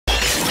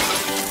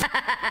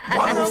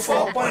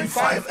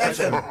104.5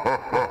 FM.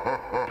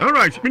 All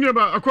right, me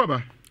about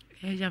Akwaba.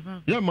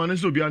 Yeah, man,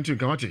 so be anti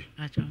Kamati.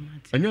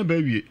 And your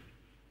baby.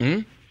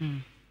 The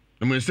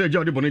minister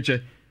Jody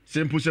Boniche,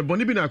 simple said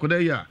Bonibina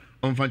Kodaya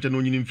on Fanchano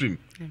in film.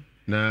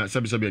 Na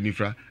Sabi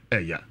Nifra,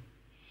 yeah.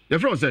 The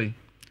front say,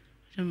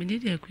 so we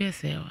did a queer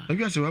sale. I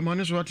guess man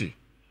is what?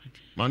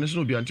 Man is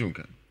no be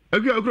antunka. A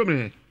girl,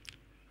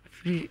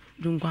 Free,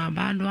 don't go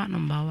bad one,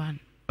 number one.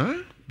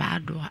 Huh?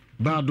 Bad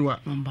one,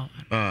 number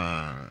one.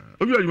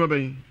 Okay, you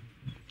may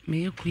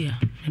Me queer,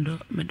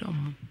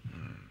 Madame.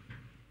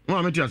 Well,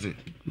 I'm say,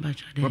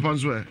 But Papa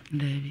swear.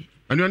 David.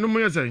 And you know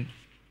me say,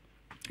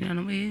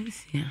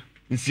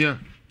 Yeah.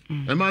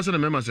 A man and a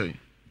member say,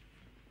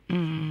 A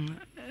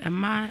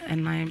man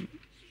and I'm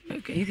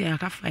easy. I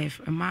got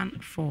 5, a man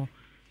 4,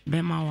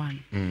 Bema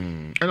 1.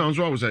 And I'm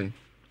so I was saying,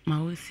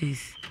 My wife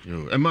says,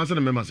 a man and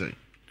a member say,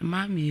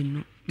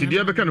 Mammy, did you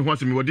ever kind of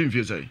watch me? What didn't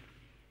you say?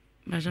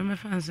 but I'm a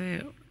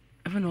fancy.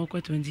 I've been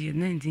over 20 years,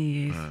 19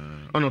 years.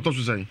 I'm not to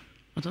say,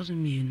 What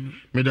doesn't mean?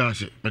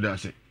 Medase.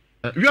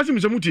 You ask me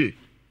some muti.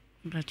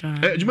 But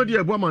You made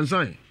a woman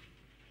sign.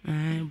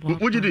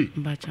 What did you do?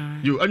 But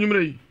You and you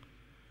may.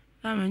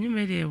 you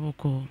made a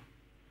vocal.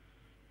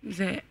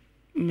 Say,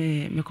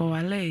 me call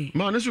Wale.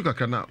 Man, as you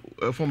can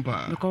from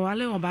pa. Me call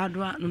Wale or bad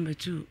one number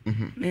 2.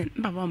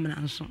 Papa, man,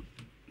 and son.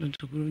 Don't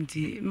go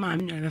into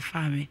mammy never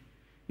farm.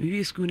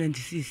 We school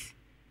 96.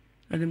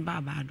 Let them buy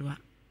bad one.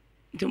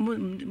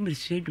 The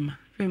shade ma.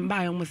 When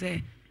buy almost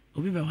say,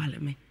 Obi Wale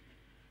me.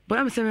 But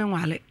I'm saying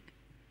Wale.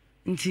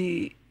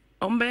 Until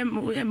to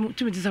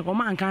me, a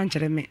woman can't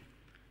tell me.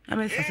 I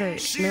mean, say,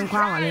 men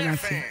call Wale.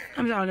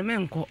 I'm the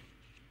men call.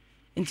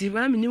 Until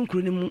when I'm in New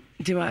Kunim,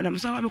 I'm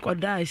sorry, I'm called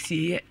die,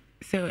 see it.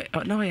 So,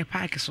 no, a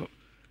pack so.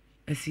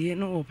 I see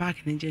no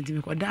parking in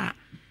gentlemen called that.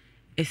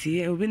 I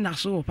see a window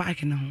so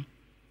parking home.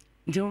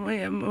 Until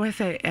I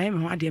say, I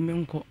am a dear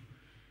men call.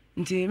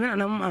 Until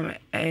men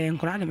and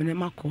Corana and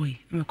McCoy,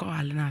 and call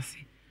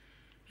Alenasi.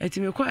 It's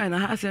me call and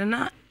I said,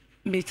 not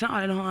be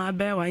tired on our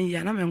bear 1 year,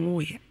 and I'm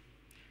away.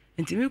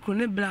 Until we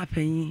couldn't blap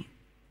penny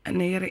and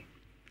near it.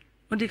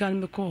 What they can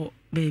be called,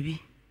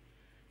 baby?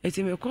 It's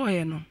me call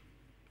here no.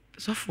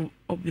 Suffer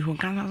or be who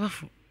can't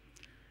suffer.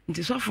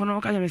 Until suffer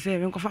no can say,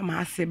 when coffee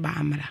my say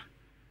bamra.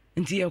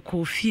 Until you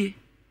call fear.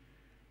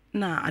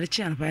 Now, at the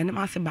channel by any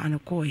master ban a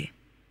coy.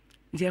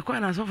 Until you call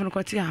and suffer no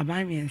cotia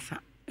by me and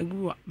a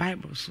good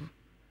Bible so.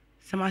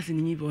 Some as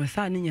in you or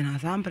signing in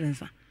as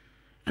amperensa.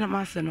 And a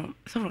master no,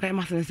 some of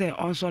master say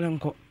on solemn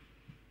court.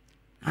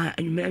 Ah,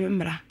 you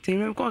remember, till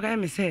you call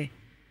me say,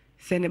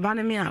 send a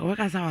banner me out, work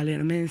as our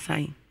little man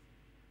sign.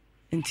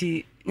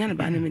 Until Yana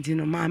Bannerman,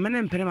 no, my man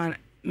and Penman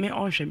may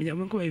also be the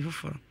one go away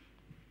for.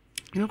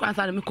 You can't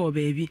tell me call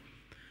baby.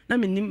 Let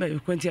me nimble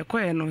 20 a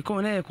coin or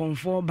call a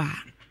comfort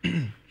bar.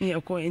 Near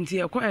a coin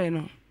into a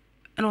coin.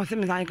 And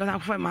also, I got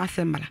out for my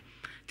assembler.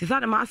 Tis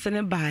that a master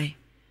and buy.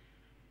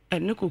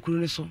 And no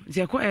cocoon so.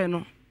 The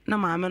coin, no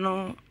mamma,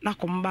 no, not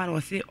come by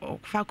or say, or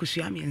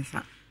Facusiami and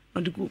son.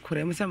 Not the good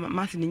coin, some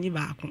master in your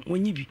back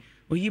when you be,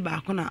 or you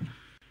back on a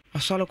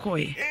solo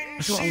coy.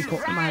 So uncle,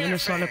 my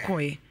solo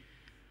coy.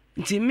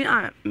 Until me,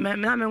 I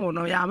will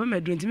know, I am a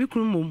drink to me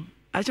room.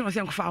 I think I was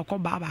saying, call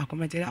Baba,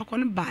 commented, I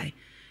couldn't buy.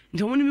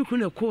 Until when we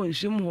couldn't call and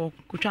swim walk,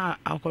 could I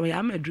call I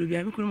am a drew,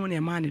 I couldn't money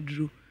a man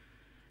drew.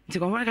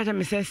 Until when I catch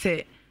me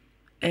say,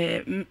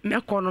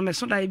 me call me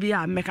so that I be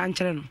a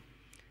mechanic.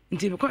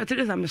 Until because it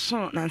is a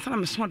son, and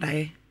some son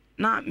die.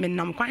 Now, men,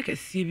 I'm quite a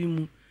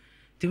CB.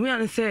 The way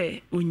I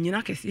say, when you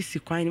knock a sissy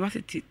quine, must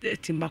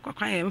it timber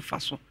quite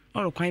fast,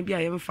 or quite be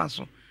I am fast.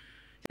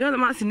 The other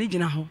mass in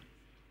Nijinaho.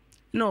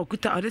 No,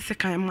 could I this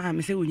kind of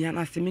man say, when you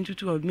ask me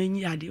to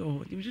many idea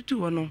or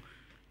two or no.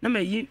 No,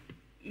 may you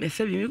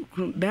say you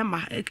could bear my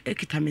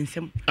ekitamin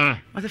some.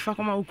 What the fuck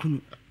am I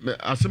could?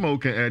 As some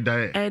okay,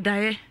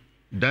 die.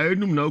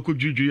 Dianum now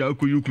could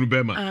you could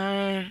bear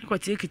my.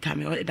 Got take it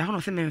time or down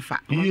of some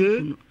fat.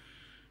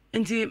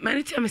 And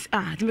many times,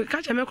 to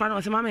catch a milk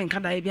or some mamma and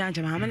can I be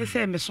anti mamma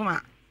say, Miss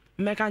Soma,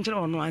 make angel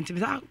or no, until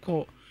that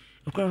call.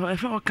 A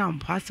flower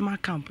camp, past my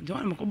camp,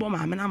 don't make a bomb,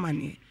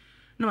 money.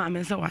 No, I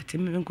mean, so what?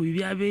 Even could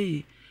be a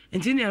baby.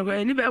 And then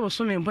any bear was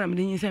swimming when I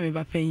didn't say me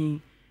by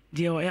paying,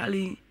 dear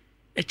early,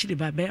 actually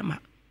by Bama,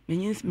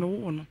 means me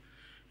one.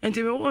 And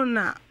to me one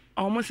now,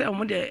 almost a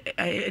mother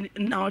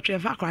now to a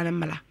fact and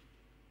mala.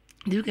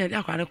 You get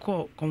a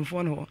call,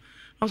 conform,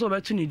 also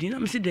about to need,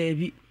 I'm see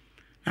Davy.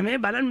 I may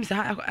balance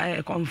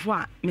a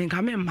comfort, mean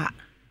come back.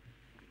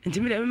 And to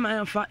me,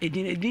 my fat a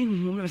din,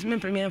 who was meant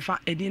premier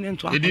fat a din and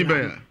to a din.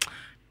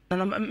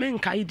 And I'm a man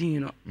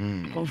kiting,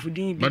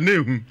 confiding, but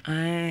no.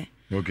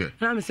 Okay.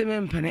 And I'm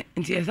saying, Penny,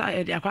 and yes,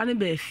 I can't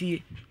be a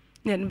fee.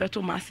 Then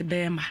better master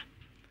bear ma.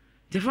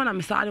 The phone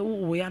I'm sorry,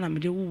 oh, and I'm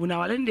the woo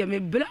now. I'll end there,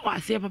 maybe I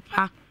say,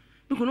 Papa.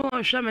 You can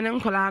know Sherman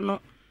and Colano.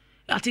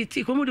 At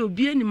it, come to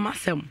be any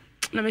massam.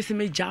 Let me say,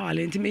 me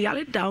jowling to me, yell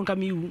it down,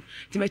 come you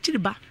to my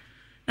chiliba.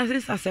 As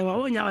this, I say,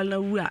 oh, now I'll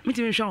know who are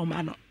meeting show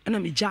man, and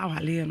I'm a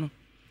jowling.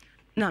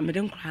 Now, me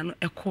don't cry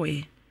a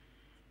coy.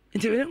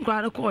 Until we don't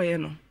cry a coy,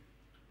 no.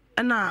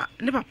 And now,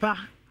 the papa,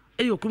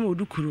 a yokumu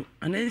do crew,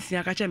 and then see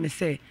I catch me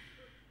say.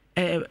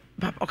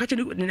 papa okache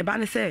ne ba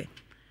ne say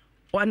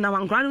na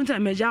wankra no ntana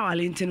meja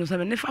wale ntino so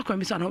me ne fa kwa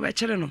bi so na wo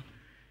kire no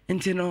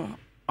ntino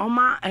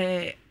oma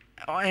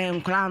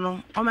nkra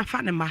no oma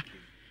fa ne ma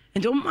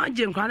nti oma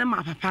je nkra ne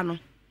ma papa no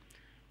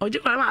oje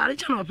kwa ma ari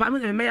chano papa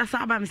me ya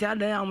sa ba me say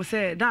adan am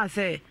say da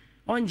say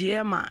onje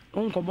e ma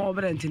onkobo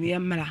obere ntino ye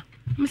mmra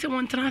me say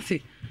won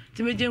transe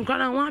ti me je nkra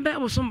na wa be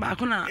bosom ba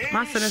ko na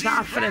ma sene sa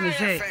afre me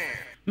say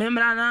me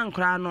mmra na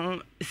nkra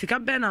no sika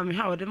be na me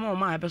ha ode ma o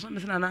ma be so me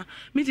say na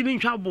me ti bi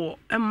ntwa bo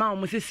e ma o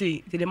mo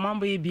sese ti de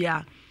mambo ye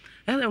bia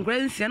e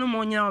nkra nsia no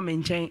mo nyina o me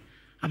nchen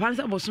apan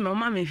say bosom o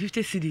ma me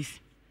 50 cedis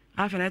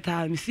afena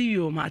ta me see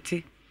you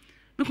mate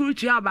me kunu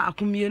tu aba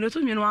akumie no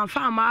to me no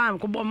amfa ma am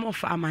ko bo mo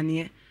fa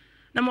amane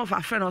na mo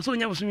fa friend so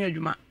nya bosom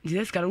adwuma di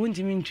sika no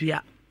ntimi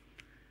ntua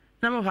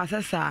na mo fa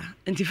sesa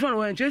nti phone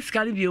wo ntua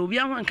sika no bi obi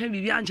ahwan kan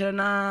bibi ankere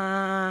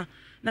na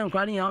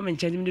nkwa ni ya o me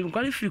nchen mi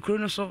nkwa free kro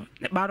no so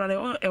ba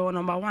do e wo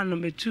number 1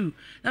 number 2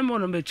 na mo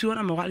number 2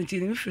 na mo wa nti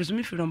mi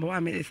free number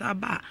 1 me sa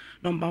ba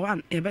number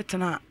 1 e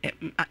betena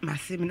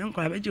mase me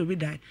nkwa be je obi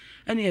dai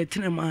ene e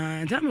tena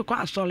ma nti na me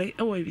kwa asole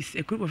e wo bi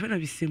se kru bo fe na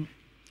bi sem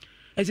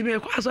eti me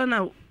kwa so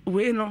na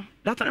we no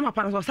that time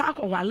papa no sa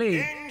ko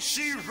wale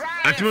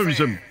ati mo bi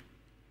sem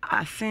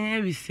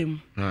asen bi sem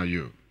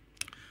yo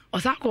o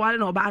sa ko wale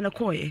no ba na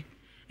ko ye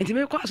enti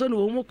me kwa so na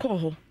wo mo ko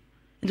ho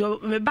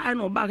enti me ba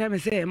na ba ka me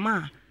say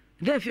ma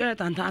de fi ya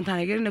tan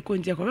ge ne ko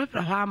nje ko be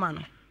pra ha ma no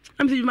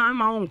am si ma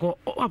wonko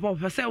o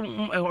papa se e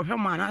hwe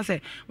ma na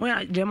se wo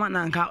ya de ma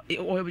na nka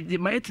o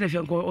ma etne fi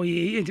nko o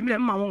ye enti me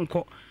ma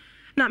wonko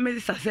na me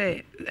sa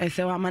se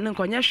se wa ma ne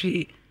nko nya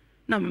hwe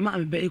na me ma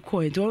me be ko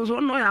enti so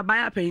no ya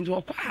ba ya pe enti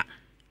o kwa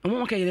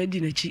mo ka ye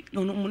di na chi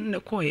no ne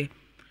ko ye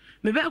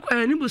me be ko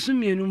ni busu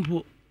mienu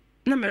mpo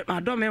na me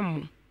do me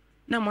mo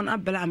na mo na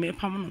bela me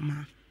pam no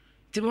ma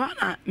ti mo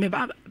na me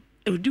ba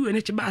odi we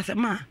ne chi ba se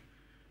ma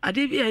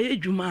ade bi ya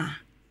edwuma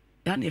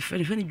ya na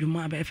efeni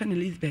dwuma ba efeni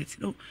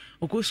Elizabeth no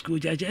oko school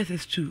jaje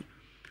SS2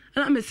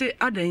 na me say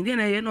adan dey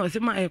na ye no se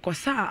ma e ko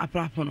sa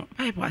aprapo no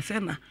pipe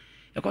ase na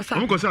e ko sa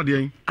mo ko sa de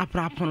yin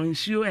aprapo no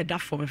nsuo e da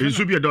fo me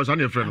nsuo bi e da sa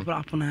na e frɛ no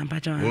aprapo na ba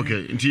ja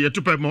okay nti ye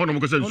to pipe mo ho no mo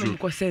ko sa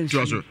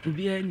nsuo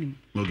obi ani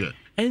okay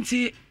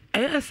nti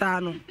e sa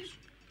no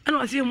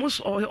ana o se mo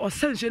o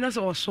sensuo na se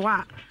o so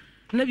a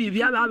na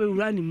bibia ba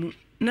wura ni mu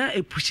na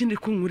epuchi ne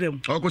konwuram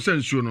o ko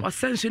sensuo no o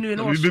sensuo ne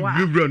no so a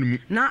bibra ni mu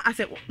na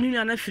ase ni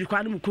na firi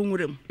kwa ne mu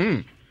konwuram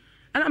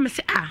ana me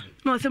se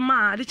no se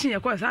ma de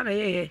chinye ko sa na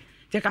ye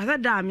je ka sa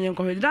da me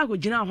nko da ko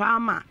gina ho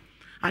ama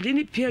ade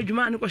ni pia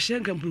adwuma ne ko hye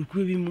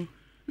nkampuruku bi mu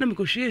na me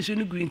ko hwe nsuo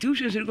ne gu nti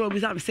hwe nsuo ko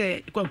bi sa me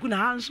se kwaku na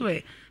ha nso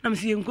na me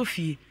se ye nko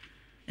fie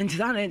nti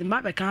sa na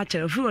ma be ka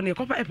kire firi ne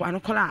ko pipe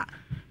ano kola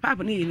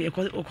pipe ne ye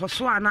ko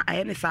so ana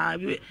aye ne sa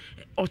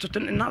o to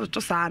na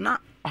to sa na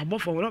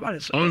abofo wo ba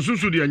so on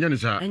susu de anya ne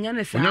sa anya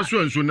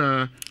so nsu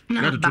na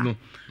to no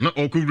na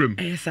okowrem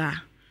sa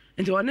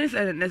nti one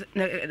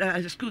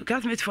na school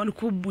classmate fo no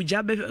ko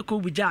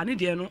buja ne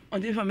de no on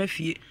de fa ma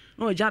fie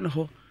no o ja no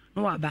ho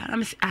no wa ba na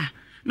me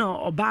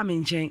no oba me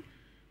nchen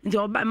nti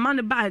oba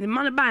man ba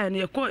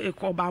ne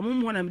ko ba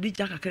mu ho na me di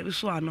ja kakra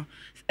so ano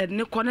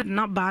ne ko ne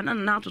na ba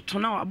na to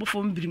na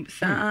abofo mbirim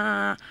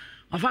sa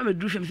afa me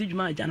duru fem si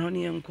djuma ja no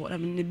ne enko na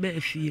me ne ba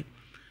fie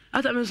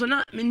ata me so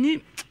na me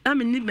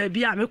ni ba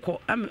bia me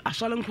ko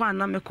asole nko an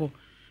na me ko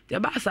te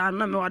ba sa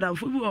na me wada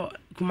mfo bi o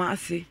kuma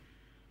ase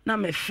na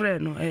me frɛ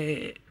no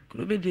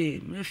kuro be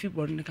de me fi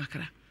bor ne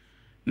kakra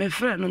me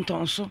frɛ no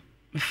ntonso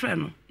me frɛ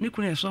no ni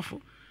kunu esofo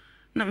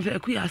na me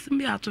frɛ ku ya sim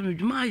bi ato me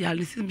djuma ya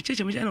le sim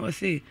cheche me na o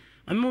se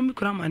mo mi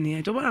kura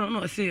mane to bona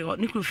no o se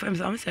ni kunu frɛ me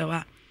sa me se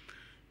wa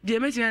de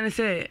me ti ne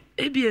se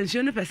e bi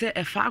ensuo ne pese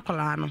e fa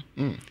akola no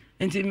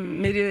nti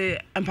me de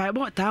empire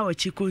bo ta wa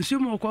chi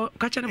consume ko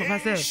ka che ne papa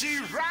se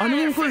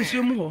ono ko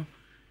consume ho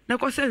na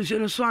ko se nsuo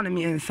no so an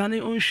me ensa ne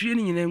onhwie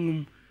ne nyina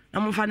ngum na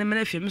mo fa ne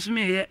me fie me so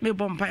me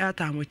bo mpa ya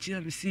ta mo chi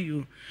na me see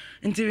you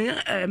nti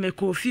me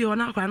ko fie ho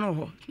na kwa no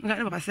ho nga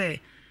ne papa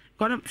se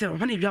ko na se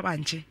papa ne dwa ba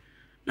nche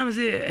na me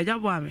se eja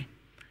bo ame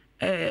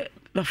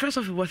the first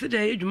of it was the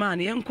edwuma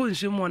na yen ko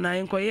nsuo mo na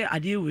yen ko ye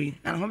ade we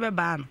na ho be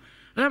ba no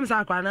na me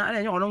sa kwa na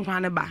enye ono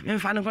nkwa ne ba me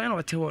fa ne ko na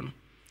ote ho no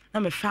na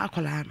me fa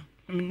akola no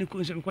me ko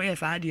nsuo ko ye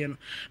sa ade no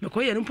me ko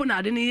ye no mpo na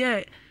ade ne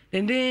ye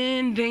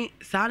den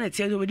sa na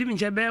tie do di mi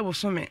nche be wo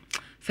so me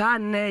sa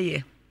na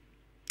ye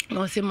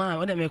no se ma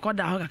o de me ko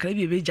da ho kakra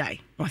bi be jai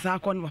o sa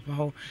ko no papa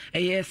ho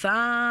ye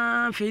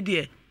sa fe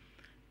die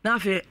na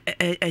fe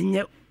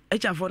enye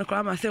echafo no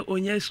kra ma se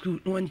onye school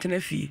no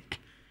ntena fie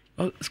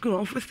school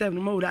on first time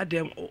no ma wura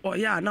dem o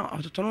ya na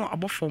ototo no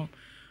abofom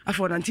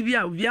afọ na nti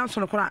bia obi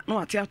anso no kra no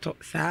ate ato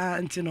saa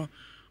nti no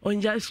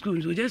onja school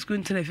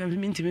ntena fem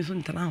mi ntimi so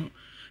ntena ho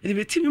e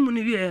be timi mu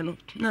ni bi no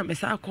na me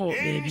sa call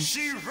baby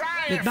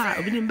me ba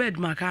obi ni bed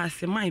ma ka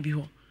se mai bi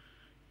ho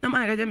na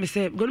ma ga je me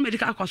se go no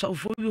medical akwaso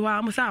ofo bi ho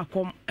am sa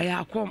akom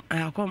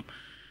akom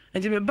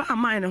nti me ba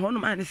mai ne ho no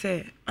mai ne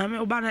se ame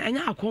oba na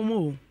enya akom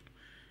o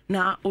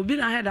na obi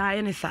na he da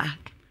ye ne sa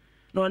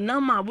no na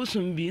ma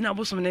abusum bi na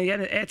abusum ne ye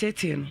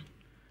etete no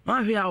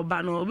ma hwe a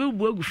oba no obi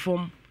bu agu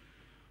fom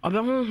obe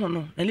ho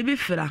no na ni bi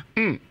fira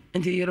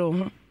nti yero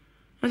ho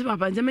Mas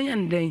papa nze menya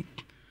ndɛn.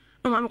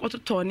 Mama me kɔtɔ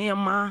tɔ ne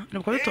ma, na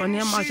kɔtɔ tɔ ne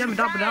ma, sɛ me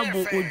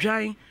dabo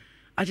odwan,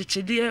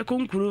 akyekyedeɛ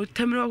konkuro,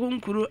 temre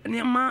konkuro,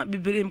 ne ma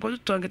bibere me kɔtɔ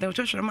tɔ nketa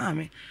kɔtɔ ma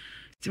me.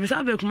 Ti me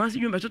sa be kuma se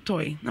dwuma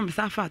tɔ na me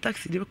sa fa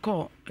taxi de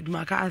kɔ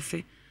adumaka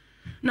ase.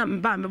 Na me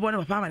ba me bɔ ne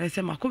papa ma de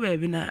sɛ makɔ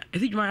baabi na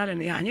esi dwuma ya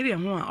ne ya anyere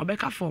ho a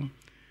ɔbɛka fam.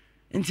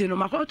 Nti no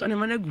makɔtɔ ne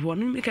ma na gu hɔ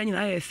no me ka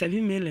nyina yɛ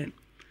 7 million.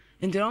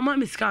 Nti no ma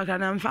me sika ka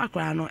na mfa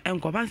akra no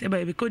enkɔ se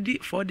ba be kɔdi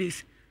 4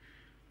 days.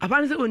 Apa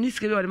ne sɛ oni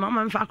sika bi ɔde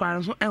mama mfa akra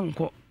no so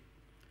enkɔ.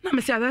 Na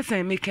me say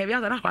that me ka bi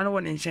ada na akra no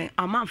wɔ ne nkyɛn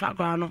ama mfa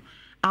akra no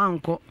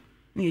ankɔ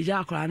na yɛgya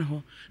akra no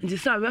hɔ. Nti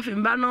sɛ we afi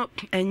mba no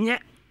enye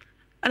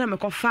ana me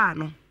kɔ fa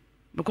no.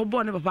 Me kɔ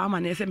bɔ ne papa ama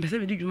ne sɛ me sɛ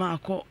me di dwuma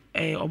akɔ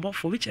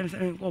ɔbɔfo bi kyɛm sɛ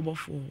me kɔ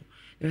ɔbɔfo.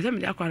 Me sɛ me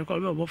di akra no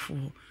kɔ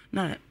ɔbɔfo.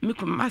 Na me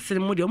kɔ masere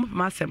mo de ɔmo pa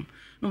masɛm.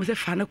 Na me sɛ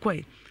fa ne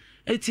kɔ.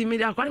 Eti me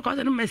di akra no kɔ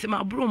sɛ no me sɛ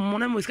ma bro mo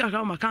na mo sika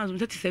akra ma kan so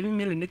 37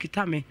 million ne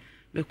kita me.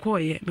 Me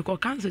kɔ me kɔ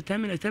cancel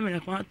 10 million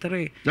kɔ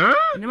 3.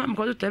 Ne ma me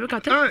kɔ to 10 ka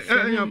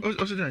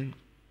 10.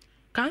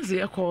 Cancel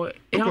yako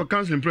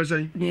cancel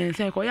impresa ni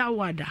say ko ya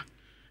wada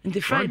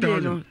nti Friday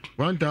no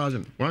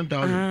 1000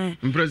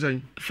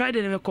 impresa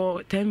Friday me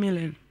ko 10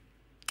 million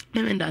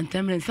me dan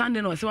 10 million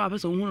Sunday no say wa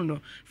person hunu no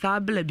sa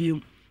bla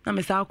biom na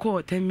me sa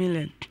ko 10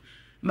 million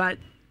but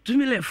 2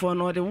 million for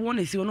no the one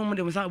is no mo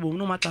de mo sa bom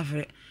no matter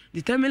fre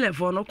the 10 million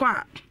for no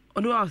kwa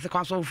odo wa se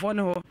kwa so for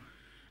ne ho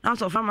na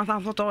so fa ma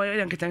sa so to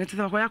ye nketa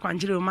nketa ko ya kwa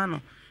njire o ma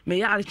no me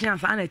ya ari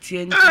chance ana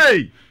tie ni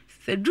hey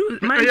se do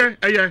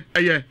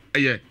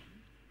aye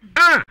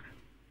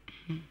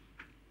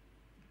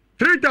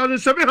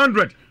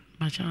 3,700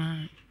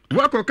 Macha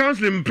work or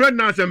counseling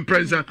pregnancy and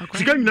prensa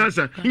sika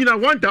nyinasa nyina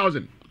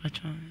 1,000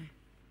 macha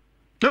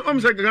na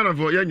am say Ghana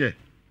for yenye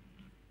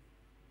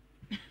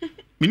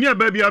mini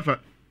ababi afa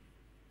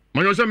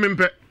manyo se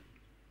mempe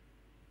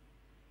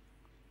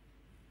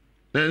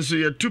nanso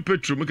ye two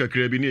petrol mu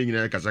kakra bi ne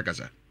nyina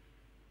kasa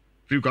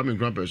free coming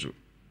grandpa so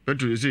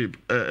petrol say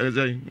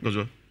say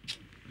gozo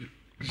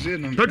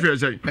petrol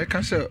say I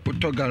can say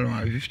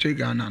Utogalon 50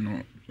 Ghana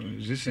no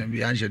this and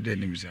be answered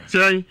denim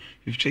say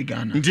 50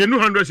 Ghana nti no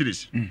 100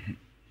 cities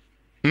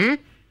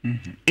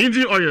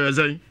engine oil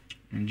say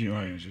engine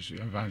oil so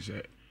advance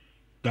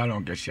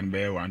gallon question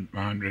be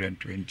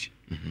 120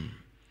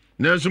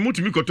 nanso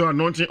mutumi koto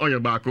anointing oil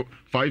baako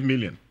 5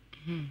 million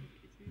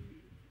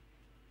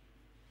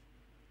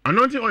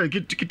anointing oil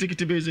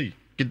kiti bezi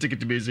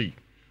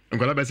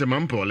ngola be say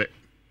mampole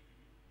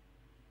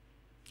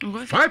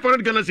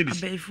 500 Ghana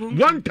cities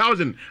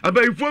 1,000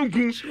 abayifo nku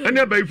ene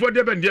abayifo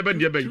de ben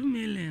 2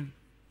 million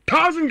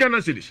 1,000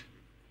 Ghana cities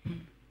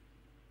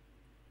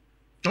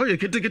oh yeah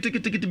kiti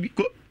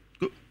go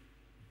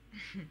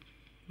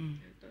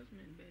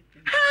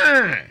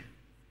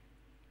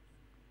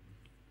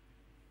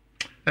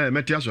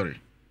metia sorry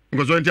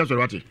ngozo entia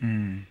sorry wati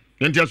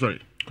entia sorry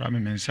kwa me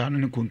mensa no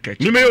ne konka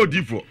ni me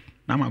odifo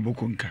na ma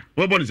bokonka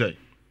wo boni say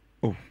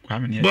oh kwa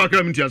me ne bo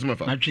akara mtia so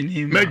mafa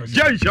matwini me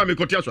jai sha me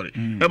kotia sorry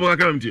e bo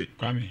akara mtie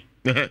kwa me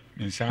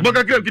mensa bo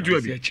akara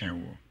kitua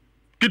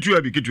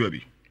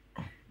bi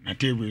oh na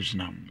table is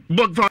now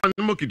bo fa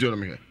mo kitua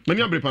me he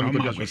mani abre pa me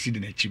kotia sorry si de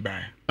na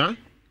chiba ha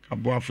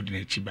abo afu de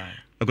na chiba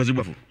akwasi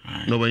bafo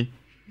no boy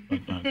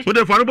so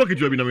the faru bo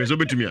kitua bi na me so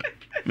betumi a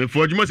me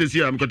fo adwuma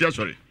sesi a me kotia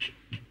sorry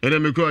ene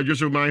me ko adwo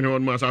so man he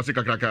on ma asase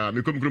kakraka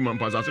me ko mkuru ma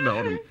asase da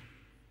on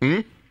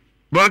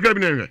bo akara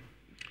bi na he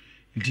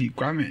di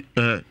kwa me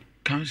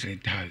Council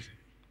does.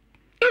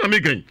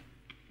 American.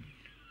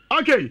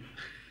 Okay.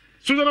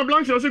 Susanna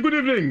Blank says good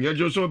evening. Yeah,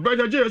 Joso.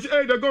 Brother J says,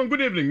 hey, they're going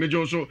good evening, me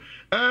Joso.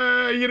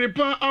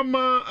 Yiripa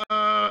ama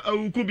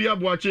ukubi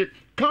abwache.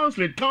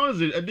 Council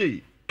 1,000 a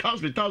day.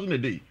 Council 1,000 a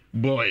day.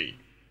 Boy.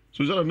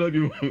 Susanna no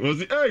you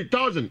was hey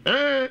 1,000.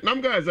 Nam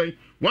guys say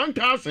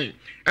 1,000.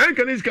 And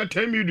can is got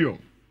 10 million.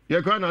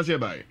 Yeah, can I say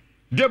bye.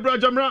 Deborah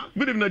Jamra,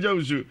 good evening,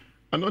 Joso.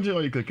 I'm not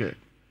telling you keke.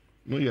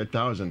 No, you're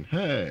 1,000.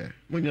 Hey,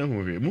 when you're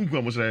hungry, Mungu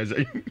amusra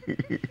say.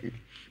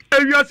 Hey,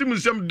 you ask him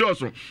some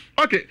doso.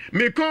 Okay,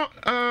 me call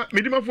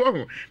medima for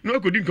ho. No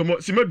ko din komo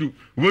simadu.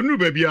 Wonu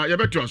ba bia ya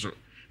beto aso.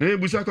 Na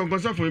busa kon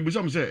konsa fo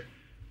busa mo say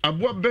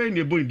aboa ben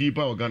ne boy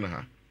deeper organa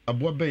ha.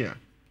 Aboa ben ya.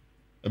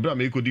 Ebra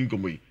me ko din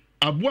komo yi.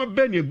 Aboa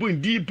ben ne boy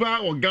deeper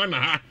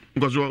organa ha.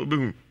 Ngozo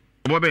behu.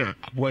 Aboa ben ya.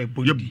 Aboa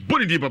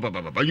boy deeper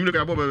papa. You look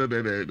at aboa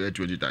be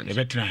 20 times. E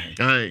betra hai.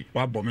 Ai.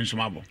 Wa bo me so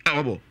mabo.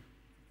 Abo.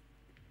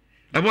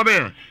 Aboa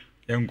ben ya.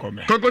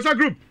 Konkosa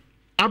group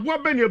aboa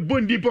ben ye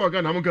bondi pa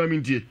oga na mo kan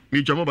mintie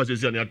mi twamo ba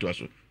sesi ane ato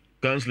aso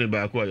counseling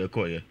ba akwa ye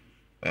ko ye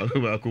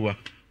ba akwa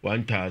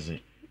 1,000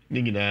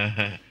 ni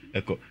nyina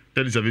eko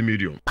 37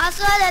 million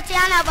aso de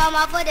tiana ba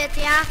ma fo de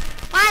tia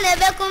wane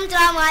be kum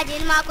tra mo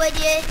ajin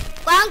makodie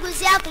kwangu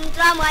si akum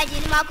tra mo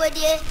ajin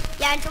makodie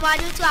ya ntuma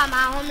du tu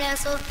ama homle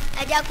so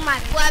eja kuma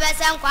bo be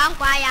sen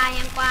kwankwa ya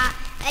henkwa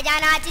eja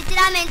na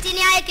titira mentini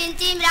ay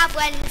kinti mra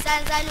fo ni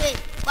sansanwe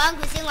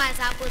kwangu si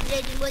nwansa ko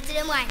dire di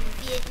motire mo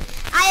anfie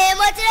aye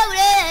motire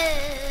wure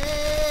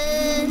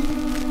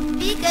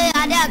bike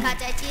ada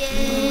katatie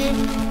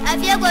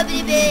afie go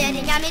bibe ya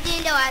ni nyame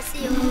din de wasi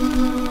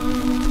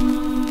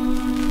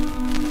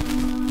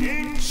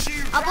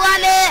o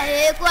Abuame,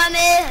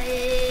 Kwame,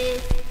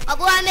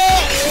 Abuame,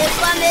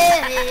 Kwame.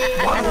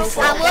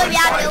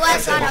 Amoya, the one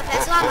son of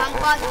a son of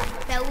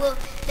the wood,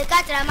 the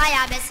catcher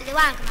Maya, Bessie,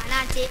 one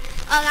Mananti,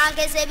 or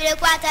Uncle Sabre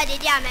Quata, the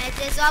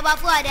diameter, so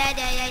before the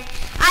day.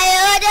 I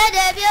ordered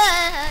the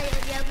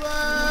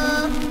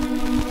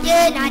Ye,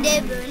 not the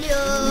Bruno.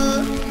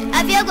 I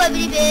feel good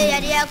to be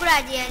at the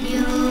Aquadian.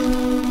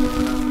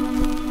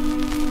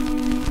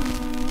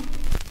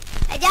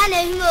 I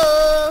don't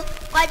know.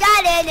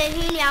 Wajale ne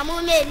hini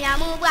amume ni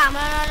amubu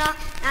amano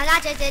na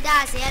nachete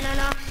dasi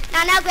enono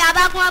na na kwa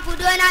ba kwa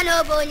pudo na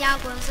no bo nya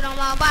ko nsro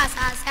mo ba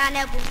sa sa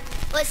ne bu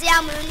osi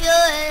amunu yo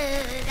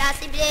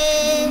dasi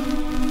bre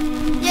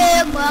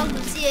ye ko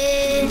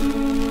kusie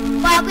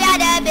kwa kwa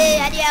da be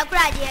ya dia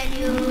kura dia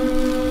ni o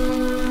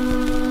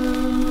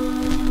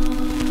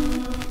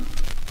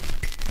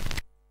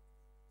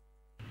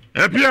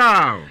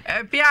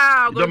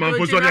Epia go man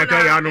fo so ne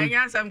aka ya no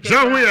se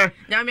hu ye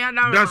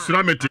that's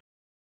rameti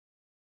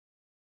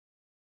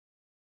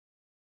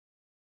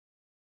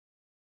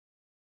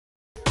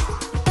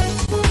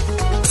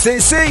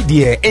Say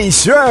dear,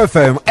 Insure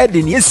FM,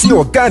 Eddie Yesi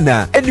or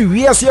Ghana, and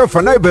we are here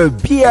for neighbor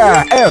beer,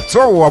 air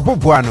tower,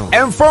 Bubuano,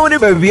 and phone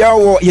baby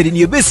hour, yet in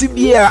your busy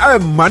beer,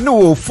 I'm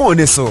Manu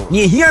phone so.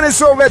 You hear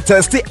us over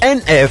test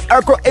NF,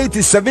 Echo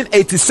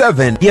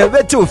 8787, you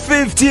bet to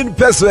 15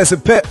 pesos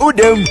per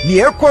udem,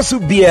 near Kosu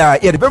beer,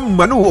 yet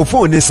Manu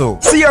phone so.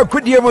 See a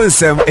good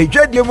yamonsem, a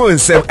dread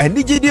yamonsem, and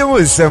Niji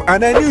yamonsem,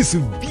 and I knew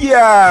some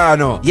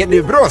piano, yet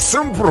the bro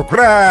some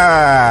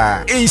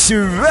procra.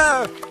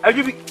 Insure.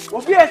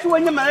 Obi esi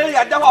wonye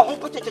malaria da ho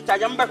ko chechecha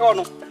yam be ko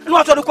no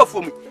no so do ko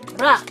fo mi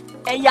bra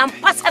e yam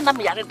pasa na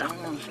me yare da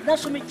na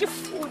so me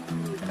gifu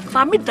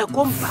fa mi da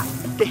gomba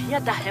de hia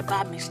da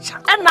heba mischa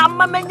e na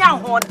ma menya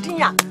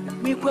hoden a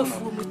me ko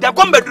fu mi da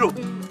gomba duro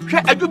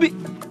hwe adubi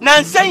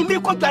na nsan mi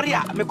ko tware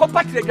a me ko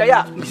patre dwa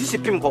ya mi sisi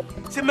pim ho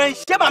se man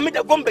hye ma me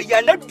da gomba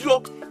ya na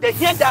duro de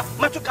hia da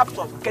mato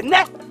capsule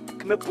kene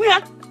me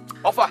puya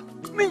ofa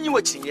me nyi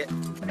wachinye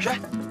hwe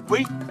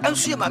wei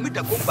enso ye ma me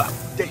da gomba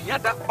de hia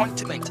da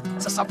ointment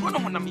sasabo no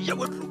honam ye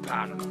wadru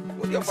pa no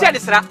se de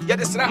sra ye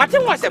de sra mate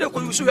ho se de ko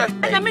yusu hwe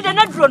na me de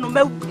na duro no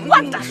ma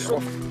wanda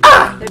so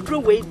the duro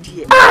we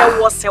die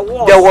there was a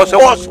war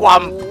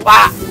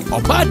swampa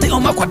Obade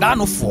omakwada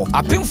no fo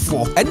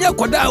apemfo ene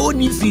akwada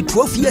oni fi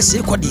 12 years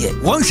ekode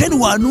won hwe ne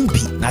wanu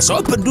bi na so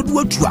opendodo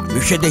atu a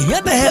hwe de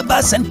hia da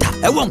heba center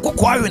e won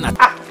kokko awe na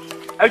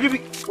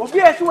ajubi obi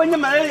esi wonye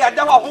malaria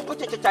da ho ko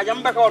chechecha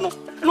yam be ko no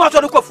no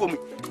so do ko fo mi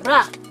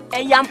bra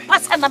e yam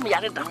pasa na me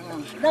yare da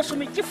na so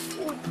me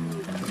gifu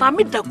fa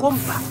mi da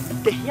gomba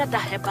de hia da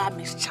heba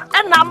mischa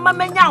e na ma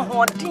menya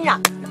hoden a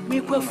me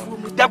ko fu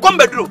mi da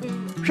gomba duro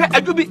hwe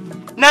ajubi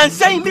na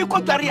nsan mi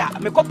ko tware a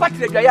me ko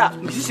patre dwa ya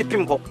mi sisi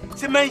pim ho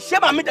se man hye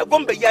ma me da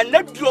gomba ya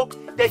na duro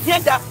de hia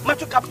da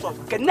mato capsule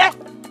kene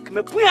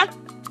me puya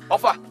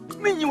ofa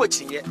me nyi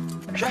wachinye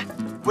hwe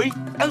wei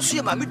enso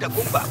ye ma me da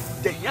gomba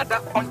de hia da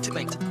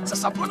ointment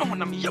sasabo no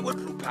honam ye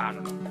wadru pa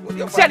no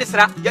se de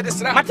sra ye de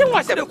sra mate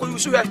ho se de ko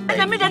yusu hwe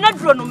na me de na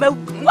duro no ma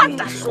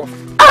wanda so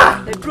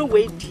the duro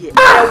we die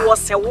there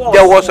was a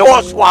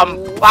war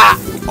swampa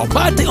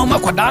Obade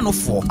omakwada no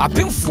fo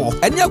apemfo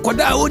ene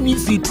akwada oni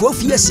fi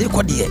 12 years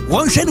ekode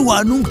won hwe ne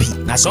wanu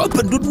bi na so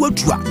opendodo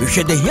atu a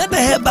hwe de hia da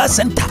heba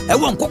center e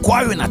won kokko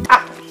awe na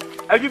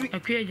ajubi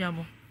akwe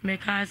jabo me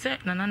ka se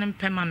na nanem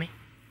pema me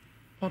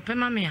o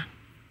pema me a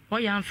o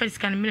ya am first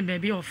kan me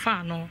baby o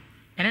fa no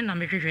ene na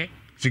me hwehwe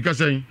sika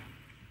sen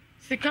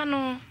sika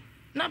no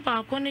na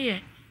ba ko ne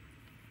ye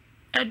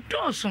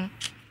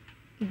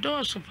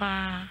doso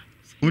pa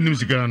unim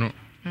sika no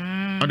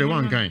ade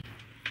wan kan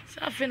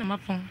safe na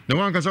mapon na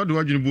wan ka sa do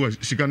adwene bu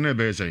sika na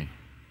be sen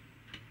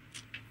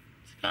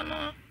sika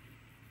no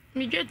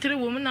mi gwetre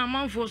wo na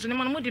manfo so ne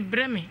man mo de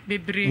breme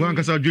bebre wan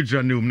ka sa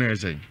dwetira ne wo na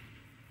sen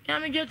ya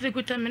mi gwetre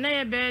kuta me na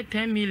ye be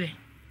 10 million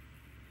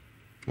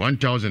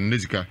 1000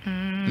 nezika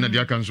na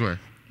dia kan so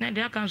na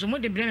dia kan so mo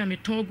de breme me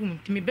ton ogum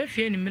ti me be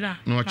fie ni mira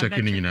na wa check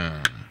ni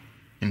nyina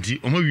nti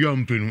o ma wiya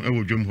mpenu e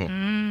wo dwom ho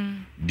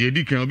de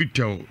di kan obi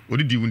tew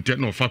odi di wunte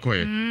na ofa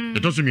koye de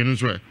to so mienu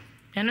so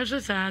eno so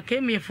sa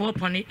ke me fo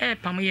poni e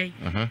pam ye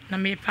na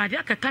me pa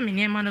dia kaka me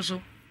ne ma no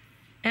so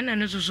ena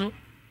no so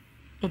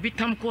obi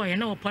tam koye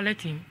na o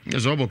politin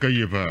eso obo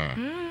kaye pa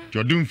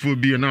jodumfo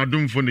bi na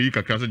adumfo na yi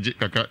kaka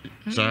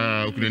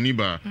sa okunani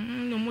ba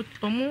no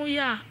mu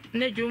ya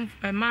ne jom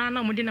ma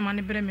na mo di na ma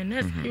ne bre me na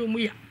e mu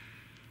ya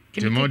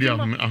te modi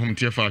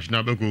ahumtie fash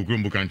na be ko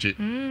grumbu kanche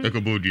e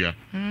ko bodua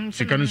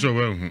sika no so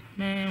wa hu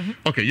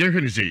okay yen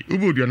hwe ni sei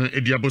ubodua no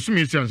edi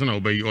abosumi isi ansa na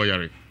obayi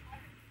oyare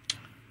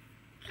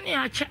ni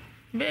acha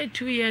be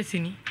 2 years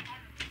ni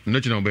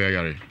na china obayi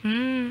oyare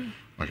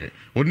okay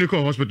woni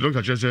ko hospital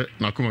doctor chese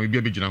na koma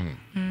bia be gina ho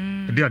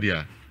de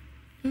adia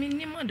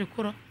minima de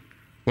koro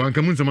wan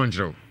kamun zaman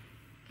chiro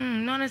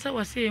no na sa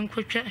wase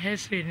nkotwa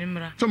history ni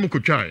mra so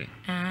mukotwa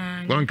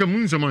wan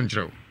kamun zaman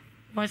chiro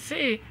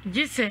wase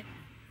gise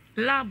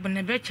lab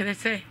ne be kire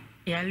se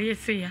ya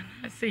lese ya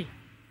na se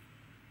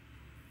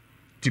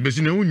ti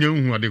besi na unya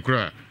hu ade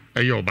kura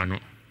eye oba no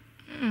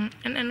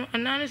eno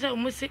anane se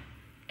omusi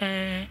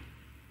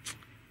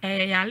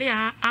yale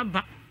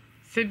aba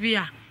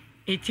sebia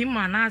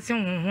etima na ase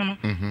honhono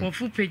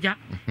ofu peja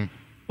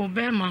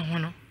obema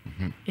hono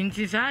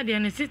nti saa de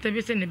ne sister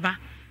bi se ne ba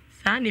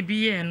saa ne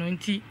bi ye no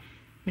nti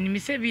minimi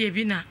se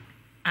bi na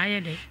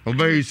ayede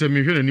obai se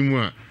mi hwe n'animu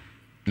a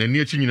n'ani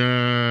achi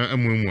nyina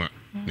amuamu a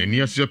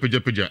n'ani ase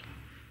peja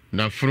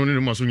na funu ne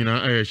maso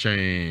nyina aye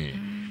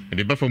hyan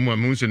de ba famu a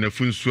mu se na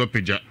funsu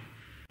peja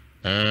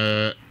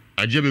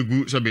agye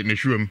begu sabe ne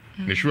hwam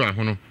ne hwa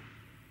hono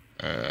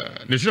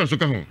ne sira so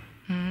ka ho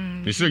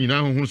ne sira nyina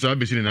ho saa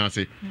besi ne na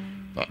ase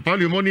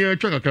Pali money a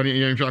track can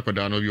yen track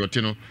down of your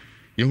tino.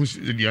 You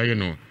the I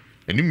know.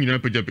 And you mean,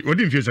 what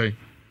did you say?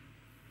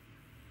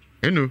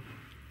 You know,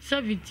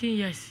 17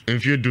 years.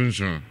 If you're doing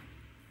so,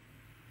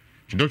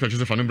 the doctor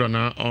just a fan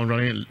brana on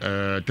running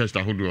test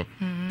a hoodoo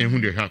and who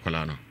they have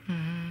colano.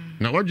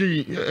 Now, what do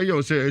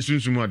you say as soon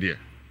as my dear?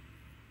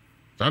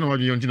 I know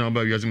what you want to know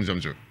about your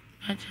symptoms.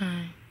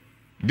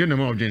 Dinner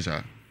more of James,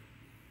 sir.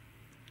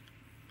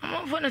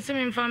 I'm for the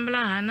same family,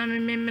 and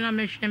I'm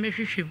a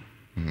fish.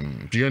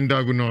 The end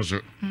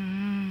diagnosis.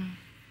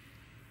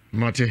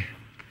 Mate.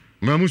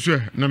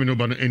 Mamuswe na me no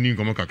ba no eni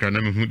nkomo kakra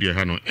na me hu de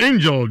ha no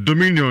Angel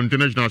Dominion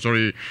International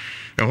sorry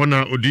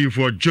hona odi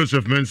for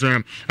Joseph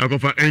Mensah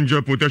akofa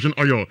Angel Protection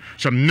Oil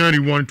some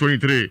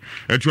 9123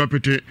 etu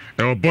apete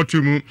e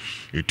botumu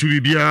eturi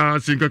bia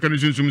sinka kan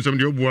sunsum sam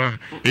de obua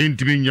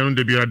entimi nyano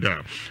de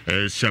biada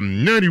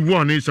some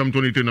 91 some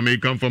 23 na me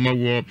kan fama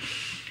wo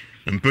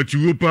mpati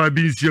wo pa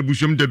bi nsi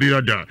abusom de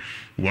biada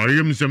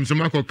wariyem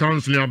semsema ko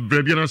counseling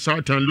abrabia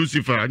Satan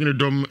Lucifer anyne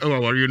dom ewa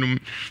wariyem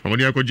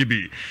amoni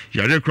akogibi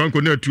yare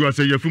kranko na tu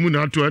ase yafumu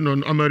na to no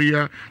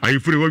Amaria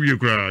ayifure wawie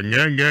kura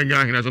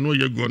nya hina so no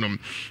yegu no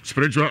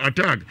spiritual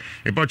attack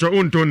e pacha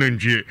onto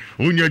nanjie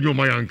onya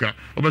dwoma yanka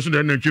obeso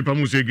de nanjie pa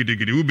mu se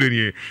gidigidi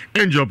ubrenie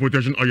Angel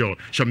Protection Oil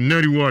sham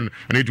 91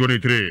 and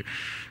 823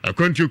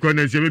 akwantu kwa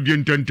na se be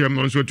ntentem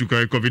onso to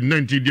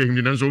COVID-19 dia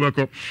himdi nanso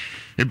wako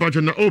e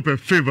pacha na open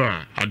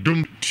favor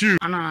adom 2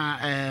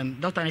 ana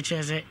doctor ne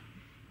chese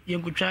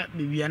yenkutwa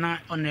bibiana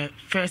on the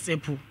 1st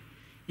April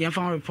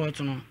yenfa report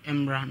no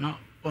embra na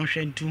on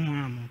hwe ntu ho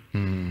amo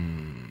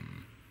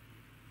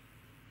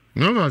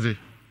no vaze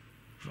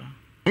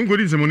unko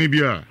din semoni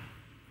bia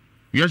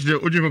yesterday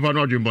oje papa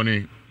na odwen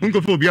bone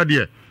unko fo bia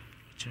de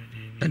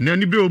na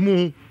ni be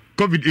omu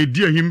covid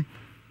edi ahim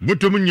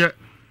botom nya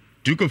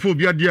tu ko fo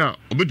bia de a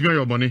obetumi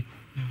ayo bone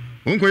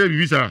unko ye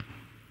bibisa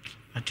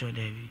acho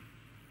David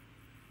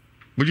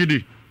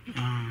bujidi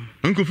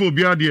unko fo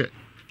bia de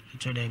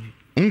acho David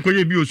unko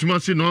ye bi osuma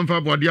se no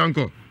amfa bode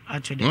anko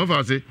no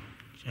fa se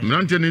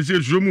mrante ne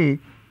se sumu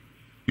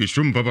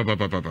yesum papa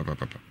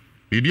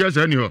idia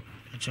sa ni ho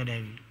acho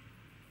David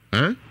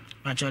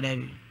acho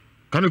David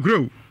kan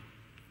grow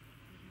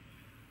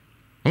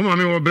o ma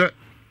me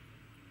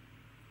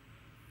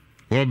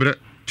wo bre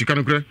ti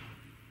kan kre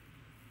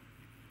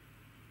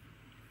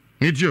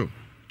ni tio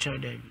acho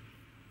David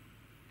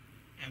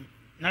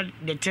na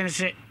de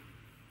tense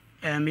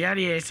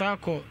yari sa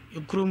ko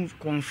ikrum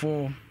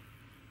konfo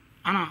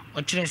ana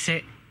o kire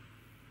se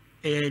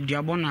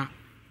diabona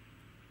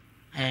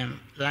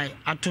like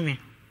atumi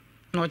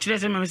na o kire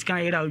se ma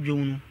sika yira odwo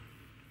no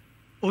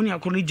oni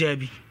akoni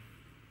jabi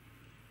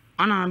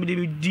ana me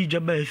de di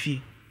jaba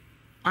afi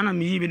ana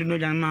me yibe no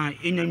jan ma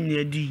enya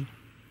nnya di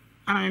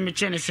ana me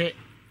kire se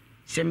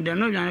me de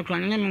no jan ko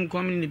anya me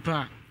nko me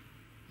nipa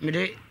me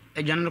de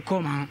ejan no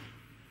ko ma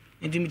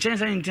nti me kire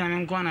se nti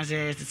me nko na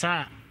se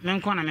sa me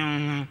nko na me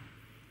ho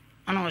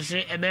ana o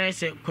se ebe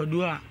se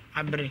kodu a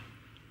abre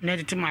na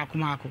de tema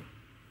akomako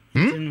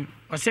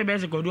o se be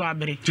se kodu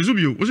abre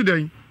tizubio o se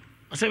dan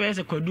o se be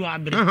se kodu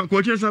abre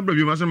ko kire sa bra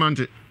bi ma se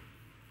mante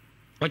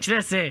o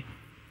kire se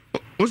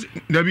o se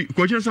dabi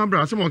ko kire sa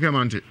bra se mo ke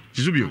mante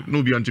tizubio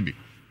no bi ante bi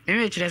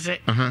me kire se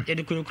ye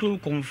de kurukuru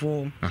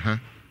konfo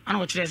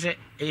ana o kire se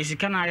e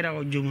sika na ayra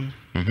o dwom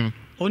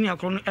oni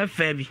akoro no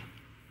efa bi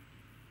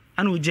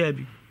ana o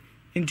jabi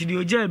nti di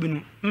o jabi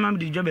no mam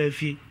di joba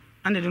afie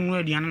ana de no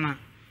aduana na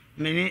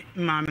me ne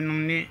ma me no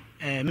ne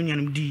me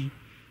nyanum di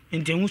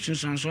nti hu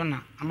sunsanso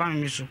na aba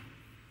me so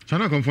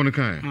sana konfo no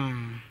kan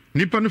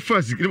nipa no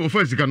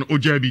first kan o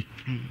jabi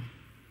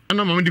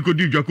ana mama di ko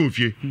di dwa ko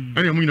fie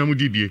ana mu nyina mu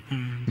di bie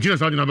nti na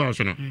sa di na ba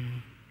so no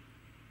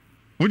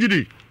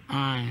ojidi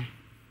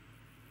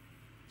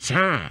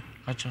sa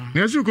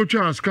na su ko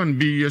twa scan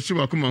bi yesi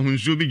wa kuma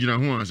hunso bi gina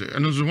ho ase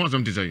eno so ho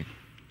asam te sai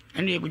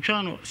ene ko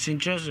twa no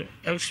sinches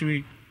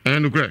x-ray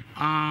eno kre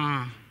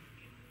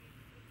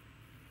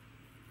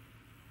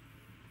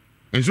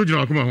enso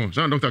gina akuma ho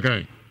sa doctor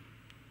kai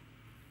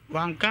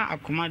wanka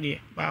akuma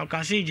de ba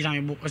ka se gina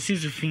me bo o si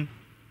sufin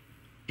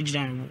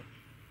gina me bo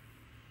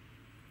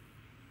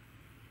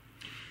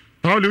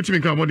how do you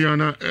think about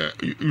Diana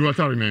you are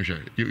tired man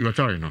you are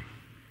tired no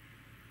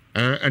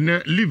and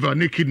liver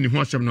ne kidney ho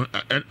asem no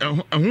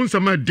ho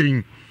sama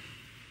den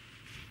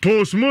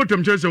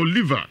postmortem chese o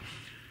liver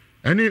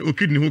ene o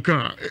kidney ho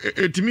ka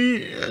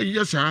etimi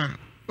yesa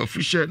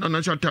official na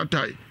na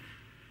tatai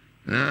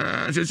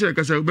se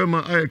ka se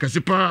obema ay ka se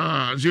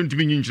pa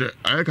zentimi nyinche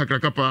ay ka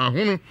kraka pa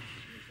hono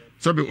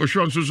sabe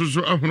ohwa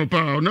nso ahono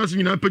pa na so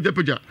nyina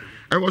pagya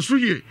I was so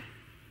here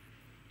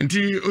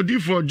nti odi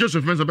for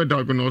Joseph Mensa be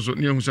dog no so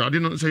ne hu sa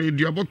ade no say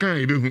duabo kan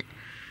e be hu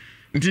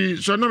nti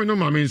so na me no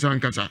ma me nsan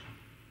kasa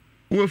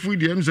wo fu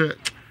di em say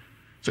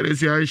so they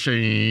say I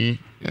shen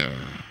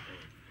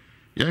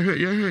yeah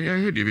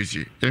de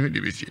besi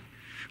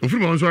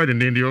ofuru mo nso ade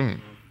ndende o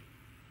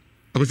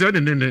ko say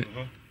ade ndende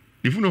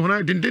ifu no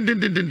hona den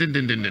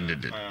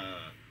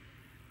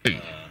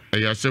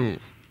ya sewo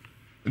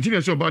nti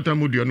na so bata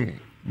modua no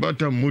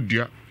bata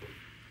modua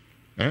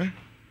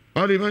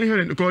ali man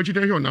here ko chi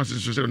ten na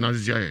so na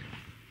sia ye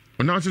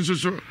na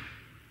so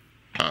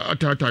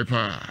ata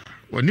pa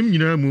wanim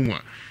nyina mu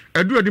a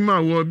adu adi ma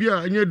wo bia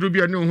anya duro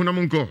bia ne honam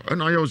nko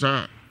na ayo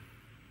sa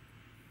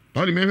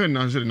ali man here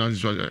na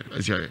so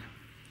sia ye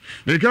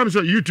they come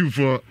so YouTube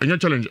for anya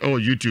challenge or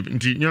YouTube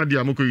nti nya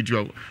dia moko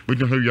YouTube we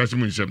don't have yasu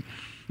munsem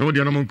na wo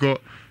dia na moko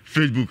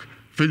Facebook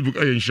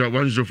ayi insha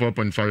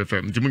 104.5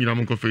 FM nti mu nyina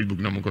moko Facebook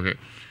na moko he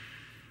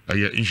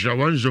ayi insha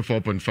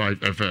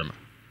 104.5 FM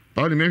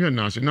Paul me hwe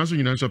na so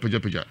nyina so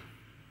pagya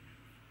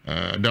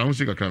da ho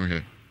sika kram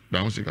he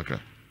da ho sika kra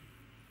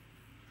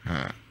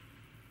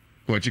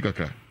ko chi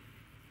kakra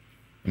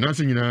na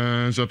so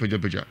nyina so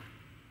pagya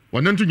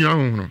wannan tu nyina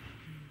ho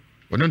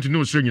wannan tu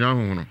no so nyina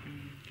ho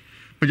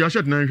pagya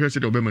shet na hwe se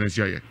de obema na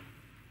sia ye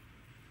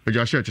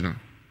pagya shet na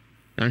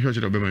hwe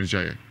se de obema na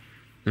sia ye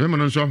me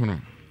man so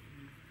ho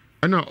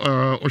ana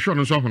o hwe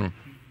no so ho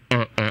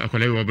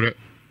akwale wo bre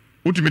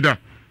utimi da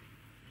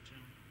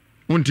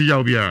wonti ya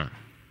obia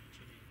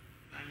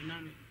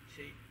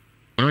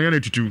ono yana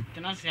tutu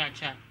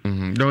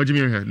da waji mi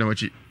he da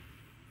waji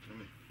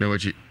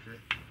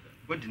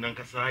bodi nan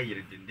kasa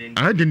yire den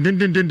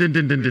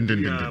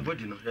den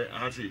bodi no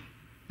hasi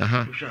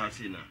usha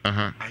hasi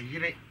na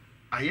ayire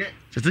aye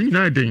setin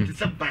na den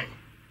sabai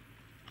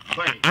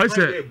I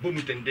say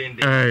bomu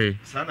den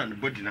sana ne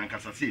bodi nan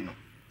kasa si no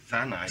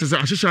sana se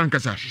ashisha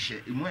nkasa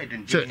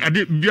se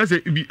ade bia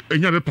se bi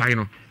enya be pai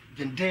no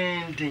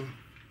den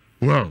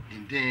wow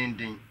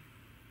den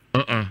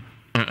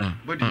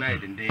body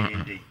night and day.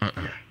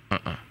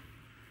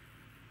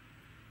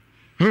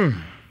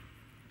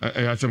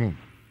 Yeah, some.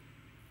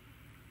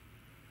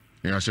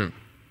 Yeah, so.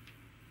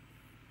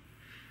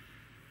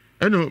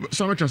 I know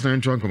some chance na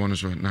ntwa nkomo no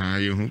so na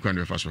ye hu kwan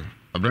de fa so.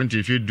 Abranti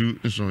if you do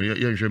so ye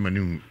hwe mani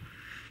hu.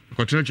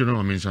 Continue to no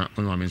amensa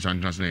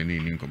chance na ni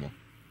nkomo.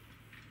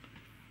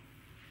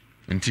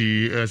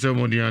 Nti se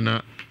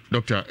modiana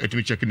doctor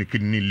etimi check ni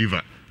kidney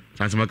liver.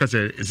 Sanse maka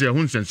se hu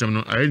nsensem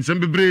no ayi nsem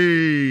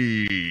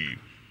bebre.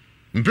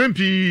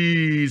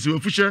 Mpempi so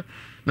ofusha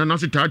na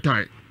nasi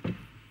tai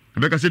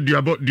abeka se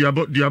duabo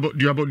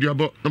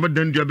no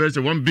den duabo se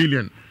 1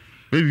 billion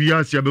we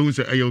wiase abehu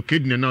se ayo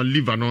kidney na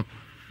liver no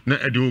na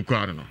ede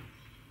okwa no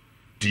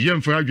ti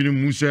yem fa adwene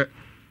mu se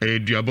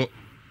duabo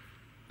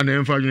ana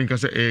yem fa adwene ka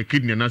se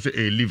kidney na se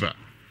liver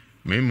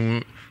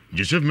memu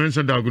Joseph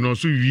Mensa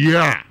diagnose so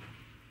wia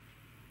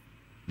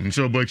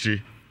nso bochi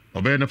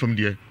obey na fam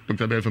die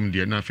doctor be fam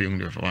die na fa yum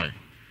de fa why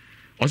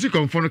o si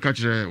confirm ka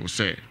kire o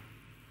se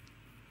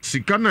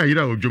sikana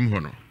yira odwom ho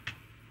no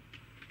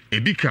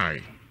ebi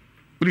kai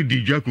uri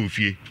di dwa ko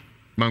fie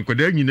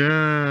mankoda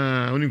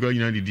nyina oni ko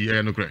nyina di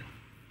ayi no kra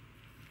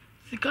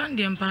sikan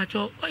de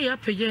mpacho o ya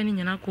pege ni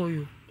nyina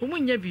koyo o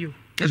munya bio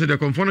ese de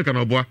confirm ka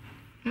no boa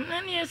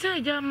nani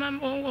ese ja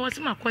o se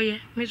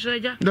makoye mi so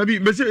ja dabi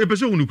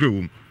bese unu kra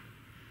wom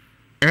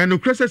no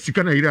kra se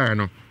sikana yira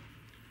no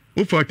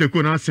o fa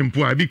teko na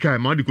simple abi kai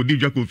ma di ko di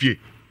dwa ko fie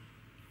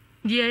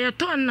dia ya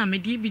ton na me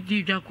di bi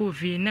di dwa ko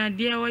fie na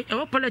dia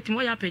o palati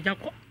mo ya pege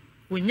ko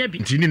wonya bi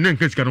ntini nan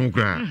ka sika no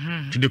kra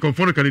ti de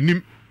confirm ka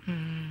nim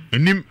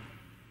enim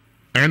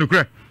no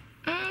kra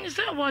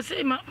se wo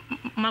se ma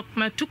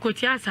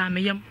tukoti asa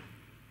meyam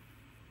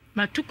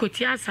me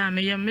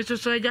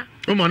so ja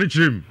o ma ni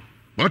chirem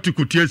ma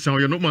tukoti asa o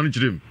ye no ma ni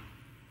chirem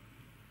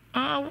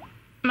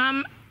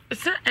mam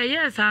se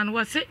yes an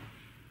wo se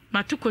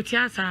ma tukoti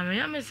asa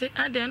meyam me se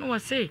aden wo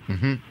se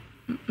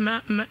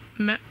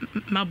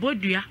ma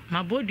bodua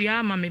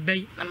ma me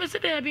bai na me se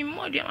de bi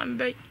modua ma me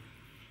bai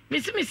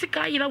me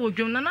sika yira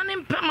wodwom na ne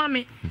mpama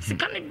me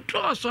sika ne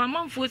droso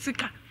amanfo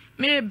sika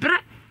me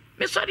bra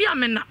me sori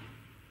amena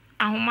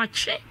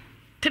ahomache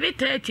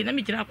 330 na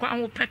me gira kwa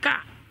ho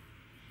peka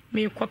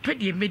me kope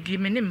de medie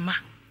me ne mma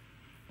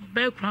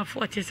oba kura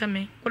 40 se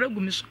me kora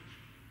gu me so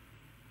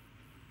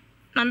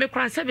na me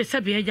kura sebe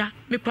eja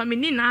me kwa me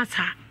ni na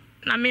asa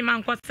na me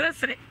man kwa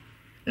sresre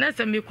na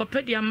se me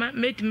kope de ama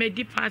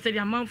medi pass de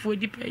amanfo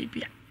di pa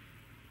bia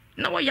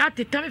na wo ya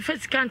teta me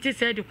fasika ante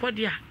se de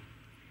kodia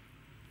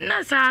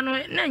na sa no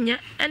na nya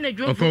ena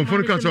dwo o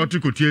confirm ka so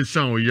atikotie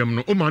san o yam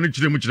no o ma ne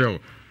kire mu kire o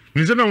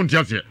ni se na won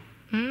tiase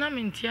na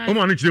me ntia o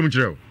ma ne kire mu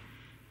kire o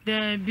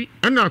de bi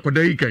ena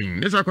akoda yi kan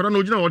ne sa akoda na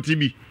ogina wote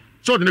bi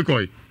so de ne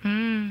koi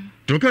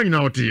to kan nyina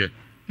wote ye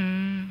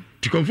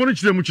ti confirm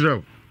kire mu kire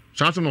o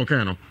sa so no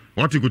kan no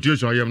watikotie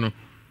so yam no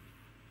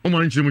o ma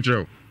ne kire mu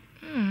kire o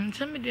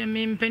se me de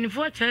me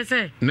mpenifo kire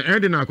se na e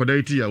de na akoda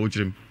yi ti ya wo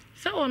kire mu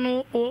se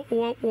ono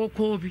o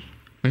ko bi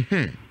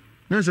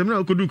na se me na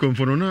akodu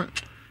confirm na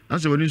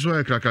ase woni so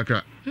ya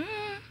krakaka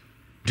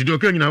Did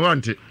okay in a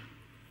want it?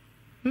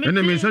 And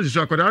the message is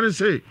I could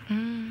say,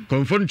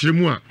 confront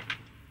Chimua.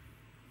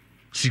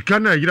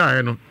 Sikana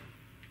ira no.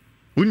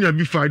 Unya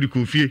bi fa di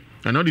kofie,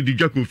 and now the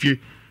dija kofie,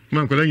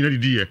 man kola nyina di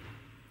die.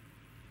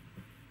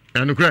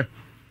 Anu kra.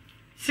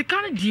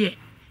 Sikana die,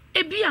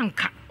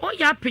 ebianka, o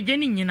ya pege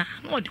ni nyina,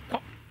 na odi kɔ.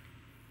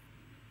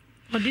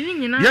 Odi ni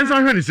nyina. Yes,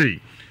 I heard say.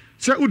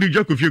 Say u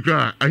dija kofie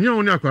kra, anya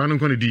woni akwa no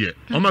nkɔ ne die.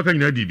 O ma ka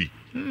nyina di bi.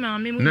 Ma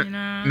me mu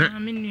nyina,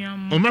 me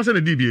nuam. O ma se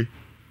ne di bi.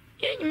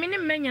 Ye me ne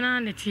me nyina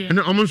ne tie.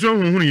 Na o mo so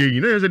hu ye yi,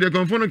 na ye se de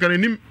konfo no kan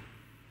nim.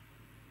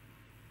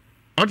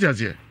 Oti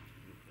asie.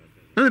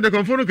 Na de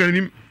konfo no kan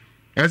nim.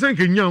 Esen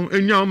ke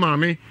nya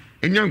maame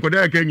enya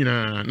nkoda ka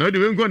nyina na de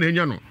we nko na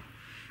enya no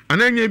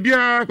ana nya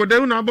bia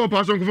koda na abo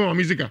pa so nko fa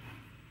musica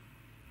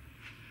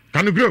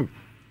kanu grow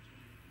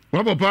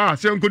wa papa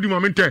se nko di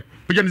maame nte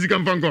pe ja nzika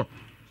mfa nko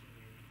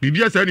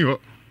bibia sa ni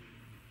ho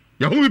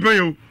ya hu bi pen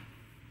yo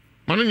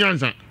manu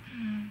nyansa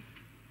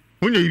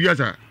onya bibia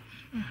sa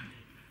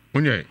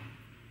onya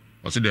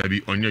o se da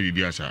bi onya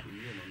bibia sa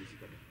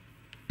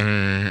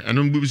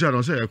anu mbu bi sa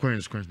no se e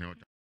consequence na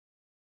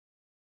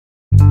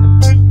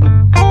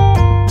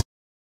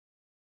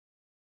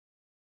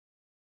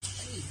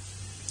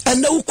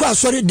and no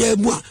sorry de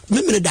moi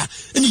memreda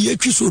ni ye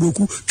twi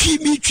soroku twi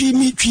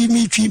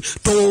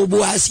to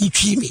boasi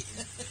twi mi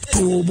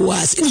to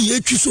boasi ni ye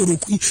twi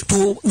soroku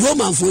to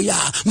roman fo ya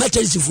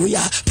methodist fo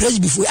ya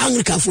presby fo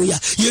anglican fo ya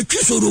ye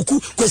twi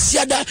soroku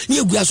kwasiada ni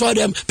egua so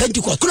dem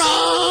pentecost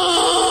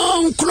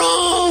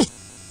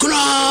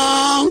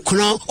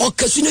kron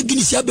okasuna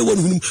ginisia be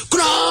wonu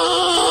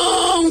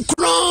kron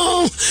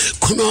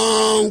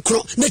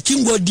na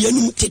kingo de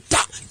anum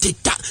teta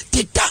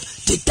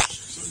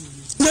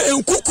na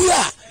enkuku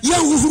a ya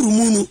huhuru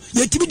mu no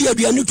yetibi de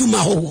aduane tu ma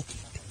ho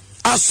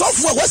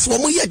asofo a wase wo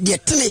mo ye de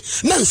tene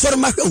men soro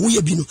ma hwe ho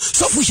ye bi no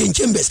sofo hye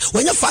chambers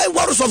wanya 5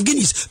 bottles of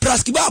guinness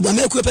praskiba abwa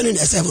me ku pene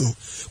na 7 no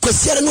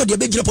kwasiara no de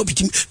be gira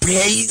popitim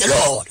praise the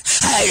lord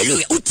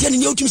hallelujah utiane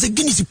ne utim se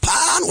guinness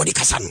pa no de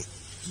kasa no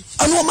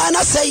anu ma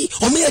na sei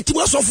o me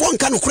yetimu asofo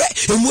nka no kure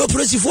emu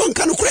apresifo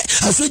nka no kure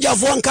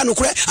asojafo nka no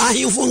kure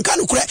ahifo nka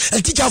no kure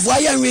teacherfo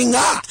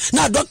ayanwenga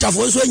na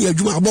doctorfo nso anya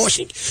adwuma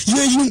abortion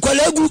ye yi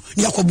nkwalegu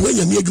ne yakobo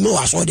anya me adwuma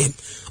wa so dem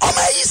o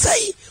ma yi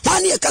sei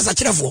mane e kasa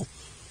kirefo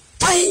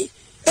ai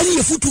eni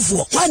ye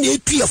futufo mane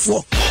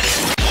etuefo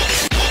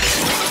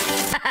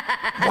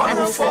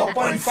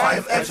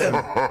 104.5 FM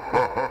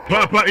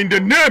Papa in the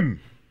name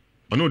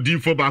ano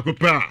D4 back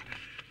pa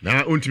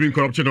na untimi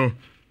corruption no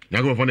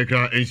Nago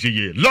Fonica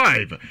NCA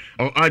live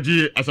or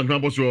RG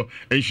Asantamboso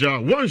Asia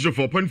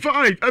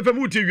 104.5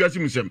 FM TV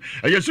Asimusem.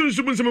 A Yasun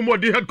Subun more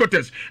the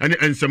headquarters and the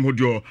Ensem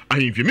Hodio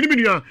Ahimfi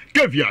Minimia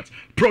Caveat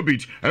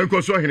Probit and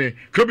Koswahine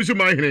Kobisu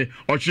Mahine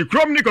or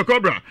Chikrom Nico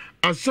Cobra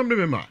and some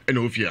member and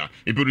Ofia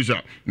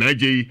Ipurusa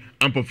Naji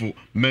Ampofu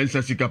Mensa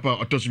Sikapa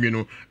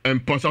Otosumino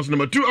and Posas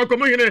number 2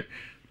 Akomahine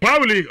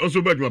Pauli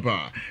also bad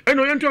mapa and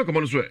no yanto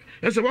akomono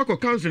yes a wako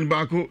council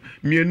bako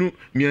mienu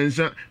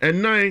miensa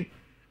and 9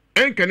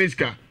 and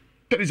Kaniska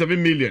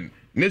 37 million.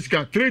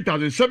 Neska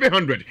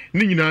 3,700.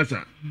 Nina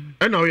sa.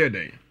 And now you're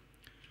there.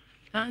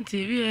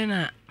 Auntie, we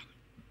na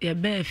ya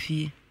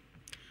befi.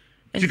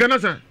 Sikana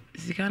sa.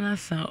 Sikana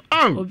sa.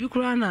 Oh. Obi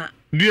kura na.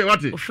 Dear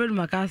what? O friend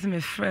makasi me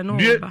friend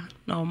no ba.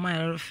 Na o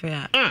my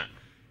fair.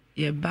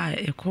 Ye ba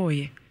e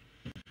koye.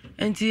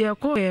 Enti ye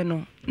koye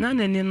no. Na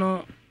nani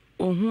no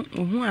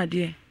ohun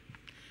ade.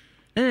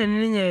 Na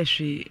nani nya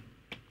hwe.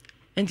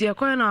 Enti ye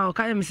koye na o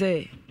ka yem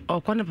say o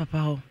ko ne papa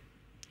ho.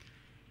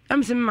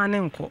 Am se mane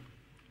nko.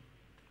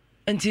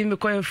 Enti me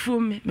koye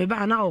fum me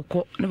ba na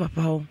okọ ne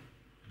papa ho.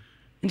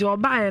 Nti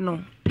obae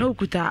no na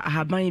okuta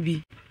ahaban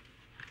bi.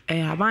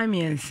 Ahaban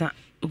miensa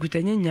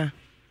okuta nyanya.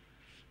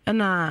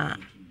 Na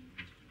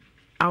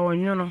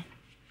awonyo no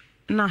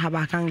na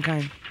haba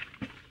kankan.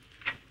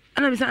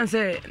 Ana bisan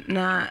se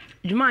na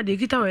juma de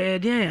kita we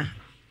den ya.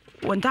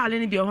 Wonta ale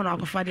ni bi ho na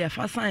akofa de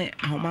afa san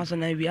ahoma so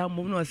na wi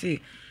amom no se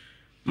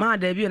ma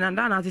da bi na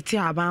da na tete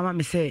ahaban ma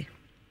me se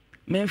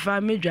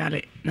memfa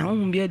medware na ho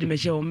bi ade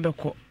meche wo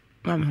mbekọ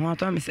ma me ho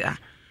ato me se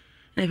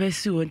na be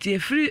si won ti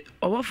free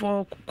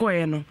obofo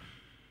koye no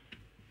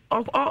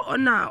o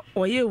na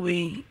oye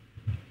we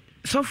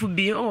sofu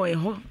bi o e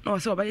ho na o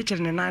se oba kire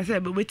ne na se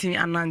be betimi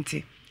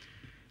anante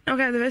na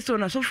ka de so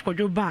na sofu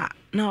kodwo ba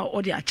na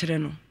o de akire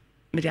no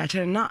me de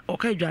akire na o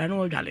ka dware na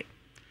o dware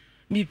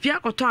mi pia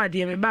koto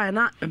ade me ba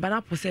na me ba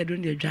na pose do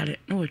de dware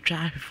na o twa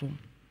ahefo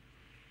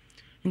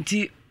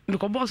nti me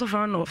ko boss of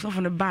no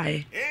sofu ne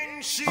bae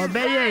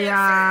obeye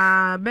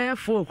ya be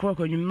fo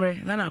kroko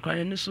nwumre na akwa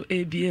ne so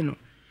ebie no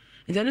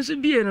nja ne so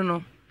bie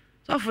no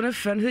sofu ne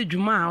fe ne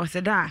djuma o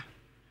se da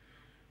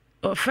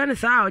o fe ne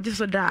sa o je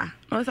so da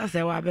no sa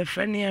se wa be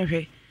fe ne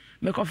ehwe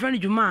me ko fe ne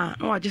djuma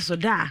no o je so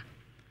da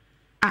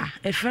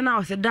e fe na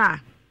o se da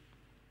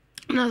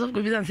na so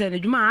ko bi san se ne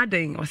djuma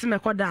aden o se me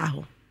ko da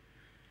ho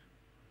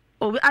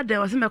o bi aden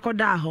o se me ko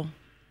da ho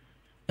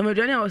e me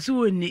duane o se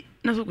woni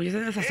na so ko je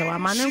se sa wa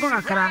ma ne ko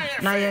kakra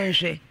na ye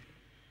nhwe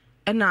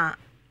e na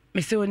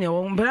me se woni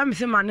wo mbra me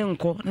se ma ne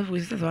nko na so ko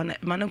se sa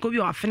ma ne nko bi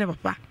o afene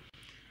papa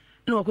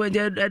no ko je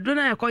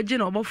aduna e ko je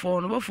no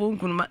obofo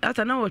nkunu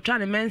ata na wo twa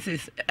ne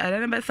menses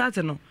ere be start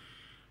no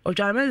o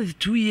twa menses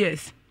 2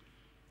 years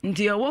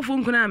nti obofo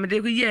nkunu na me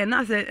de ko ye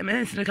na se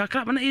menses ne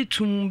kakra na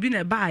etum bi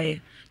na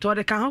baaye to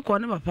de kan ko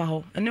ne papa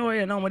ho ene wo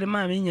ye na mo de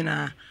ma me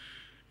nyina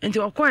nti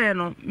okoye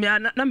no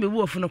na me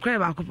bu ofu no kra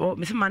ba ko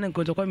me se ma ne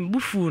nkonto ko me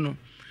bufu no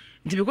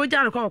nti bi ko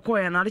jare ko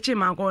okoye na de che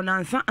ma ko na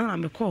nsa na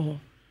me ko ho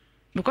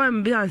me ko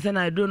me bi ansa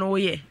na edu no wo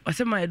ye o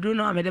se ma edu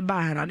no ame de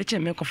ba na de che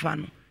me ko fa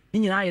no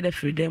nyina aye de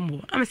freedom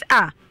bo am say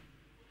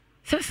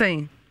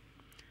sesen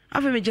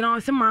afa me gina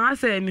se ma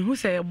asa me hu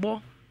se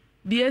ebo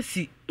bi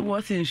asi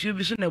wo se nsuo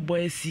bi so na ebo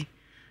asi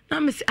na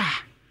me say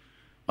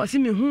o se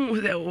me hu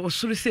o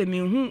suru se me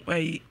hu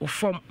o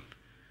fom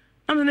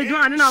na me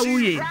gina na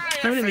wuye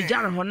na me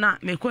gina ho na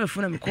me ko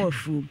afu na me ko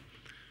afu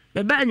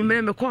me ba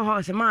anwumere me ko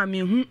ho se ma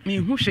me hu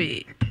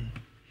hwe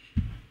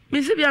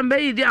me se bia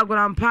mba yi di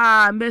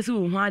agorampa mba se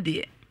wo hu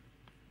ade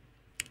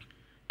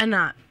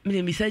ana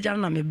me message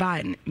na me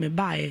buy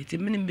ti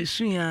me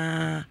besu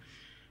ya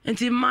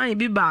enti mai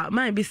bi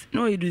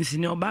no yidunsi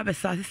ne oba be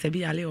sa se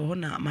bi ale ho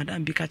na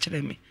madam bi ka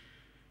kire me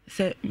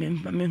se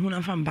me hu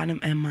na fa mba ne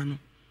emma no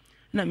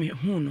na me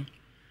hu no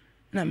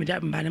na me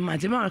da mba ne ma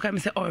ti ma ka me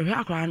se o hwe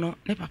akra no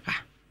ne papa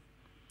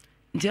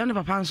nti ne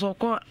papa nso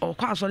ko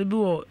asori bi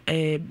wo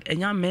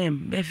enya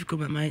mem be fi ko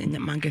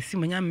ma ngasi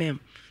mo nya mem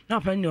na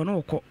papa ni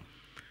no ko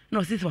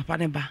no si papa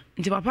ne ba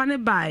nti papa ne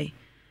bai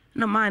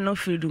na mai no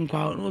fridu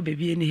nkwa no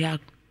bebi ni ha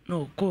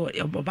no ko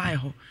obai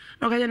ho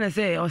no ka jena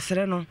say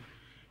osere no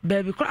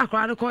baby ko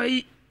akwa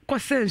ko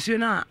sensu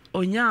na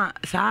onya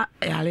sa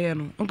yale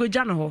no onko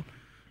jana ho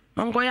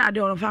onko ya de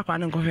on fa akwa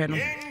no ko hwe no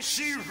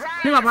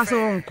ni papa so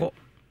onko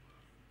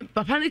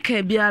papa ni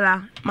ka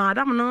biara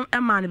madam no e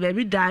ma ne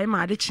baby dai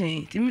ma de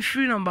chen ti mi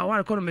free number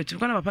 1 ko no metu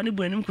ko na papa ni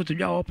bu anim ko to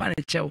dwa o pa ne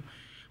chew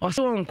o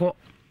so onko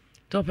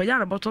to pa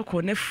jana boto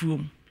ko na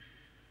fuom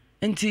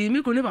enti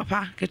mi ko ne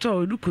papa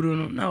keto odukuro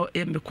no na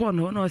me ko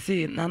no na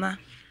se nana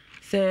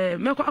se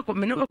me ko akọ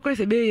me no ko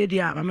se be ye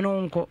dia ma me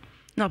no nko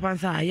na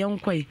pansa ye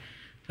nko yi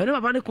fe ne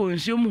papa ne ko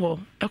nsuom ho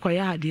e ko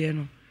ya ade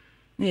no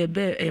na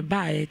e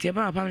ba e ti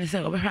ba papa ne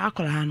se obehwe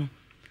akola no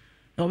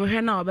na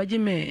obehwe na obaji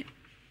me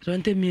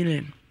 20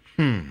 million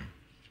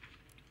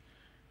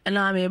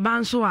na me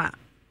ban so a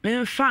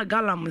me fa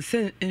galam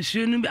se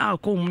nsuo no bi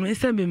akom no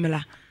se be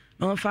mela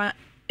na fa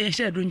e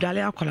she du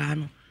ndwale akola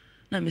no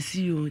na me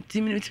see you ti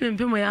me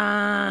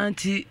ya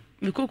ti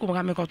me koko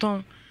ka me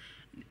koton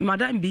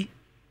madam bi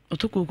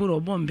otokoko ro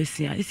bombe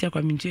sia isi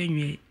akwa mi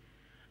nwie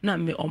na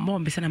me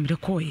omombe sia na me de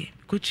koye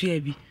ko tua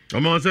bi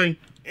omo sen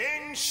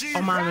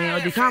o ma me o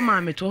de ka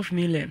ma me 12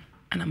 million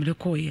ana me de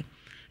koye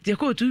de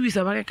ko 2 weeks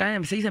aba ka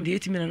me say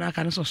 8 million na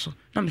aka no so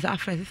na me say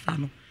afresh sa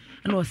no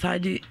na o sa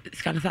di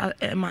ska sa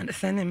man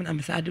sen me na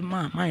me sa di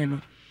ma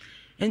no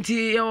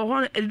enti e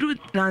ho edu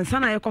na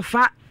nsa na ye ko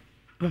fa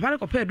papa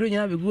ko pe edu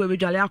nyina be gu e be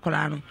dwale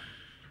akola no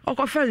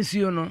oko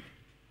fansuo no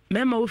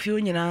mema wo fie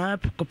nyina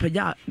ko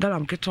pagya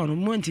galam keton no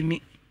mo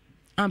ntimi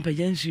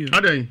ampagya nsuo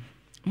adan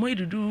mo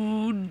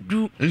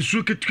idudu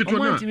nsuo keton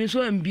na mo ntimi so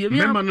ambie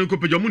mema no ko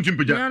pagya mo ntimi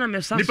pagya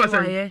ni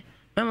pasa ye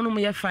mema no mo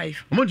ye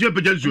 5 mo ntimi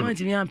pagya nsuo mo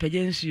ntimi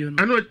ampagya nsuo no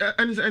ano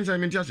ensa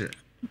menti ase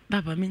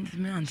baba mi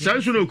ntimi ante sa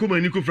nsuo no ko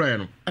mani ko fra ye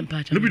no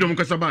no bi do mo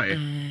kasa ba ye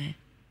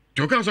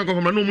to kan so ko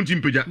fama no mo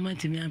ntimi pagya mo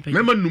ntimi ampagya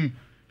mema num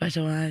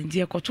basa wa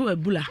ndie koto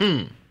abula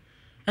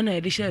ana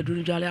yede sha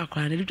edu dwale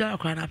akwa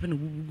na ape no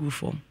bubu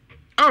form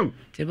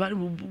te ba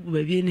bubu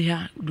ba bi ni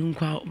ha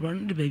dunkwa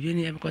bron de ba bi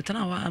ni ko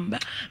tana wa amba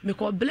me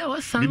ko ble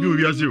wa san bibi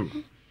ori ase o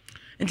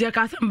nti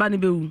aka san ba ne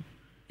bewu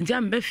nti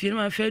am ba fie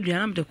ma fa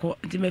aduana am de ko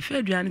nti me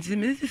fa aduana nti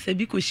me se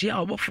bi ko hia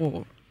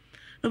obofo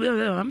no be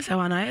am sa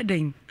wa na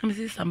yeden am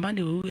se samba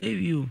de wo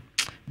ewi o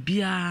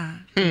bia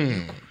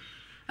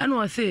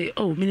anu wa say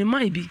me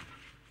mai bi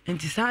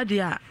nti sa de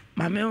a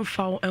ma me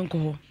mfa enko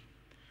ho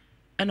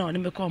ana oni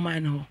me ko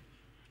mai no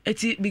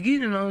eti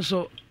beginning no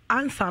so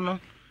answer no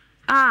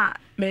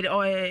me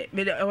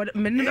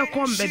ne be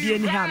kom be bi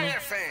ani ha no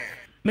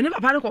me ne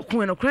papa ne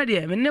kokon no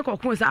credit me ne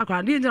kokon sa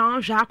akra ndi no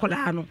hwa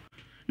akola no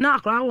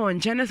na akra won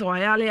chene so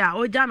yale a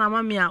o ja na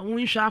mame a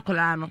won hwa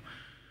akola no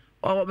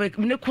o me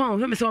ne kon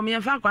me se o me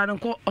fa akra no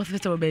ko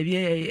hospital ba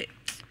bi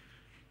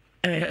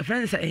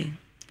friends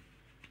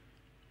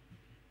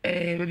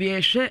be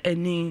bi hwe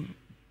ani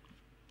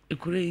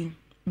ekure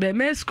be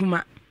me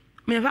skuma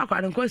me fa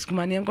akra no ko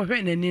skuma ne ko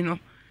hwe nani no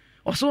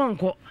oso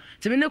onko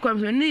ti me ne kwam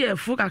me ne ye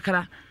fu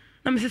kakra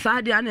na me se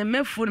sa dia na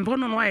me fu ne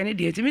no no aye ne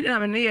die ti me na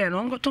me ne ye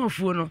no onko ton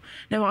fu no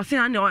na o se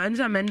ane o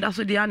nza me nda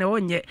so dia na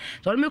onye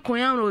so me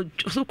konya no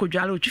so ko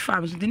dwale o twi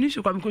fam so di ni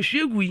su kwam ko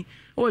hwegui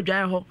o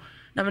dwae ho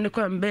na me ne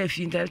kwam ba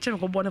fi nta che me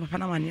ko bo ne papa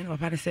na mane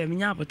papa ne se me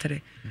nya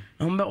abotere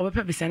na o be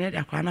pe bisane de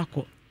akwa na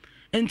ko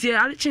enti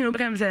ale chin o be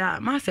kam se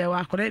ma se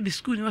wa akora bi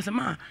school ni o se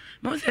ma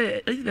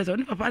se Elizabeth o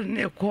ni papa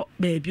ne ko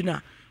ba bi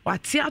na wa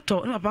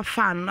theater no papa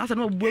fan na se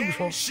no bu egu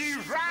fo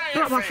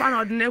no papa fan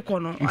od ne ko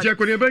no nti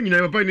akoni ba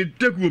nyina papa ni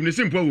tekuom ni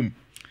simple wom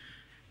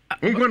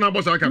onko na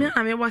boss aka me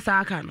am boss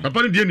aka no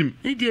papa ni die nim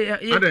ni die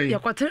ya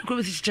kwata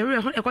ko si chere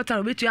ho e kwata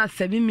no betu ya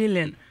 7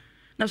 million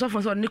na so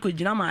for so ne ko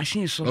gina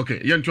machine so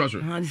okay ye nto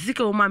aso ha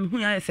sika o ma me hu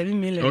ya 7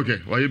 million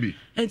okay why you be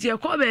enti e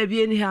ko ba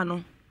bia ni ha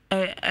no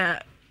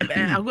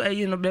ago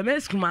you know be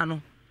meskuma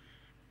no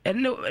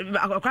enne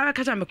akwa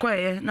ka cha me ko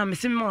ye na me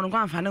sim mo no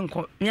kwa amfa ne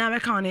nko me a be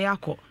ka ne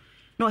yakọ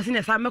na o si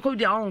ne sa me ko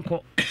dia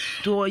onko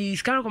to yi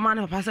skana ko ma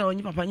ne papa se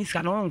onyi papa nyi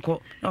skana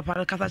onko na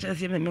papa ka sa che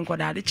se me nko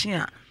da de chi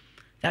a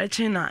da de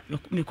chi na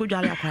me ko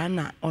dwale akwa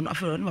na ono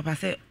afero ne papa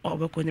se o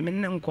be ko ne me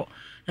ne nko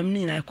na me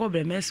ni na e ko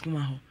be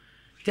meskuma ho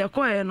te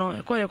ko ye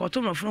no ko ye ko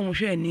to no fro mo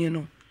hwe ani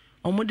no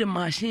omo de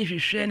machine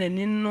hwehwe na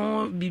ni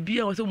no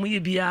bibia o so mo ye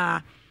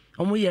bia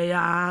omo ye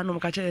ya no mo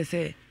ka che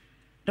se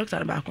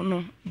doctor ba ko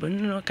no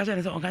no ka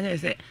che se on ka che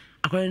se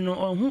akwa no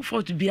hu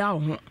fort bia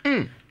ho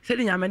se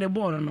de nyame de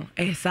ball no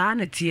e sa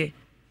na tie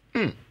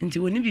nti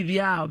woni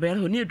bibia o be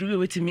no ni edu bi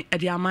wetimi e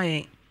de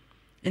amayen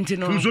nti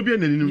no so bia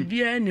nani no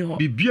bibia ni ho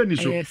bibia ni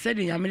so se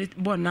de nyame de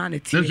ball na na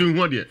tie nso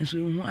hu ade nso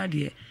hu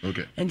ade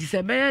okay nti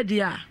se be ye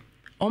dia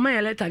o ma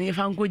ye letter ni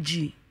fa nko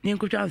ji ni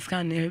nko twa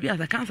scan ne bi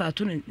asa cancer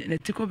to ne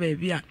tiko ba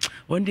bia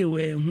one day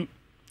we hu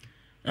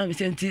na mi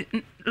senti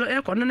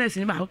e ko no na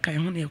sini ba ko kan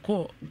ho ne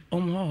ko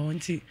omo ho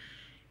nti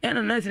e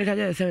na na sini ka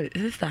je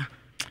sister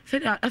se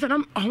asa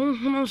na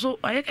ho so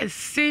aye ka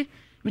se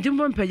mi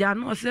timbo mpeja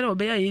no se o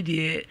be ya ye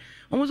die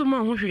omo so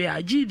mo ho hwe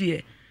ya ji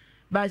die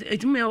but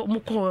etime mo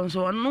ko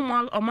so no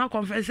mo ma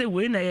confess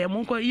we na ye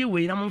mo ko ye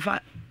we na mo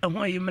fa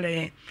ho ye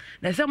mle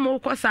na se mo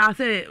ko sa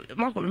se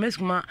mo ko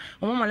meskuma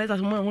omo ma leta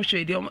so mo ho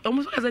hwe die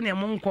omo so ka se ne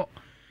mo nko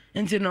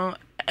nti no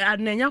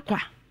anenya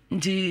kwa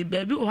nti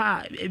baby o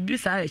ha ebi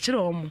sa e kire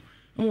omo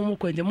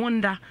ko nti mo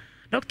nda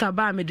doctor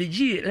ba me de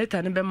ji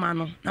leta ne be ma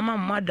no na ma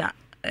mada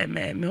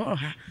me ho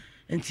ha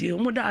nti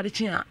omo da ade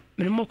chi a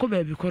me mo ko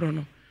baby koro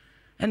no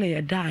ene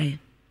ye dai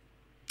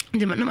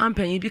nti ma na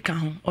ampanyi bi ka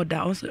ho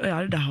oda on so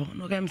ya da ho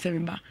no ka me se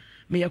me ba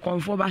me ye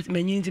konfo ba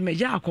me nyi nti me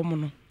ja akomo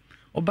no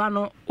oba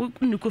no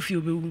ni ko fi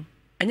obewu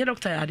enye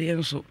doctor ya de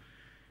enso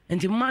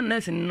nti ma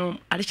nurse no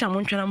ade cha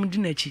mo ntwana mo di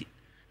na chi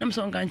na me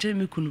so nka nche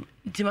me kunu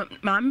nti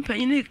ma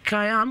ampanyi ni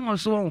ka ya no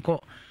so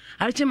onko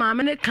ade chi ma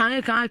me ne kan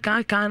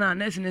na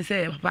nurse ne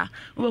se papa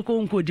wo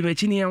ko nko di ma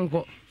chi ni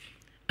enko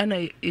ana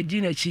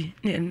edi na chi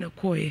ne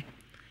koye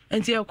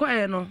nti e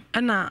koye no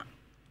ana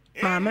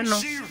maame no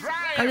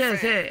kaje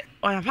se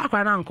o ya fa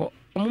kwa na nko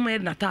omume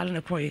natal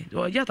ne koye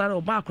o je ta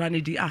o ba kwa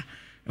ne di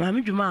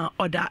maame dwuma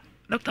oda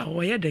doctor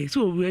wo ye dey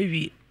so owu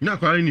awi na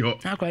kwa ni ho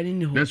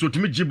na so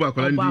timi jibo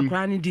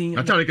akwa ni din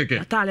atale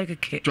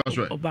keke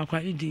o ba kwa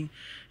ni din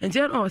nti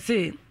o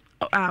se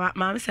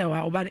maame se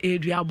wa oba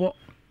edu abo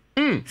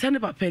se ne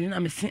papa ni na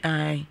me sin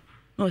ai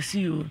no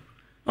see you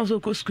no so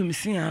ko school me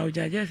sin o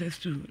jaje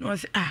SS2 no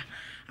se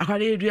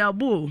akwa edu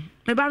abo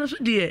me ba no so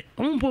die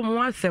o mpo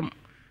mo asem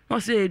no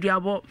se edu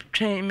abo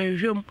twen me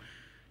hwem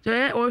so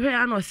o hwe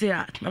ya no se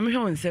na me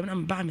hwe onsem na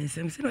me ba me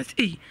nsem se no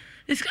se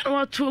this kind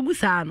of to gu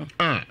sa no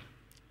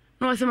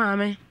no se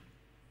maame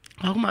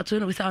akoma to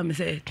no we sa me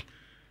se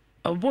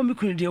obo mi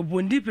kunu de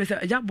obo ndi pese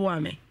aja bo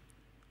ame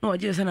no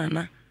je se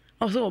nana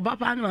o so ba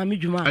pa na maame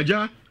dwuma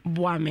aja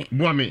bo ame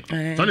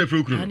sa na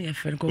efre kunu na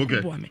efre ko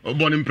bo ame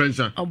obo ni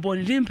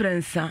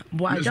prensa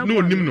bo aja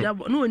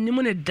no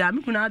nim ne da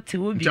mi kunu ate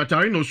obi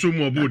chatari no so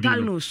mu obo di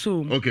no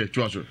so okay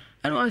to aso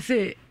and o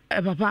say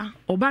papa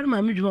oba na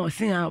maame dwuma o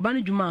se ya oba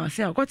ni dwuma o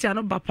se ya ko tia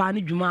no papa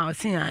ni dwuma o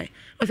se ya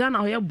o se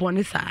na o ye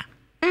boni sa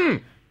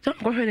so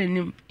ko hwe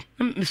nim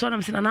mi so na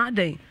me se na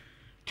adan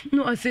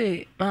no o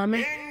say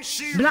maame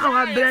bla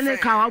wa bla ne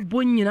ka wa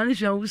bonyina ne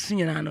hwa wusu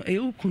nyina no e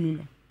ukunu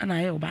no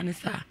ana ye oba ne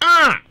sa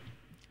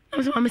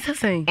no so maame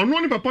sasen ono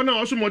ni papa na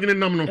o so mo gine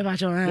nam no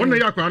wona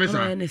ya akwa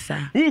ne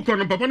sa wu ko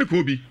no papa ne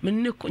ko bi me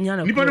ne ko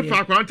nyana ni pa ne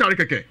fa akwa ntare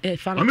keke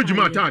ame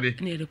djuma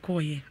atade ne de ko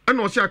ye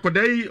ana o se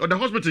akoda yi o da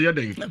hospital ye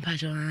den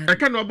e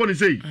ka na obo ni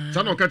sei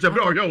sa na o ka che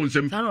bra o hwe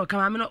wonsem sa na o ka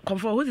maame no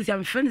comfort ho se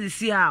am friends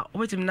si a o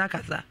betim na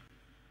kasa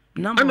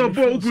ana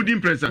obo oku di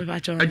impresa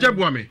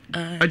ajabu ame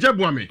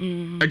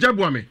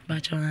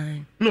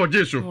no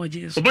jesu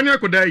obani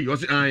akoda yi o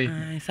se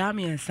an sa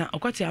mi ensa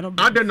okoti ano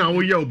ada na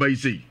wo ye o bai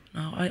sei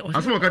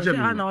asmo ka che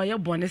ana o ye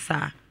boni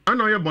sa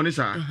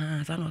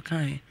sa no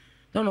kan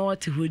don no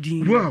what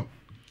hodin wow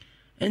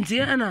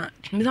enti ana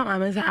mi sa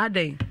maame sa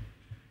adan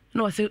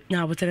no se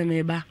nya botere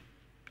me ba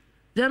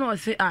then no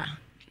se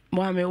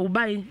mo ame o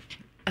bai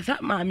asa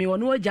maame wo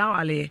no ja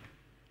wale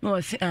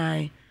no se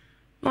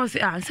no se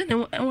se ne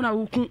una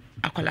wuku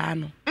akwala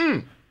no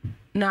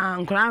na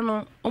nkwala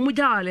no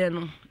omuja wale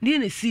no ndi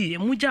ne si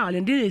muja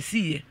wale ndi ne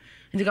si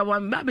ndi ka bo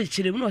ba be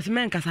chire mu no se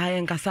men kasa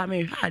ye nkasa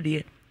me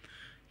hade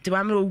ti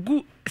ba me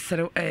ogu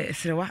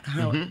serewa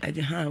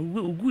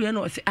ogu ye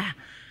no se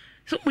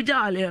so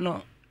muja wale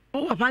no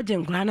o papa je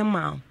nkwala na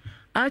ma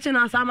a che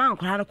na asa ma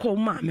nkwala no ko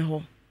ma me ho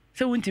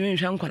se wunti me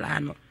hwa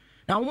nkwala no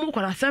na wo mu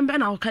kwala sembe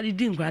na o ka di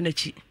nkwala na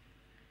chi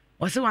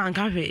o se wa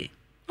nka hwe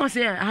o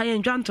se ha ye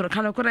ntwantoro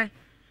kana kore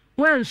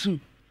wansu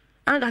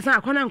anga sa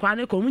akwana nkwa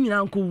ne ko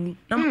munyina nkowu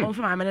na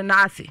mkonfa ma me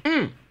na ase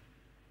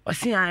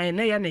osi an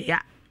ne ye ne ya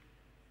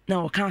na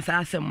o kan sa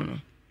asem no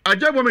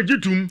ajabo me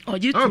jitum o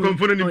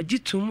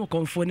jitum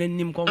konfo ne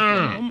nim konfo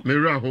me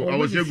ra ho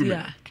awose egu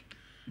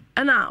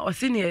ana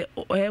osini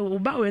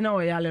oba we na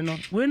oyale no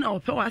we na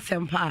ope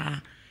wasem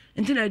pa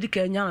nti na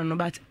dika nya no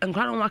but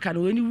nkwa no waka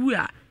no we ni wu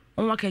a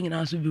on waka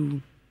nyina so be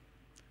wu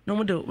no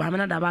mo de wa me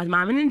na da ba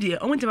ma me ni de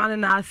on ntima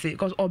na ase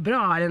cause obre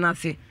wa wale na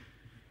ase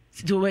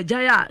to we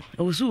jaya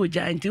osu we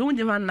jaya nti on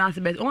ntima na ase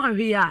but on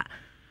ahwe ya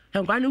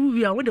nkwa no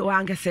wu a wo de wa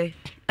ankese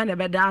ana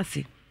be da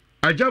ase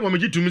aja bo me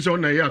jitum se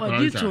on na ya akwa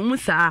ansa jitum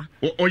sa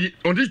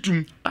on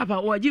jitum papa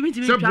wo ji mi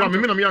timi se bo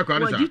me na me akwa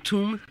ansa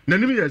jitum na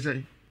nim ye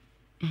se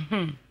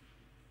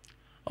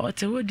o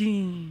te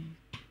wodi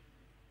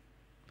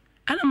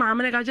ana ma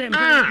amene ka je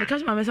me ka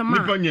ma me se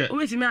ma o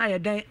we si me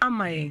ayedan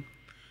amaye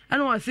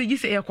ana wo se gi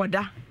se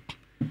yekoda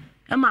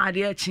e ma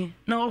ade achi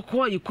na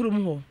okọ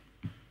yikurum ho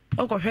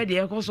okọ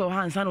hwede e ko so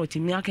hansa na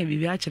otimi aka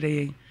bibi a kire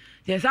yen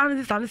je sa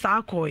ne sa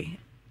akoi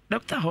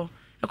doctor ho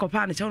e ko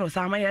pa ne che no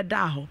sa ma ye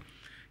da ho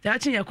ja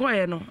chi ye ko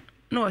ye no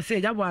na wo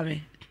se jabo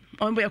ame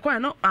o bo ye ko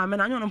no ame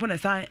na nyo no po ne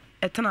sa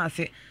etena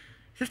ase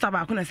sister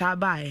ba ko ne sa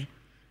baaye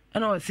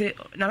ana wo se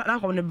na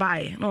ko ne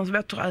baaye na wo se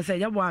beto se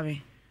jabo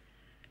ame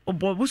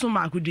obo buso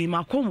ma akudi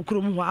ma ko mu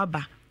krom ho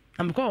aba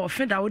am ko wo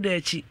feda wo da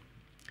achi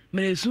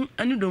meresu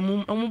ani do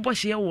mu omo bo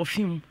hye wo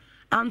fim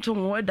anto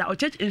wo da o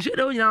church nsu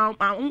da onya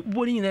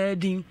bo ni nyina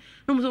din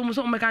no mo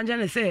so meka nje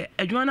ne se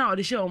adwuma na o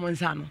de hye o mo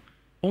nsa no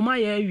o ma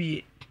ya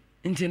awie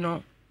nti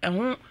no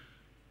eho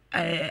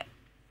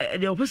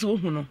de opese wo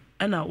hu no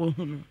ana wo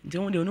hu no nti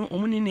wo de no o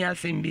mo ni ni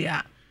asem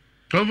bia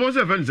konfo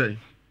se fen say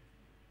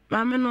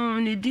mama no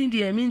ni din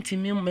de mi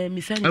ntimi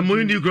mi sani mo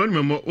ni di kro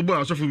ni mo o bo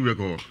asofo bi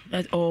beko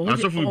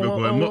asofo bi beko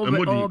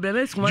mo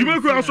di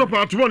jumaku aso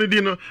part 1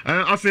 di no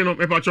ase no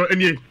e pa cho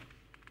enie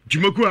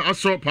jumaku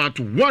aso part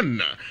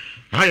 1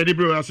 haya de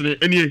bro ase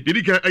enie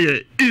dedika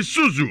eye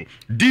Isuzu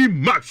D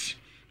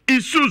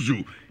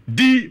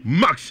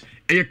Max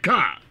eye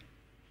car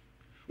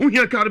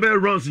uhia car be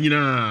runs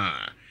nyina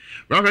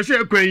ra ka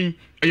se kwen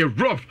eye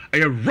rough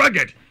eye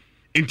rugged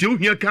into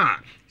uhia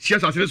car sia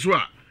ase so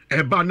a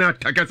eba na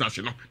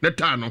takasase no na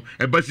ta no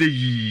eba se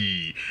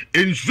yi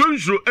enso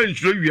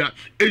wia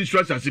enso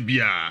asase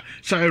bia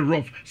sai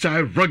rough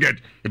sai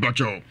rugged eba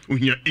cho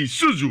uhia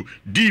Isuzu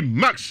D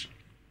Max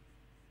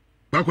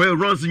ba ko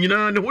runs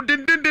nyina ne ho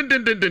den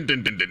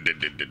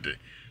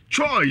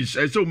choice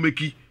so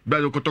meki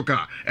ba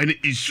kotoka and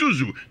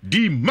Isuzu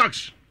D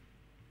Max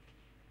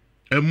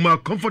a more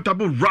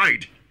comfortable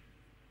ride.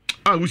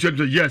 I wish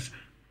you yes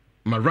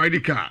my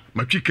ride car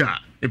my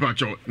car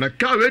Epacho na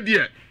car ready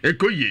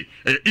ekoye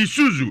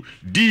Isuzu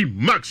D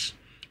Max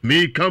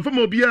me come from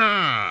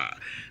obia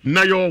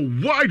na your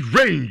wide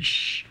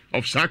range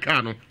of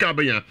sakano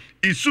kabanya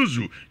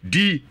Isuzu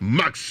D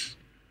Max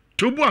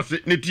to boase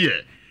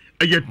netie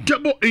a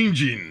double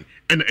engine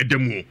and a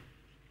demo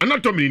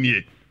anatomy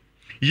nie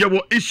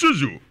yewo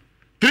Isuzu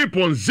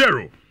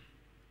 3.0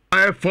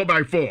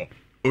 4x4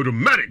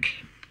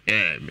 automatic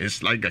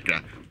it's like a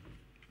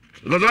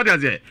because what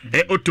is it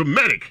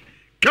automatic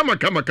Come on.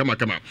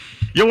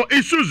 Your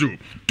Isuzu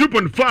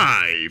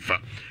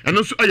 2.5 and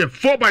also a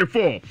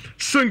 4x4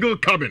 single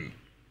cabin.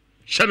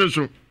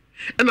 Shadow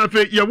and I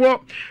think you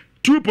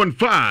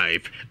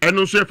 2.5 and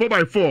also a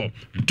 4x4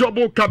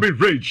 double cabin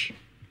range.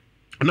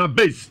 And a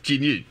base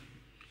chini.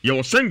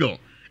 Your single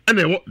and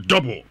a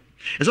double.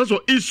 It's also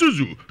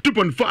Isuzu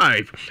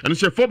 2.5 and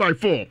it's a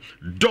 4x4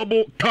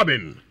 double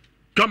cabin.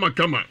 Come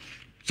on.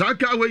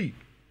 Saka away.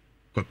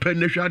 Ko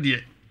penne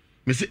hwade.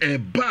 Me say e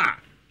ba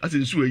as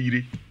in so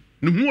ayire.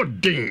 No more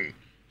ding.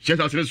 She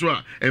has said so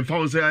and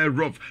found say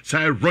rough,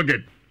 say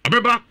rugged.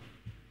 Abeba.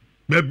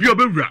 Baby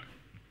obewra.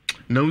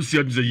 Now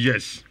see say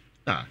yes.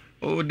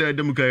 Oh there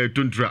dem ka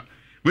tuntra.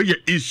 We ye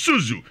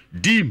Isuzu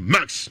D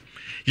Max.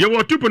 You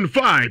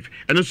 2.5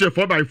 and it's a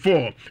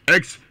 4x4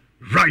 X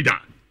Rider.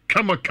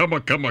 Come on. Kwa me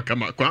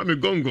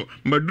gongo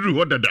maduru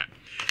hodada.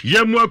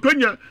 Ye mu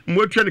akwanya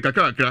mu atwa ne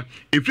kakakra.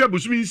 Efia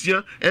busumi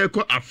nsia e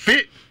ko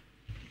afe.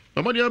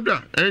 Amadi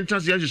abda en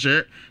chance ya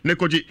hye ne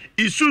koji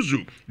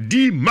Isuzu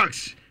D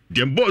Max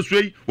de boss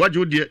wey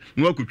waje de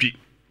no akutwi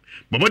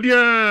babadia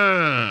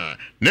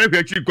na hwe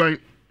akiri kwan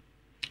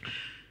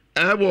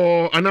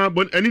ewo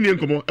anabon ani ne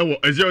nkomo ewo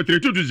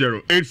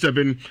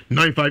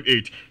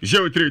 032208795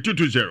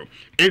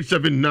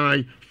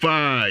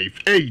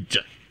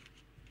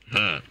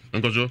 032208795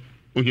 nkozo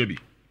ohia bi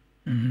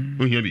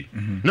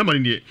na mani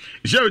ne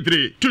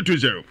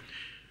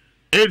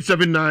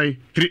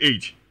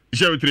 032208795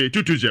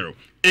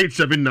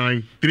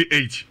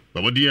 032208795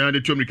 Babadia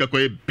the Tomrika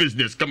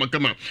business come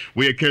on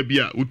we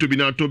kabia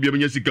utobina tobia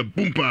menyasika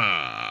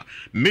bumpa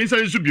mensa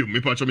nsubio me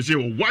patcho me say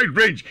wide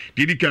range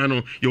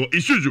didikano your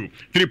Isuzu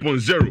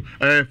 3.0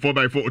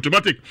 4x4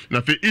 automatic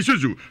na fe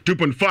Isuzu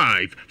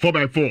 2.5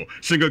 4x4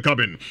 single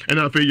cabin and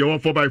na fe your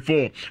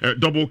 4x4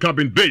 double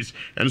cabin base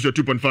and also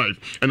 2.5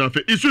 and na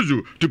fe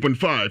Isuzu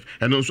 2.5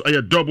 and also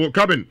a double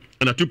cabin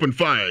and a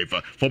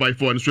 2.5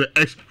 4x4 and so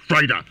X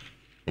Rider.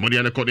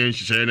 Omadiana Cordon,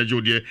 she said, a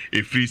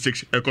free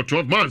 6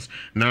 12 months.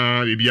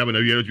 Now, we have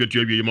a year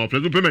to more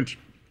flexible payment.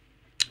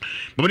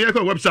 Omadiana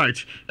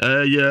website,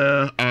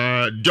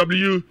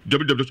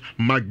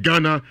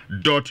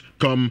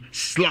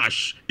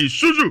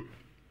 www.magana.com/Isuzu.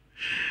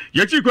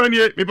 Yachi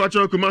Kwanye, me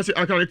pacho Kumasi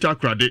Akari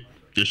Takrade.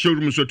 The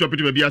showroom so top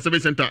to be a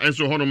service center and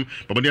so honum,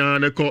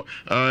 Babadiana ko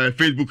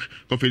Facebook,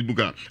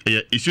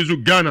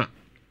 Isuzu Ghana.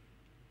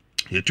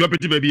 Ye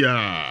tuapeti baby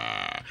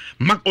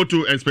Mac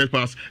Auto and Spare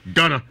Parts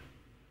Ghana.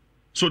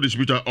 So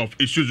distributor of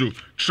Isuzu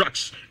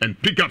trucks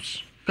and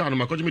pickups. Kana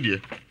makoji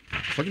media.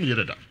 Koji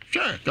media da.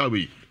 Sure,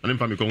 kawi. Anem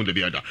fami ko hunde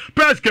biada.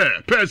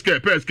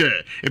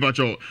 Peske.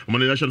 Ebacho,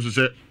 monetization so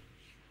say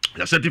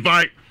you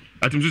certified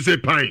atim so say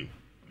pine.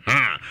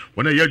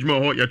 When I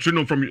yejma ho ya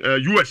trino from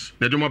US,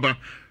 na domaba.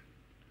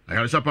 I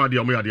have sapa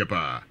dia mo ya dia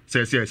pa.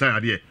 Say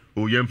dia.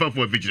 Oh, yemfa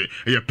for vigil.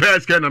 A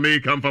peske na me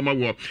come from a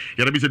war.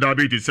 Ya be say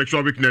diabetes,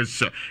 sexual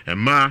weakness, and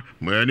ma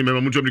any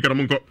member mucho blikara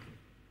monko.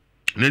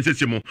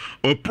 Nensesimo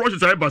o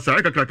process ay basa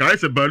ay kakaka ay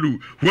se balu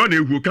one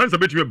who can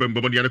sabet me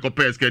bembo dia na ko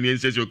peske ni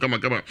ensesio kama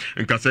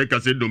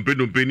nkase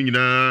dompe ni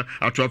na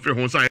atrafre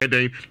ho sa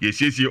eden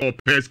yesiesie o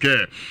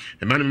peske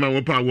e man ma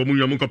wo pa wo mu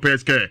yam ko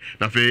peske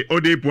na fe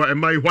odepo e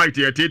mai white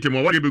e tete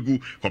mo wade begu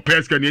ko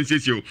peske ni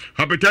ensesio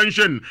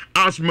hypertension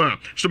asthma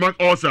stomach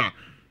ulcer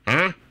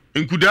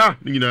nkuda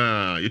ni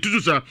na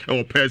yetutu sa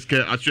o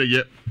peske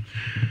asye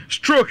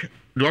stroke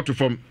the water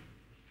from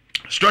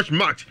stretch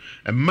marks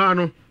and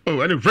mano. Oh,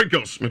 and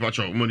wrinkles, me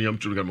pacho, money am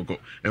to gamoko,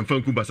 and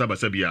Funku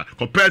Basabia,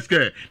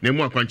 Copeske,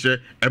 Nemo Quanche,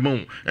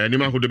 Emon, and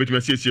Nima who debate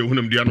Messi,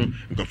 Hunum Diano,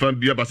 and confirm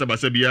Bia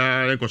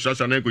Basabia, and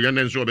Cossasa, and Kuyan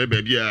and so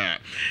baby.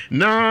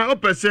 Now,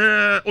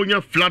 opese, on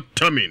your flat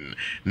tummy,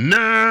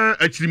 na,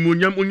 actually,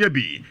 Munyam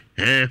Unyabi.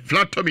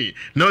 Flat tummy.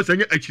 Now,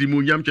 say actually,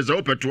 Munyam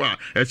Chesa Opetua,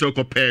 and so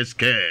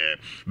Copeske.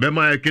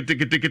 Bema, kitty.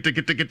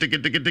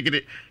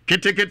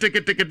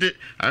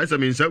 As I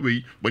mean, so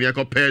we, when you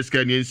Copeske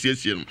and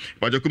Insian,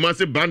 but the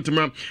Kumasi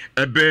Bantama,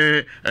 a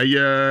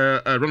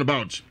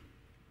runabout.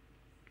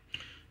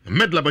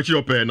 Medla bachi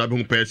ope na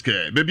bung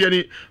peske. Baby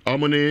any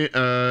amone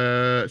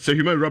se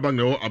human rabang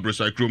no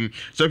abrosacrum.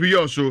 So we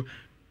also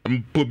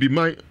pobi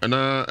mai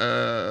ana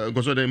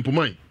goso de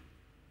impumai.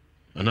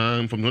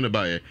 Ana from no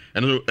buy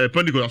and so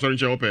pendico sorry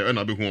ope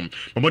na be home.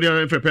 Mabodi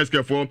an for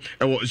peske for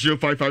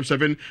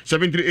 0557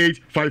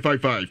 738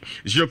 555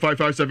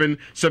 0557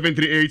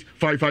 738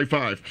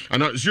 555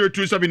 and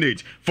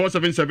 0278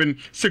 477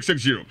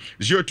 660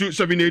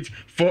 0278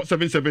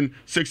 477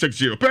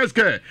 660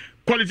 peske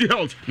quality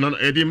health nan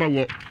edima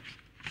wo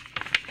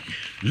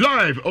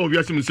live we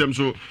are seeing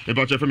so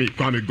about me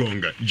Kwame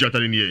Gonga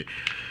Jatani nie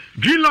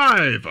Green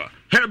Live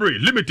Hebrew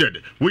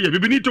Limited we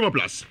Bibini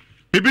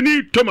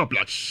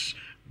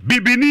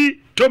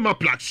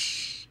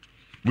Tomaplas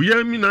we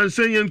are mean and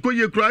saying ko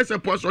ye cries a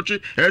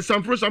posochi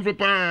sanfro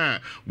pa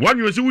one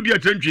you see wudi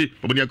atrenchi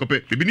obani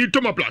akope Bibini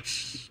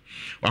Tomaplas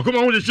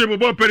wakoma ho je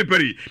bo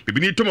peri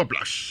Bibini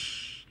Tomaplas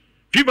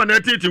fiva na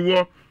tete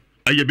wo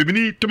aye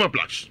Bibini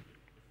Tomaplas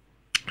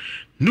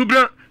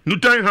Nubra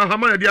nutai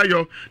hama ya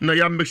diayo na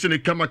ya mixene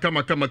kama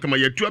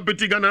ya tua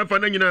petiga na fa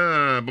na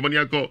nyina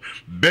babaniako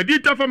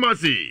bedita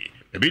pharmacy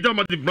bedita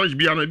ma branch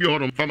bia na bi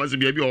ho pharmacy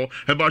bia bi ho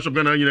heba shop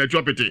na nyina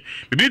tua peti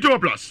bedita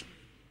plus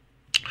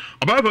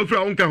aba fa fra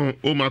onka ho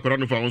o ma akora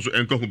no fa onso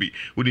enka ho bi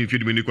wodi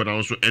mfidi mini kwada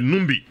onso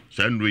enumbi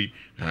sa ndui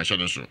ha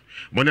sha so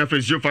bonia fa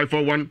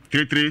 0541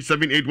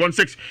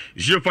 337816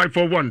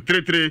 0541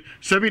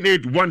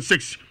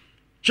 337816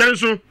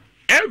 chanso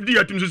FD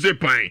atim so say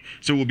pine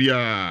so will be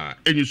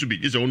any so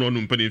big is no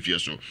mpani fie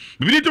so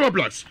we need to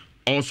plus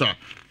also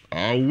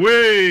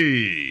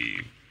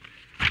away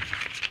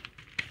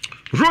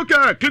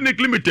Roka Clinic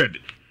Limited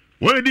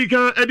where they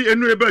can edit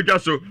enwe ba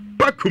so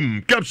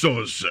Bakum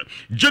capsules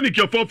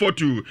Genicure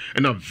 442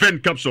 and a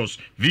Vent capsules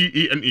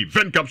VENE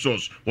Vent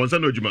capsules once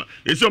no juma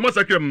it's your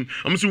massacre am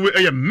so we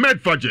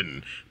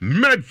Medfagen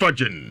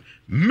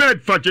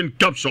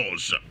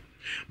capsules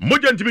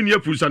mojantimin ye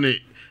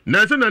fusane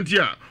na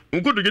senantia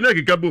unkoto gena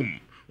kikabum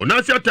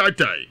onasi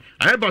ataitai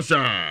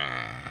ayebasa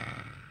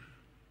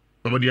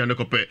babodi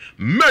anakope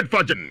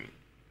Medfagen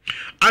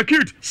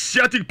acute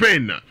sciatic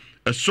pain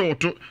a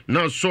sort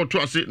na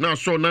ase na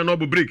so na no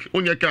break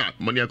onyeka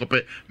mani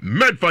akope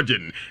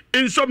Medfagen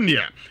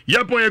insomnia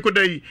yapo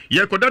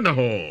yekoda na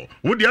ho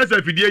wodi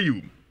asa fidie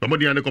yu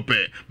babodi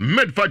anakope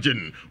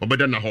Medfagen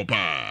obeda na ho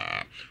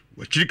pa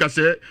wachirika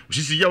se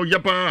usisi yawo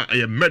yapa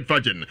ay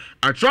Medfagen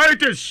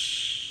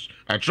arthritis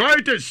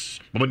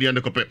babodi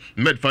anakope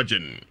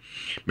Medfagen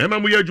mema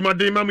mu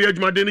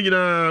yadwumade ni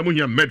nyina mu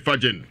hia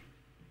Medfagen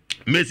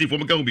Messi for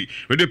Mukambi,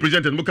 ready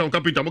presented Mukam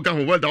Capita,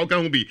 Mukam, well,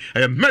 Daukambi,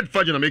 I am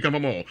Medfagen, American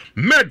Mamo,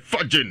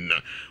 Medfagen.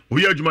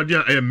 We are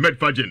Jumadia, I am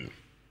Medfagen.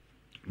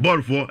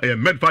 Born for a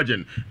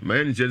Medfagen.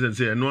 My says and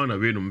say, no one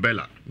away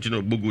Numbella,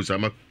 Gino Bugu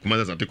Sama,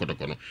 Kumaza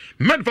Tekotokono.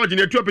 Medfagen,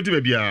 a two petit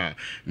baby.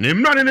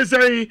 Name not in the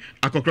say,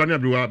 a cocrania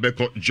blue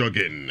beko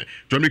jogging.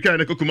 Tomica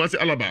and a Kokumasi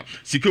Alaba,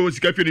 Siko,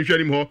 Scaffin, and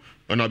Sharim Ho,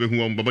 and I'll be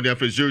home, Babadia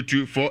for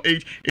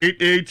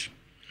 024888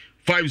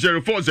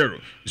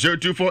 5040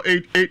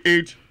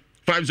 024888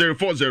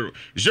 5040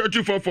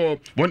 0244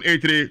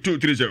 183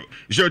 230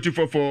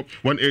 0244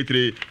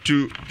 183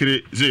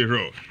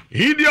 230.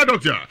 India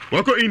doctor,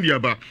 wako India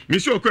ba,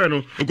 misi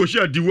okweno,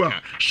 okoshia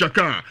Diwa,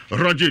 Shaka,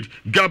 Rajit,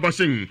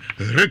 Gabasing,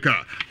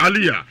 Reka,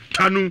 Alia,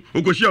 Tanu,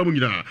 okoshia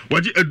munina,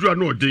 waji edra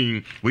no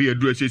ding, we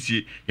edra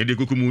sesi, yede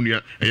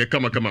kukumunia,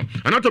 kama.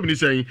 Anatomy ni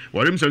saying,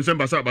 warim sensen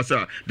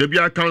basa,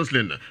 debia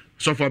counseling,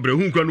 sofa bre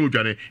hun kwa no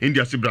dwane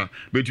India sibra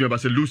betu ba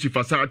se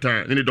Lucifer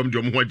Satan ne dom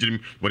dom ho agirim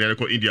woni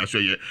ko India so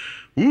ye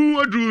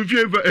adru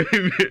fie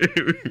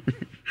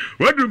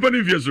wadru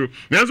pani fie so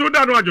na so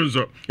da no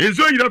adwonso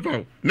enso yira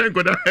fa na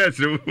nkoda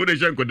esre wo de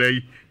hye nkoda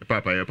yi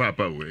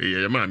papa wo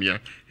ye mamia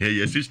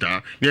ye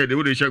sister ne de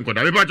wo de hye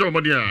nkoda be pa cho mo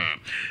dia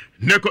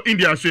ne ko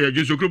India so ye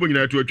jinso krobo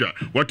nyina to atwa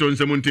wato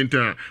nsem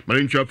ntinta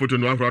mari ntwa photo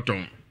no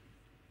afraton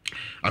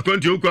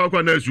akonti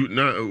okwa na asu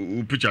na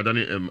picture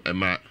dane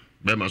ma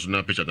Bema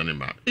suna picture than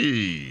ma.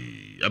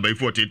 About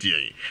 48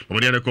 years.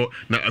 But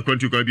na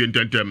according to be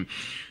intentem.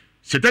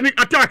 Satanic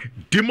attack,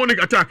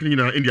 demonic attack in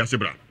India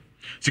Sibra.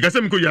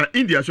 Sikasem ko ya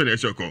India so na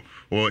esoko.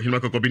 O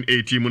hinma ko bin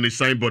 80 money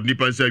signboard ni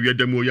pansa wi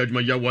demo ya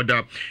juma ya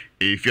wada.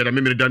 E fiada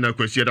memre dana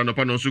ko sia dana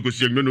pa no su ko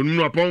sia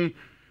no apon.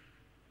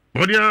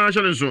 Bodia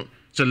challenge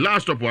so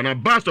last stop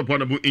one, bus stop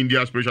one about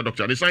India spiritual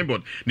doctor. The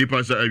signboard,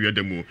 Nipansa area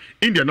demo.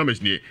 India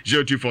numbers near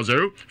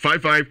 0240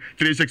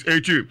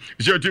 553682,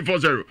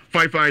 0240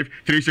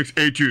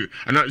 553682,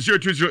 and at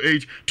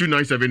 0208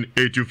 297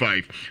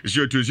 825,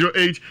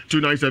 0208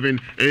 297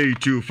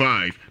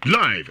 825.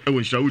 Live, I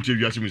will show you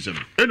Yasimusem.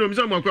 Eno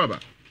Misa Makwaba.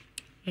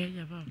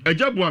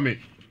 Ejabwame.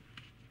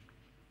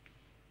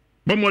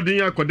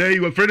 Bomodinya Kodai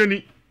were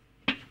friendly.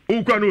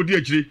 Ukwa no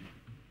DHD.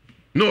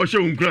 No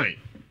show cry.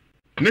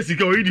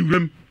 Nesika already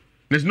room.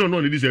 There's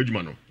no this edge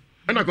no.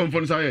 And I come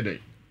from side day.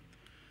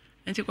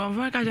 And to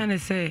confirm Kajane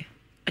say,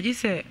 I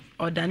just say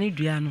or Danny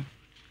Diano.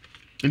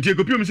 And take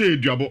a pum say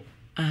Diabo.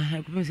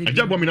 I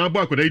jab in our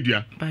back with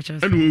idea.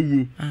 And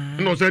woo.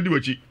 No said you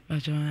cheat. I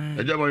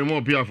jab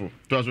more fearful.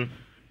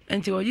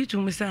 And to you to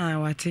Mr.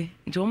 Awati,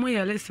 to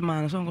my list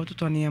man, so go to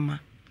Tonyama.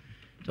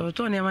 To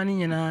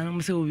Tonyama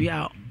in so we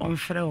are on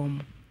Frelm.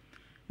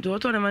 To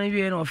Tonyama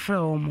be no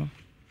Frelm.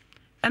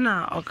 And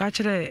now I'll catch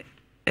it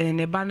in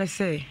a banner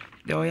say.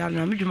 The oil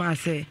na miduma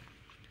say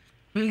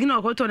we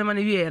gina ko to ne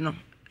mane wie no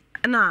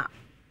na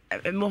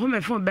mo ho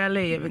me phone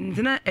belle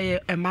ntina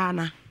e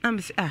mana na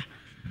me say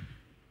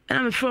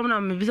na me from na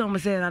me bisa mo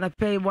say na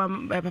pay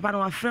one papa no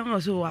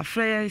afren so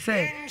afren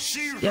say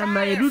ya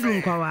ma edudu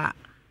nkwa wa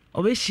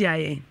obehia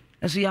yen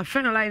so ya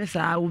friend line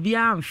sa obi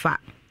amfa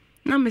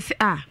na me say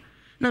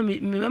na me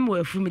mo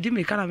afu me di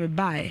me kana me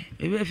bae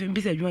e be fi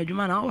bisa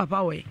adwuma na o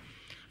papa we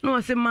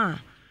no say ma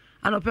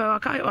anope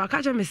wa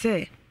ka me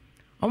say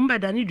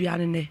ombeda ni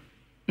duane ne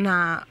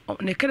na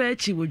ne kra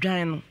echi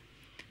wodwan no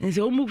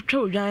nse omu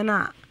twa wodwan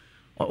na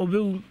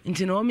obewu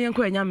nti na omi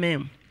enko enya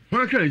mem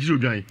wa kra echi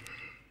wodwan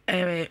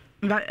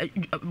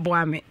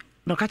boame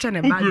no kacha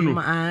ne ba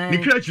ma ni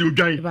kra echi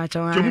wodwan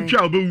to mu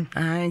twa obewu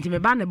nti me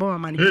ba ne bo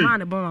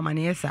mama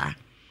ne yesa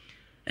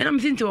ena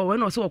msinti wo we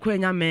no so ko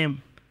enya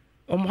mem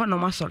omo ho no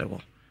masore wo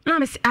na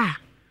me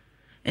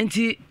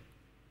nti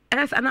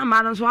ana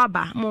ma no so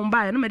aba mo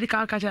mba no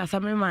medical kacha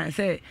asame man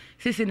say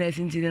sisi na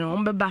nti no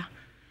mbeba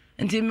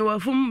nti me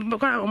wafum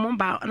kwa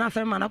omba na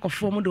asama na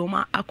kofo mu do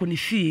ma akoni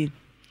fie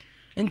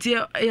nti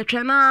ye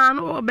twena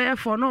no be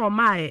for no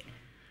mai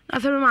na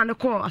asama ma ne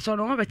ko aso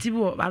no beti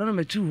bo ba no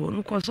metu ho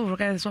no ko so for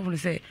kan so for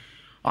say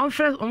on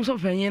fresh on so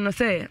fanyin no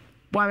say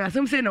bo am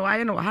asem say no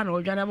waye no ha no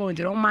odwana ba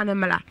nti no ma ne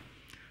mela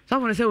so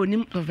for say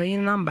onim so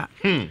fanyin number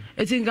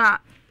etinga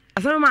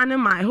asama ma ne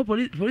ma ho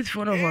police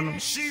for no ho no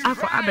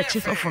akọ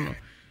abechi so for no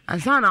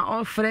ansa na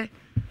on fresh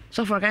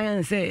so for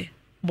kan say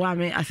bo am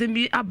asem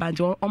bi abanti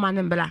o ma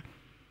ne mbela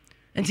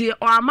nti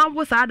o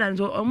amabo saada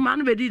nso o ma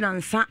no bedi na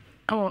nsa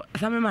o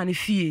asame ma ne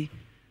fie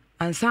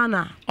ansa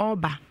na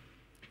oba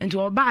nti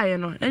oba ye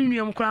no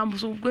enuam kra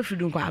mso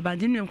gwafidu nkwa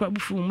abandi enuam kra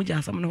bufu mu ja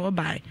asam no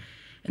oba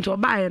nti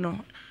oba ye no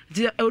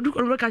nti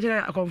oduko no ka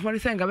kire akonfo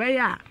senga be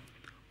ya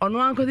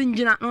ono ankozi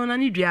njina no na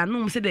ni dua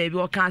no mse da bi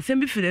o ka asem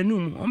bi fire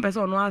num o mpese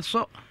ono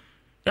aso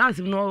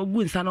yasim no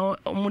gu nsa no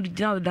mo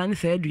jina da ni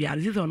sa dua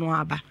zi so no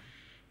aba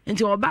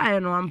nti oba ye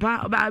no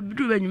ampa oba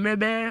bidu banyume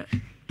be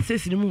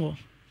sesini mu ho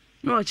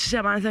no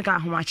chise man se ka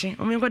ahomache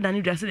o me ko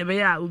dani dua se de be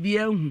ya obi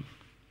ahu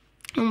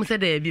o mu se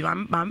de bi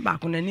ba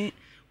ko nani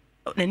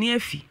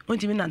afi o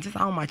ntimi na ntisa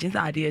ahomache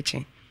sa ade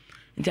eche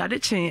nti ade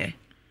chen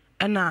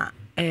e na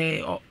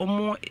o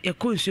mo e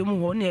ko nsuo mu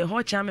ho ne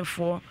ho cha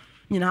mefo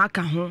nyina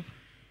aka ho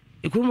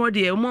e ko mo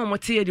de o mo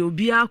te de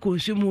obi a ko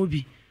nsuo mu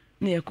obi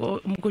ne e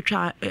ko mo ko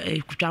twa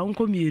kutwa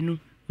nko mienu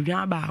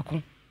odwan ba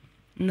ko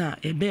na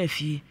e ba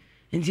afie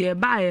nti e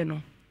ba ye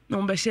no na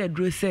mo be she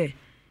duro se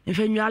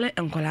mfa nwale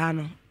enkola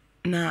no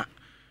na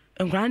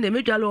enkwande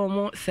medwale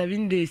omo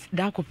 7 days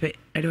da kope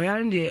e do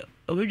yare de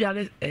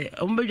obedwale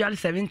obedwale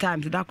 7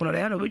 times da kono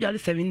ya no obedwale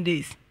 7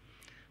 days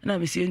na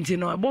me sie nti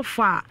no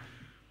bofa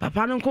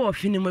papa no ko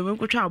ofini mo me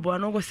ko twa abo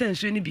no ko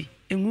sensu ni bi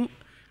engu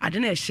ade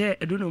na ehye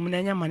edo no mu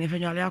na nya mane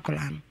fenwale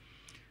akola no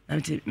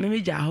na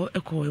me ja ho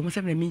eko e mo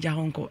se me ja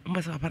ho nko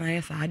mo se papa na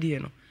ye sa de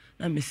no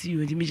na me si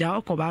yo nti me ja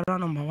ho ko ba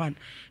number 1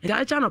 nti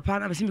a cha no pa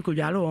na me si me ko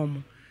dwale o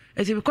mo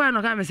eti bi ko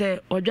no ka me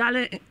se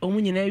odwale o mu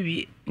nyina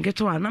wi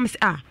nketo a na me se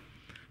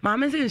ma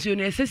me se nsuo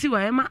no esesi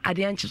wa e ma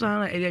ade anchi so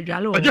na e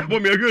dwale o aja bo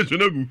me ahwe nsuo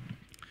na gu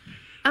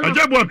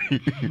aja bo me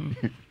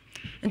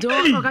nti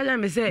o ka ja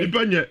me se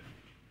ipanye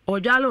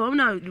odwale o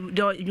na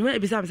de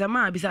bisa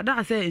ma bisa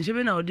da se nsuo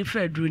be na o di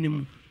fa duro ni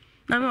mu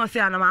na me o se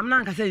ana ma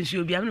na nka se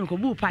nsuo bia me ko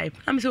bu pipe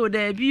na me se o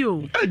da bi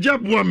o aja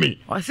bo me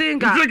o se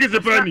nka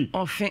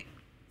ofe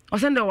o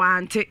se ndo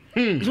wante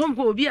so mo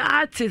ko obi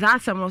ate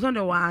sa asem o so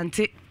ndo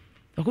wante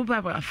ko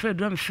pipe afre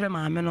duro me fre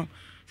ma me no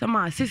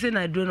sama sisi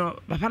na duro no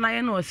papa na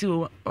ye no o si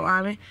o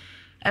ame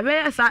ebe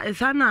ya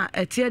sa na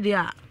etie de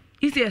a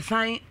isi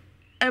esan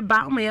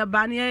eba o me ya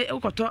ba ne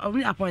ukoto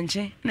oni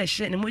aponche na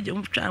hye ne moje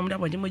mtwa mo de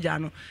aponche moja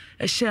no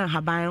hye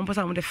haban mo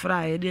pasa mo de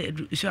fry de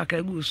isu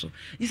akara gu so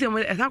isi mo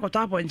esa koto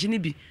aponche ni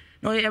bi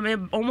no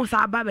o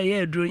sa ba be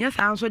ya duro nya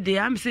sa nso de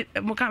am se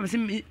mo ka me se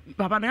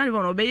papa na ya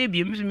no be ye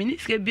bi mi ni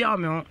ske bia o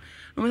me ho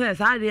mo se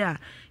sa de a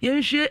ye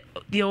nhwe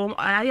de o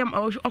ayam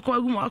okọ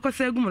agu mo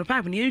akọsa agu mo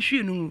pipe ne ye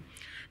nhwe nu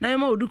na ye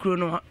ma odukuro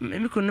no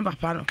mi kuro ne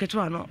papa no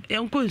keto no ye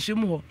nko nsu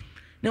mu ho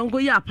na nko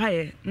ya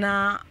pae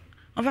na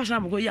ofa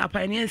shana go ya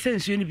pae ne ense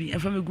nsu ni bi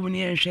enfa megum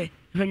ne enhwe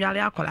enfa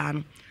nwale akola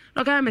no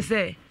no ka me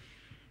se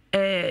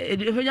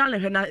enfa nwale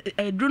hwe na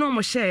eduro no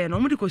mo hye no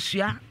mo de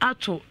kosua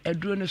ato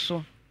eduro ne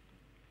so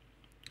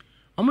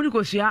omo de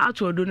kosua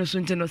ato eduro ne so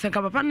ntino se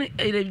ka papa ne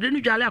eduro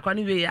ne nwale akola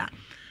ne we ya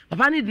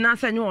papa ne dina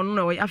sa nye ono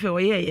na we afa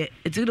we ye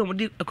etigi no mo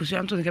de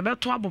kosua nto se ka be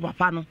to abo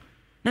papa no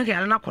na ka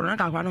ya na akọrọ na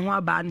ka akwa no ho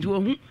aba nti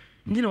ohu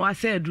ndi no wa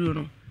se eduro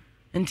no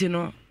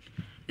ntino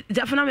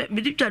jafuna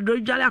me di twa do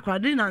jale akwa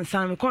di na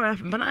nsan me ko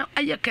na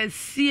aye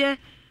kasie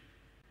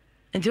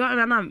nti wa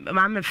na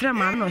ma me frɛ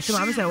ma no se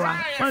ma me se wa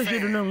hwe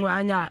do no nwa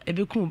anya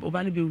ebeku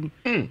oba ne bewu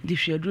di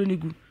hwe do ne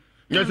gu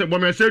nya se bo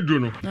me se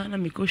duro no na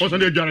me ko hwe o so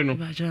de jare no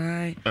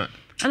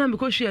ana me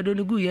ko hwe do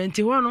ne gu ye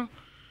nti ho no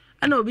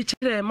ana obi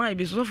kyerɛ ma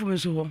bi so fo me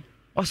so ho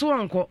o so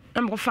wonko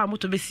na me ko fa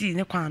moto be si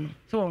ne kwa no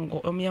se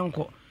wonko o me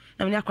yenko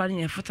na me akwa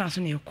ne futa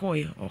so ne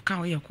yekoye o ka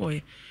o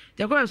yekoye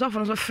je ko so fo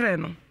no so frɛ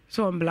no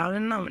so mbla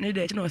na ne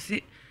de na o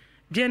si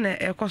je na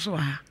ekoso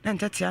ha na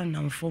ntetia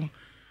na mfom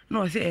na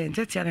o se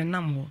ntetia na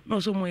nam ho na o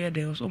so mo ye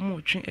de o so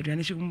mo twe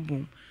aduane hye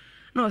mbom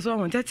na o so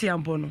mo ntetia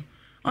mbo no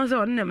on se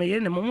on na me ye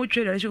na mo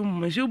twe aduane hye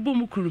mbom se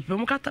bom kurupe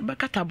mo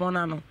kata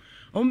bona no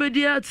on be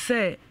dia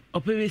se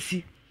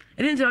opebesi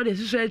eni nti o de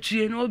susu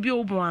atue na obi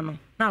obon ano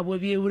na abo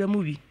bi ewura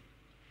mu bi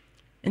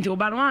nti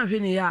oba no ahwe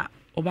ni ya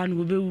oba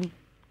no obewu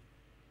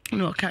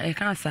no ka e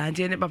ka sa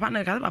nti ne papa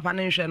na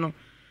nhwe no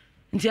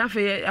nti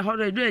afi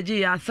ahodo edu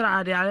agi ya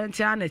asra ade ale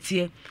nti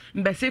anatie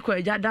mbese ko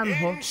eja dan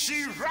ho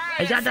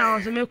eja dan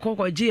ho se me ko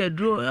gi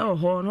eduro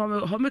ho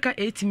ho me ka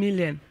 8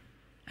 million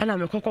ana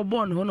me kokko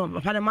bon ho no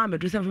papa na ma me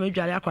do se me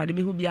dwale akwade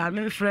me hu bia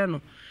me frɛ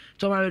no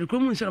to ma me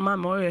krum nso ma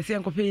o ye se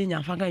enko pe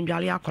nya fa kan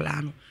dwale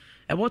akola no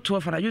e bo to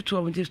fa na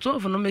YouTube nti to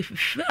no me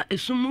fa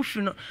esumu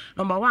fi no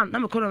number 1 na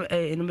me ko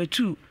number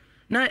 2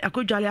 na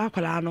akodwale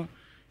akola no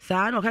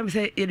saa no ka me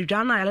se ye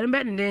dwa na ya le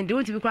be ne de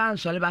wonti bi kwa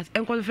ansole ba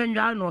enko fe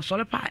dwale no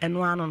sole pa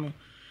eno ano no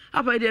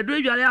apa de do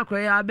dwale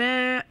akora ya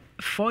be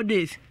 4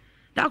 days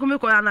da ko me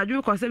ko na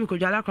dwu ko se me ko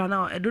dwale akora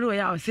na eduro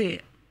ya o se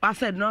wa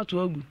said not to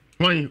ogu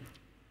why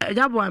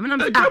ejabo me na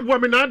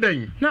ejabo me na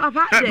den na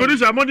apa de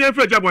producer mo dey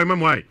free ejabo me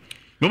mo ai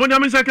mo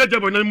nya me se ka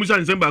ejabo na musa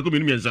nsem ba ko me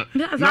miensa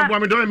na bo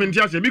me do me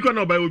ntia se bi ko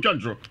na oba o twa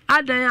ntro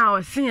adan a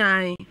o se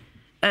an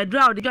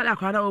eduro a de dwale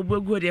akora na obu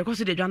egu de ko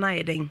se de dwa na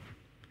ye den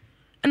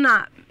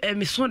na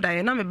me so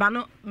dan na me ba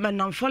no me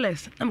nam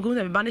forest na me ko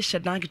me ba ne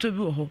shedan ki to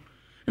bi wo ho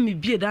na me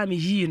bie da me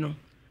yi no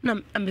na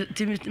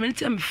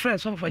me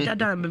fresh so for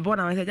jada me born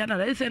na say jada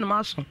na say no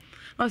maso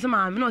no say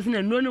ma me no say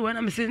na no no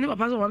na me say ni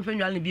papa so won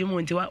fenwal ni bi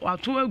mu nti wa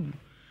to agu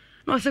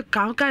no say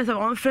kan say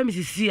won frɛ me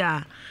sisi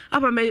a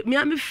apa me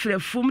frɛ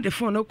fom de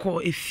phone no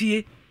ko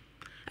efie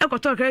e ko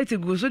to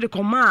credit go so de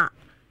koma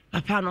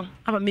papa no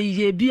apa me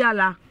ye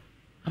biala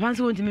papa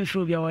so won ti me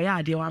frɛ obi a wo ya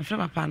ade wan frɛ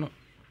papa no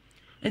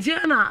nti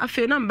na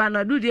afa na mba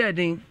na du de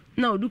den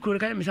na odukuro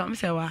ka me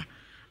say wa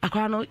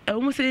akwa no e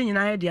wo say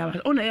nyina ye dia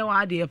o na ye wa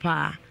ade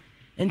pa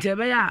nti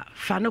ebe ya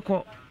fa ne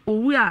ko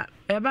owu a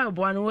eba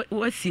bo no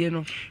wasie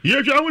no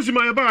ye twa ho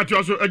sima ye ba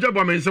atwa so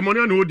ejabo me nsemo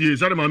ne na odie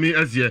sare ma me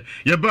asie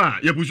ye ba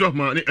ye pusu of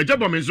ma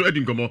ejabo me so edi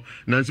nkomo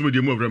na nsemo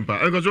de mu ovrempa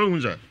enko so hu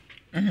sa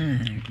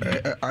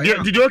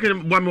did you okay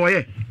bo me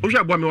woye o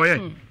hwa bo me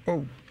woye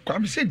oh kwa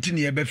me senti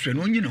ne ye be frɛ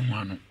no onyi ne ho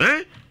ano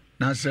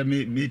na se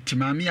me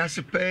timami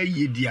ase pa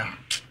ye dia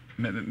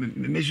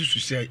me susu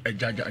se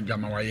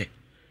ejama woye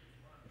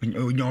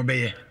onyo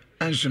obeye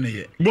anso ne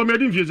ye bo me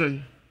edi mfie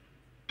sai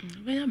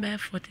we are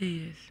 40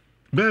 years.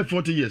 Be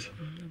 40 years.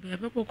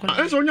 Be bokola.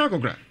 Eso nya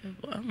kokra.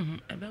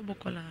 Be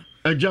bokola.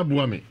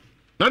 Ejabua me.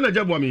 Na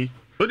ejabua me.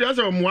 O de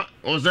ase mo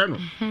o se no.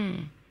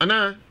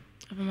 Ana.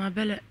 Apa ma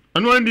bele.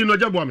 Anu andi no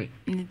ejabua me.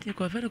 Ni ti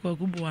ko fere ko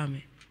kubua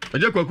me.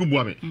 Ejekwa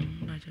kubua me.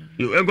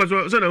 Yo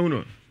enko so na hu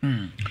no.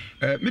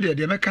 Me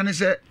de meka ne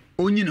se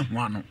onyi ne ho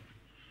ano.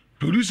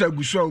 Producer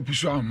guso a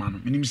opuso a ma no.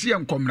 Minim se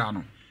enkomra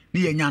no.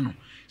 ni yenya no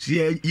si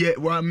ye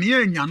wa me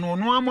enya no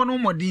no amo no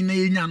modin na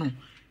yenya no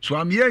so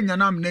am ye enya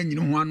na me na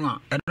nyini ho ano a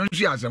eno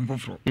nso ya asem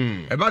foforo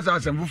e ba sa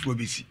asem foforo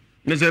besi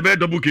ne se be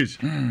double case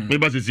me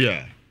ba sisi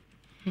a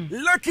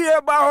Lucky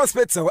Eba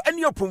Hospital and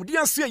your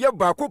Pumdian see your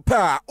back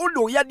pa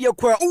udo yadia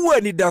kwa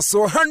uweni da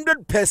so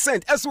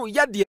 100% eso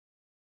yadia.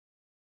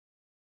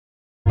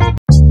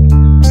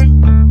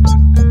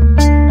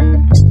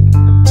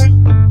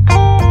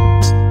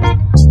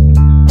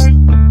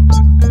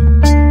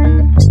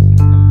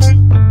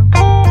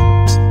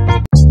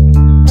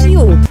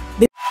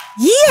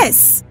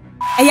 Yes,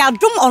 a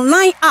Yadum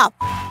online app.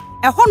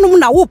 A honum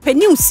na wo pe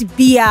news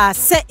bia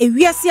se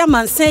ewiase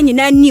amansan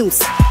nyina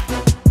news.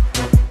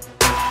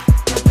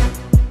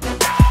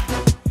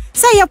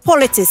 Say your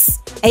politics,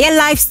 your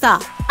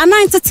lifestyle, and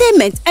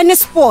entertainment and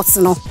sports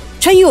no.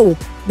 Chanyo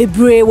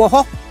bebre wo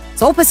ho.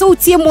 So pese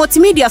utie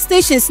multimedia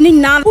stations ni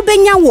na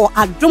ubenya wo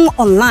Adum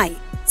online.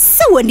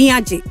 Se wani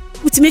age.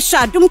 Utime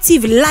sha Adum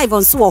TV live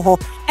on so ho.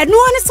 Eno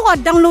ani so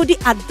download the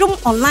Adum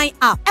online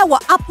app e wo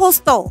Apple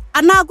Store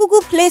and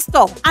Google Play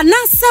Store and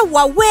se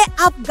wa way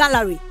app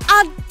gallery.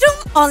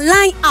 Adum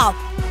online app.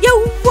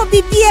 You wo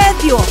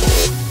bibia bio.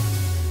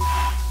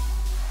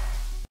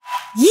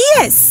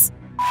 Yes.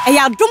 A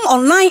Adum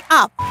online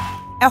app.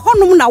 A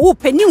honum na wo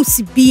pe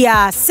news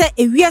bia se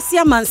ewiase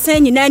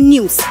amansan nyina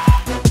news.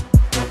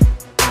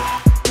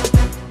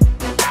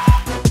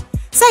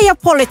 Say your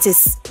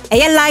politics,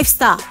 your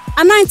lifestyle,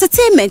 and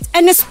entertainment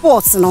and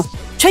sports no.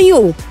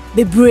 Chanyo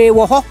bebre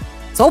wo ho.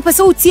 So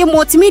pese utie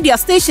multimedia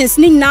stations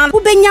ni na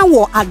ubenya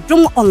wo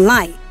Adum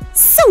online.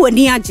 Se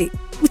wani age.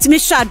 Utime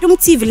sha Adum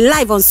TV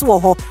live on so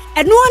ho.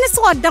 Eno ani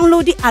so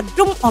download the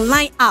Adum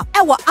online app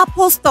e wo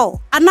Apple Store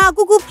and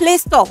Google Play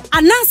Store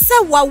and se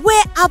wa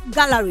way app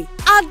gallery.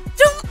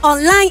 Adum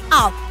online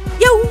app.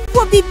 You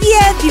wo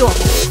bibia bio.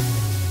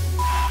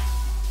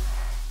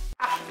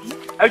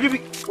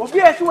 Ajubi, obi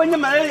esi wonye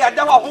malaria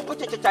da wa ho ko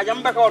chechecha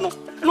mbeka no.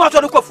 No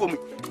aso de kwafuo mi.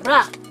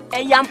 Bra,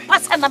 yam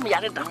pasa na me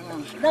yare da.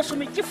 Na so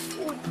me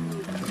gifu.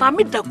 Fa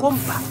me da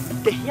gomba.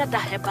 De hia da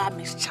heba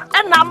mischa.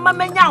 E na amma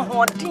menya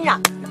hoden a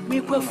me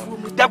kwafuo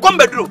mi. Da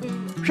gomba duro.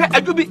 Hwe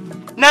ajubi.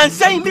 Na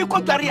nsan mi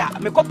ko tware a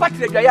me ko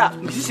patre dwaye a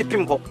me sisi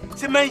pim ko.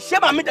 Se man hye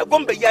ma me da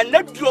gomba ya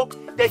na duro.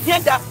 De hia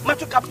da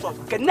macho capsule.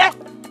 Kene.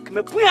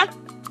 Me puya.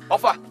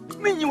 Ofa,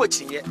 me nyi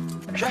wachiye.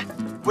 Hwe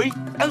wei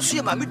enso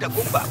ye ma me da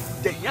gomba.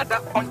 De hia da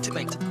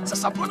ointment.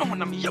 Sasabo no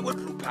honam ye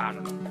waduru pa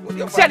no.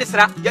 Se de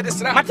sra, ye de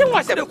sra. Mate ho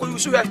asem ko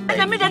yusu ya.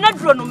 Na me de na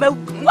duro no ma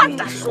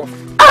wanda so.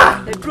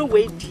 The duro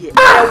we die.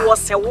 There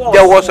was a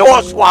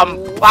war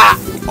swampa.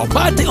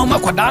 Obate o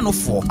makwada no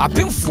fo,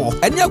 apemfo,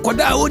 ene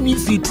akwada a oni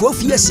fi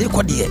 12 years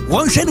ekode.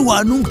 Won hwe ne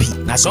wanum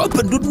pi. Na so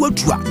pendodo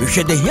atua.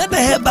 Hwe de hia da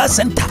heba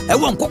center. E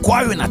won kokko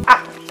awe na.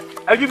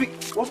 Ajubi,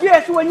 obi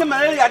esi wonye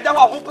malaria da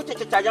wa ho ko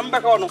chechecha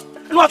mbeka no.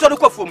 No aso de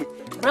kwafuo mi.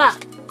 Bra,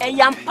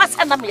 yam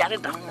pasa na me yare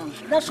da.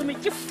 Na so me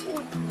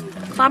gifu.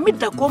 Fa me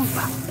da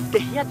gomba. De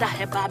hia da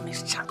heba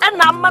mischa. E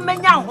na amma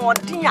menya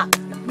hoden a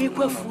me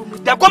kwafuo mi.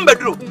 Da gomba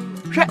duro.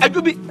 Hwe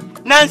ajubi.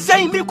 Na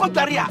nsan mi ko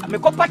tware a me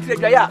ko patre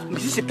dwaye a me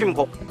sisi pim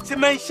ko. Se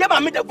man hye ma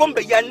me da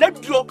gomba ya na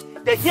duro.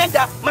 De hia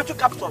da macho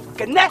capsule.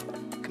 Kene.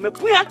 Me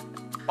puya.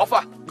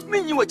 Ofa,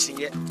 me nyi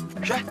wachiye.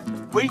 Hwe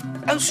wei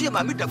enso ye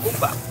ma me da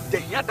gomba. De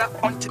hia da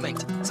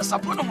ointment.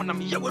 Sasabo no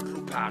honam ye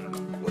waduru pa no.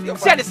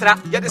 Se de sra,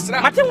 ye de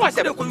sra. Mate ho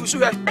asem ko yusu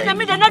ya. Na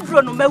me de na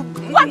duro no ma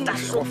wanda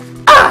so.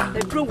 The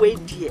duro we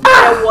die.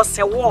 There was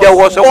a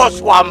war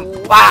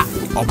swampa.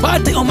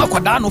 Obate o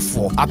makwada no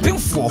fo,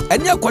 apemfo,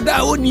 ene akwada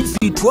a oni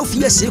fi 12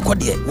 years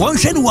ekode. Won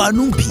hwe ne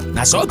wanum pi.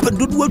 Na so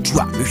pendodo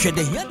atua. Hwe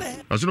de hia da.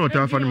 Aso no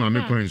ta fa ne ma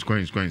me coins.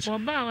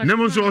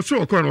 Nemo so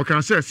o coin o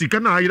kan say sika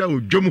na ayira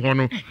odwom ho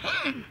no.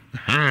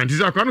 Ha,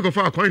 this akwa no ko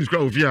fa coins kwa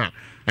ofia.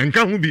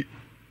 Enka hu bi.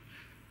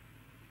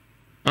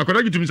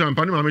 Akwada gitum sam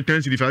pa ne ma me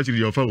 10 cedi 5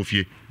 cedi ofa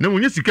ofie. Na mo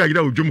nye sika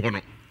ayira odwom ho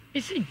no.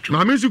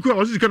 Ma me siku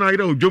o sika na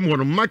ayira odwom ho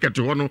no market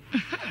ho no.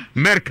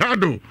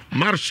 Mercado,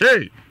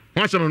 marché.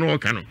 Wa se no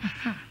ka no.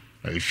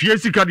 Fie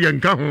sika de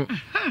enka ho.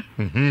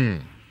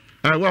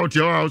 Wa o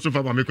tie wa so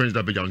fa ma me coins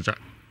da beja unsa.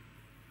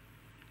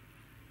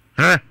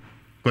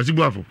 Kwasi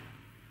buafo.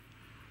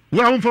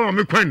 Wa hon fa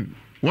me kwan.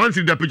 Once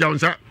in the peja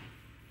unsa.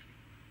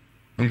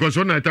 Nko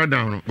so na ta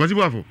down. Kwasi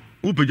buafo.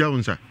 U peja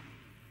unsa.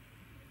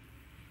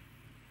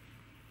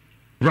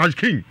 Raj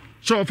King.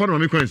 So fa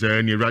me kwan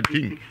say ni Raj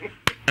King.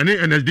 Ani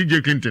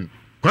NSDJ Clinton.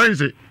 Kwan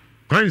say.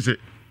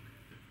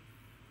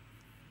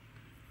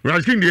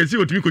 Raj King dey see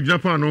otimi ko gina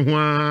pa no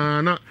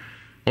ho na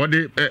o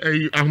de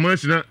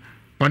ahomasi na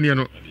pane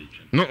no.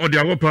 No o de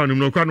awo pa no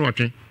no kwa no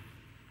atwen.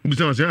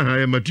 Ubisa say ha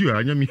ya Matthew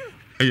anyami.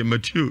 Aye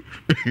Matthew.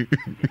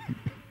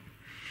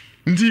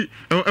 Nti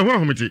ewa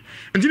homete.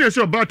 Nti na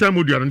se obatan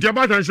modua. Nti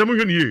obatan se mo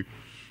hwe ne ye.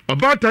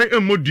 Obatan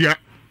emodua.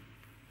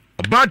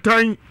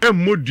 Obatan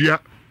emodua.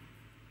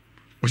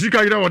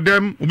 Osika yira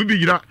odem, obibi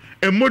yira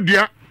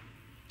emodua.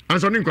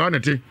 Anso ne nkwa na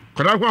te.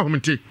 Kwada ho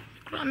homete.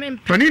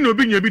 Pani no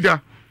obi nya bi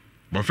da.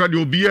 Bo fa de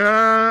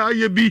obia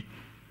aye bi.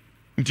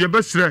 Nti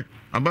ebesre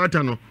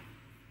abatan no.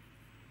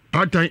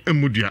 Obatan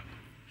emodua.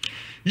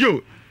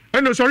 Yo,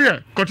 ɛno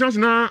sɔre kɔtena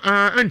na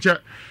ɛnkyɛ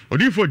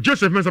ɔdifo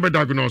Joseph Mensa bɛ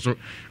diagnose so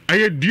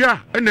ɛyɛ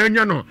dua ɛna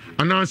anya no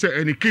anaasɛ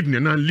ɛne kidney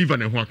na liver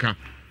na ho aka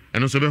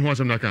ɛno so bɛ ho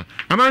asɛm naka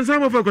amansa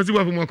mo fa kwasi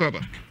wa fo mo akaba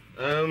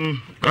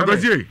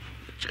akwasi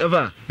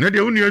eva na de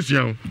woni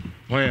asua ho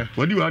hoya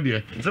wadi wa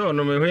de so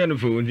no me hoya no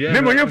fo ndia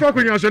ne mo nya fa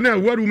konya so na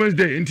World Women's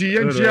Day nti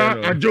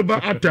yentia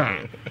Ajoba Ata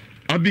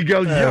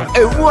Abigail ya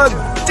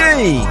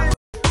day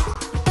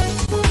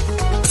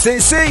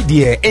say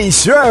dear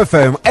Insure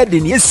FM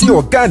edin yesi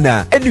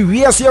Ghana enu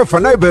wiase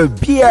afana ba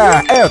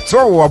bia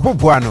eto wo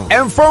boboano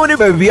emfo ne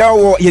ba bia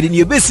wo yedin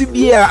yebesi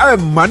bia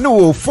amma no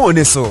wo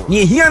phone so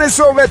ni hia ne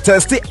so be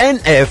test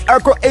NF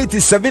ako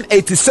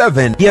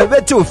 8787 ye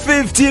beto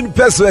 15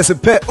 pesos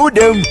per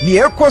udem ni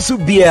ekoso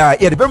bia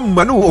yede be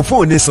ma no wo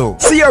phone so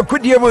si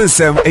akodie mo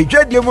nsem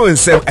edwadie mo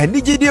nsem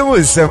anigidie mo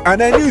nsem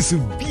anani su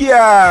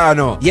bia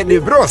no ye ne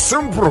bro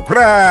simple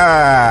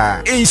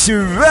kra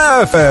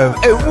Insure FM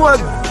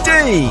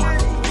day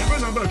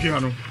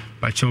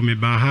Bacho me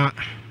baha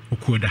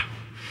okuda.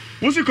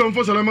 Usi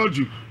comfort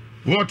salamaju.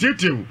 What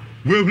etew?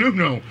 We hunu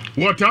now.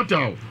 What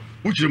ataw?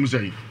 Uchire mu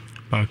sei.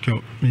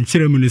 Bacho,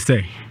 nchire mu ni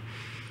sei.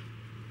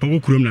 Pago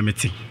kurom na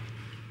meti.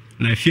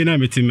 Na fie na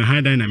meti me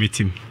hadan na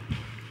meti.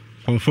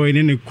 Comfort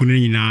ne kunu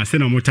nyina se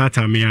na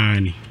motata me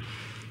ani.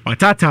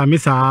 Watata me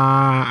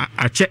sa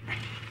ache.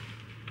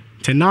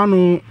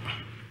 Tenano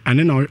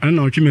ane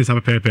na otwi me sa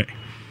pepe.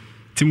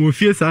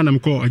 Timofie sa na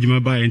mko adwuma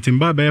ba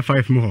ntimba ba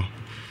 5 mo ho.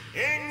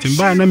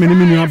 Timba na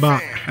menu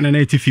aba na na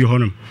etifi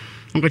honum.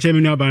 Nko che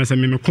menu aba na se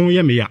me kon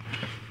ye me ya.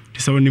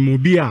 Ti se onim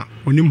obi a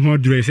onim ho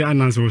adure se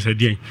ananse wo se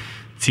den.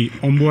 Ti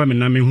ombo me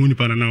na me hu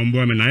nipa na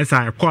ombo me na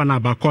esa ko na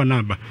aba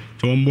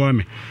ti ombo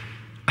me.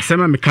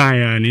 Asema me kan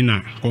ya ni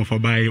na konfo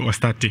bai o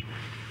start.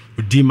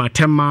 Odi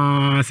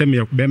matema se me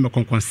be me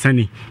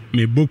konkonsani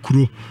me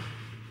bokuro.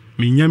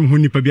 Minyam hu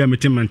nipa bia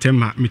metema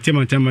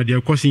ntema de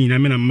akoso nyina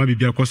me na mama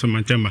bibia akoso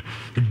mantema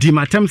di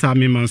matem sa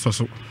me man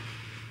soso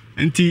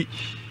nti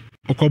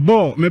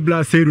okobo me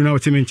bla seru na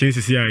oteme nchen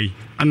sisi ai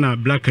ana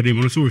black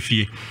cream no so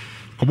ofie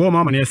okobo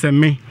mama na yese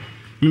me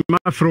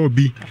ma fro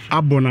bi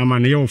abona ma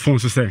na ye ofon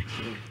so se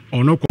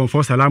ono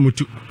konfo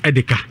salamutu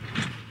edeka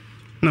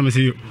na me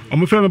se o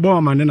mo fre me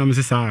bo mama na me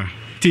se sa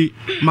ti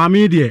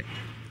mama de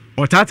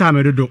otata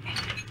me dodo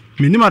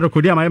minima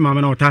dokodi ama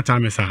mama na otata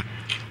me sa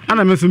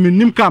ana me so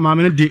minim ka ma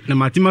me de na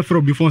matima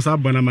fro bi fon sa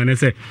bana ma ne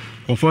se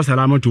konfo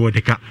salama to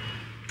odeka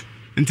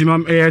nti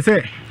mam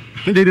se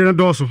ne de na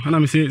doso ana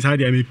me se sa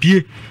de me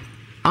pie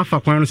afa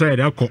kwan no so ya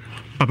de akọ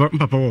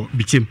papa wo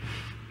bichim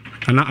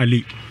ana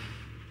ali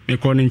me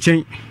ko ne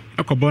nchen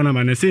akọ na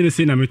ma ne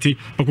se na meti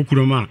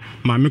pokukuro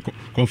ma me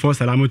konfo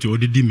salama to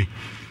odidi mi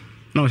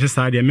na o se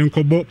sa de me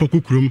nko bo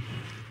pokukurum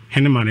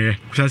hene ma ne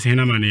kusa se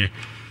hene ma ne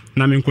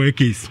na me nko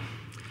case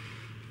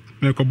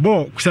me ko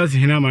bo kusa se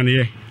hene ma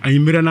ne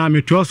ayimira na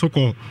me to so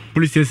ko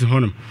police station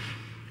honum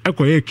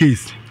e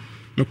case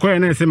me ko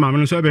na se ma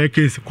me so be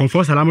case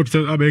confirm salamu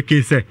to be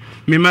case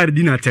me mari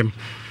di na tem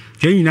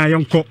ke nyina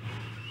yenko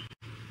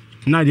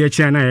na de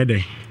chia na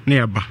yede na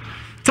yaba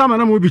tama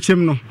na mo bi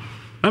chem no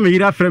na me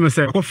yira frame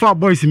se ko fa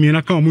boys mi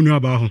na ka mo nu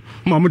aba ho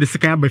mo de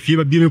sekan aba fie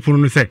ba bi me pono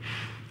no se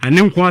ane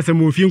nko asem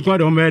mo fie nko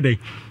de o me yede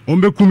o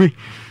be kumi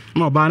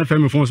mo ba na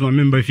frame phone so ma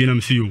me ba fie na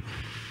me see you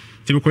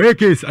ti ko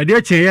case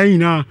ade chia ya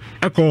nyina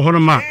e ko ho no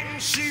ma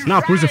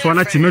na police for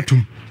na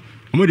timetum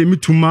omo de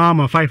mitum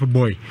ma 5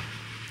 boy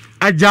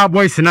aja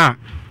boys na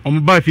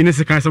omo ba fi ne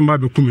se kan se mba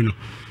be kumi no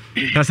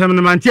ta sem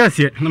na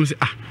mantiase na me se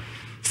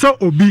so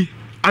obi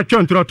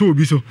atwa ntura to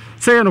obi so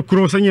se ye no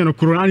kro se ye no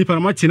kro ani pa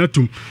ma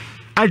chinatum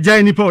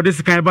aja ni pa o de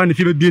se kan ba ne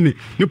fi be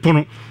ni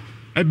pono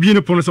abi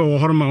ni pono so wo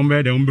horo ma omo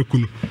be de omo be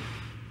kunu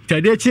ta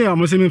de chi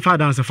omo se mi fa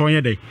dance for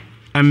ye de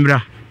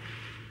amra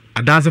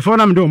a dance for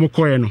na me de omo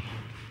koye no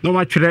no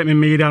ma twere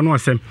me yira no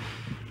asem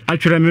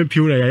atwere me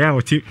piura ya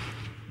oti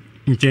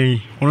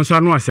nchen ono so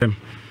anu asem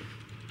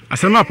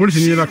a police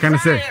ni ba kan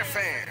se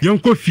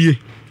yonko fie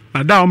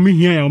na da o mi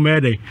hia ya o me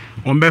dey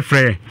o be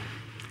frɛ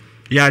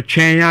ya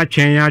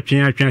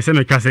twen se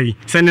me ka sei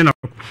se ne na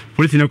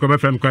police ni ko be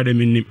frɛ me kwa de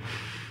minim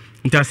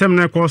nti asem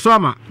na ko so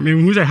ama me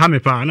hu se ha me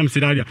pa na me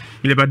sida dia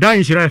me le ba dan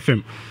Insure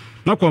FM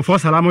na konfo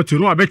salamatu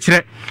no abe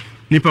kyerɛ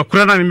nipa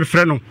kura na me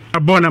frɛ no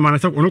abɔ na ma na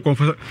se ono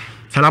konfo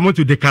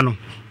salamatu de kano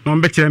no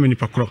be kyerɛ me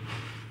nipa kura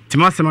ti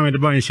ma se ma me de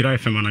ba Insure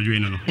FM na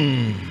join no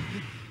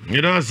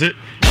Ngira se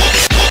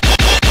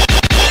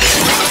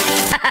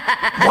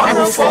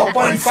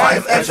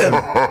 104.5 FM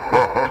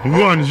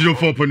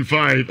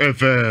 104.5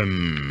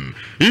 FM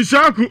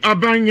Isaku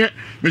abanye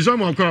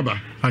mezomo akwaba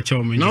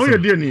acho me na wo ye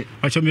de ni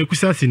acho me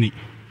kusasi ni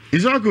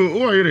Isaku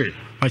wo yire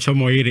acho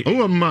mo yire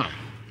wo ma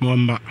mo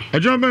mba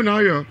ajo me na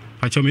ayo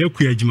acho me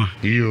ku adwuma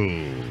yo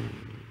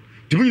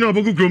timu na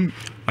boku krom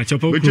acho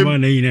boku ma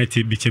na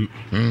United bichim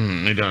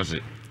e da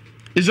se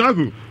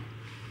Isaku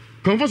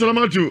konfo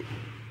salamatu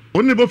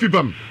onni bo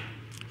fipam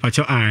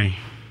acho ai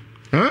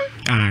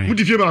Ai.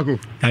 Muti fie ba ko?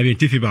 Abi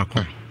ti fie ba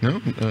ko. No.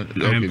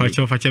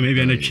 Pacho facha me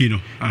bia na twi no.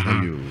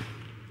 Aha.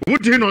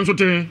 Muti no nso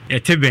te. E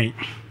te ben.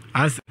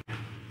 As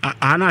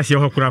ana se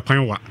ho kura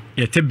kwan wa.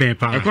 E te ben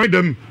pa. E kwan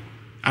dam.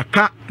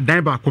 aka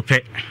dan ba ko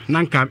pe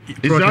nanka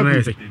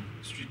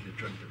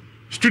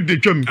street de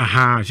twam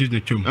street de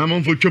twam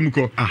amon fo twam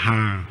ko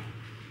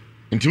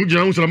nti wo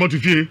gina wo salamatu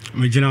fie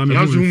me gina me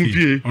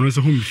fie ono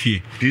so hum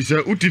fie ti se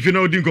uti na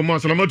odin komo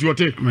salamatu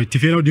wote me ti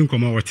fie na odin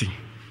komo wote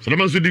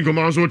salamatu odin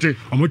komo so wote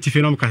o mo ti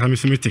fie na mo kasa me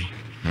smete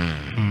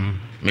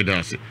me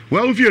dase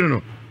wa wo fie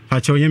no pa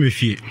che onye me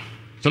fie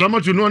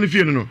salamatu no ani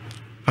fie no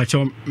pa che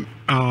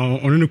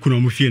ono ne kuno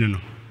mo fie no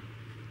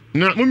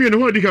na mo mi no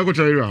ho di ka ko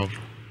tare ho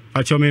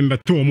pa che me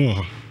mbeto o mo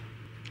ho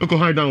ko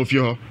hide down fie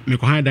ho me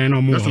ko hide down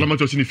no mo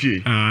salamatu si ni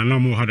fie na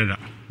mo ho dada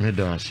me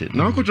dase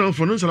na ko tran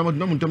fo no salamatu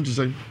na mo ntam ti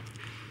sai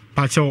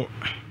pacho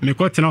me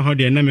ko tena ho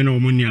de na me no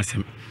mo ni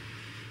asem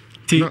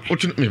ti na o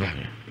tena me ba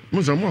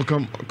mo za mo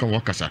kan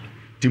wakasa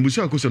ti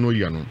mbusa ko se no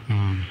ya no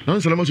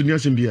na salamatu ni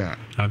asem bia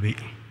abi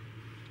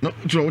na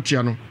tro o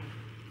tia no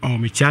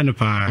me tia no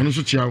pa ono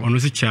so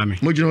tia me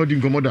mo gina ho di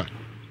nkomoda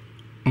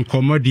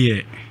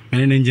nkomodie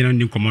me ne ngina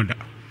ndi nkomoda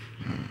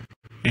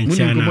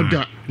encha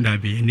na da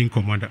bi ndi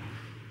nkomoda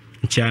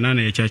encha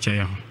na ye chacha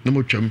ya na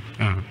mo twam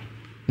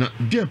na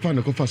dia pa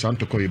na ko fa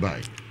santo ko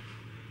ibai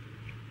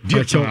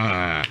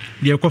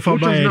dia ko fa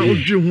ba na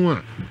odwe ho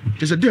a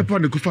je dia pa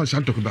na ko fa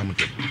santo ko ba mo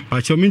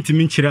pa cho minti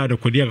min kira da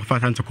ko dia ko fa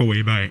santo ko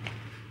wei bai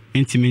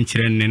inti min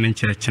kira ne nan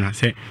kira kina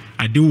se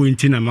ade wo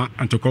inti na ma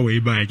anto ko wei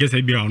bai je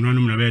se bia ono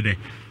no na be de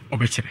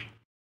obekire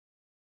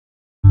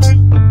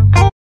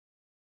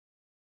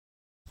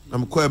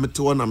am ko em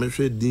to na me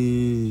hwe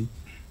din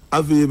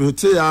afi me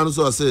te ya no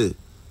so se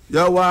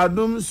ya wa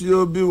dum si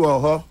obi wo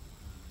ho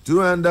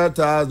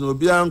 200,000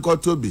 obi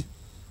ankoto bi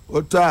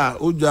ota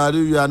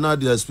ujari wi ana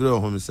de spray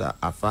home sa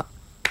afa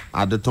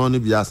adeton ni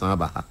bi asan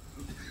ba ha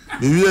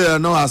mi wi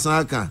na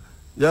asan kan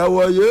ya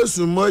wo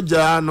Yesu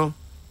moja no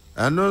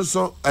eno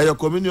so ayo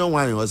communion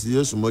wine o si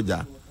Yesu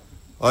moja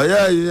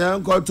oya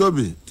yan koto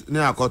bi ni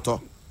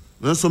akoto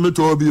no so me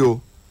to bi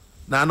o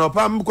na no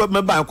pam ko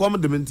me ba ko me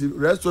de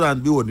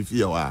restaurant bi wo ni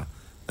fie wa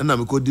na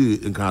me ko di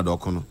nkan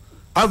adoko no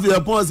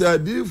avia pon se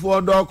di fo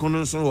adoko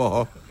no so wo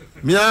ho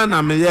mi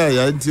ana me ye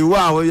ya nti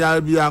wa wo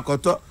ya bi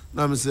akoto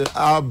na me se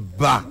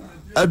aba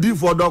adi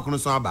fo adoko no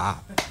so aba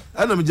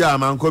ana me ja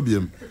man ko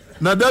biem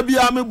na da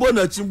bia me bo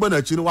na chi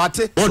no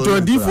wate o to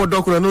di fo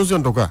adoko no so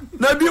ntoka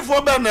na di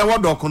fo be na wo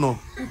adoko no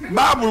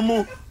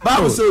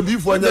Bible say di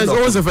fo nya adoko.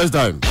 This was the first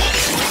time.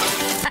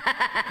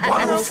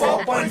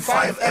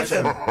 104.5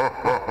 FM.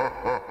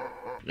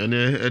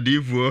 Ene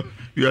edifo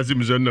yasi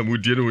mzana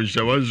mutie no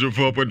nsha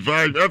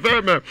 104.5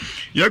 FM.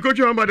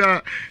 Yakocho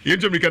amada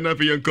yento mikana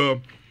fe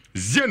yanko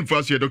Zen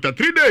fast Dr.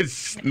 3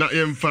 days na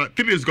yemfa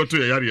 3 days got to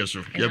yari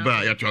yeso.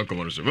 Yeba ya to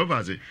ankomo so.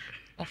 Baba say.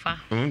 Ofa.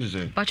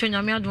 Say. Pacho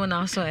nyame adwo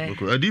na so e.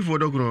 Edifo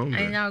dokro.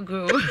 Anya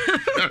go.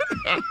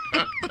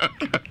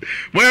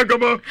 Moya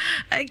komo.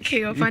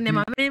 Okay, ofa ne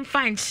ma me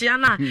fine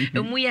chiana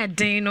emu ye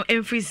den no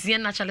emfrizie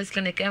naturalist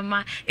clinic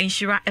ema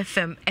Insura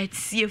FM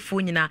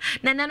etiefo nyina.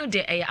 Na no de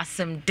eye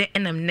asem de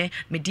enam ne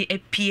me di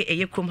apie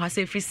eye krom ha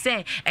se free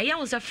say eye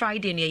won say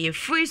Friday ne eye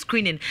free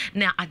screening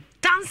na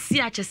dance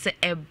ya chese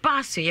e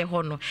baso ye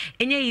ho no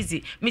enye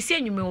easy me se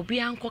anwume obi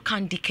anko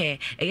candy care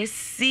eye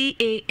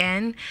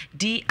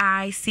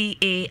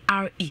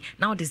CANDICARE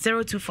now the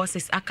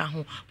 0246 aka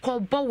ho ko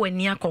bo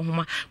wani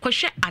akohoma ko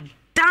hwe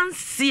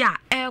dansia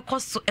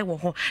koso ewo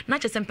ho na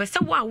chese mpese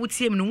wo a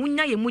wutiem no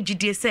wunya ye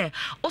mugidie se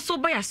oso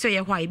ba ya so ye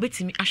ho a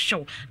ebetimi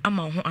ahwew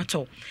ama ho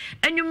ato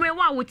anwumre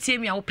wo a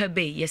wutiem ya wo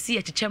pebe ye se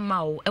ye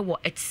chichema wo ewo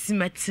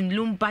etisimatim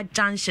lumba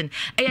junction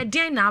eye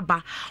den na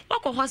aba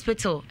wako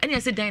hospital ene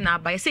ye se den na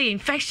aba ye se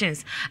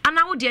infections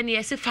ana wo de ne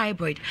ye se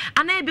fibroid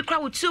ana e bi kra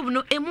wo tube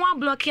no emu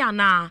block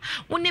ana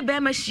wo ne be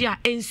ma hia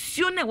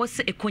ensuo na wo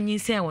se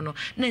ekonyinsen wo no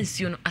na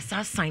ensuo no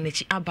asasan na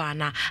chi aba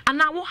na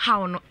ana wo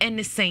hawo no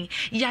enesen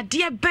ya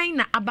de ben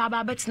na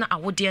ababa betina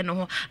awode no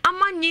ho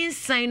ama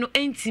nyinsan no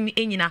entimi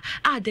enyina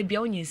da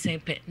bia onyinsan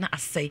pe na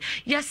asai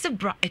yese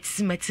bra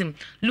etisimatim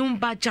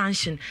lumba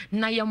junction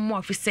na ye mo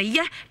afise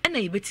ye na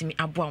ye betimi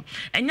aboa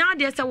enya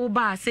de se wo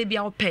ba se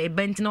bia wo pe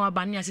bent na wa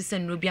ba ne asese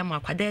no bia ma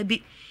kwada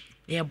bi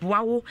ye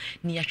boa wo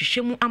ni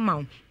ahwehwemu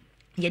ama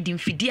yedi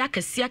mfidi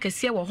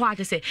akese wo ho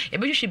akese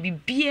ebehwehwe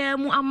bibia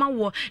mu ama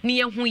wo ne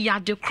ye hu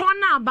yade kro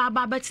na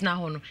ababa betina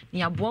ho no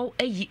ne abo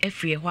ayi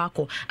afie ho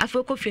akọ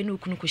afie ko fie no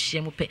okunu ko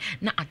hie mu pe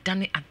na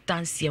adane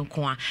adanse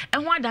nko a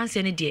eho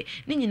adanse ne de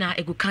ne nyina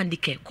egu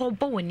kandike ko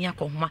bo wani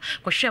akọhoma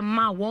ko hwe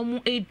ma wo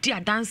mu edi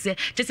adanse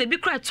chese bi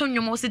kra to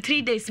nwom wo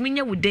 3 days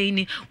minye wo dai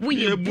ni wo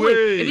ye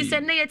bue ebi se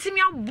ne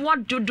yetimi abo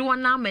dodo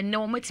na amene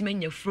wo matimi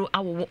nya furo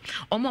awowo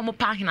omo mo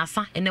pa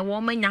hinasa ene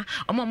wo manya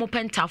omo mo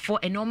pentafo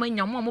ene wo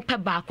manya omo mo pe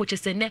ba ko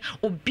chese ne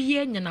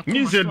obie nya na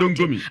nyinse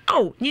donkomi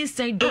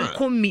nyinse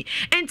donkomi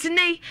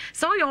entine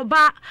so your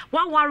ba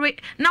wa ware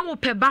na wo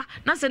peba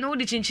na se no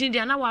di chinchin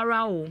dia na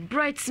wara o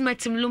bright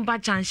smetim lumba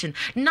junction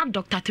na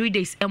Dr. 3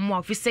 days emo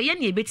office ye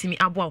na ebetimi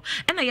abo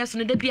e na yeso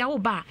no da bia wo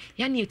ba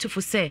ya na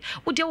etufo se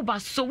wo de wo ba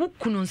so wo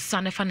kunu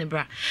nsa ne fa ne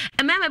bra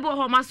e meme be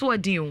ho ma so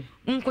odin o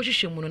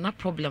nkohwehwemu no na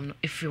problem no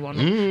efi wo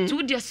no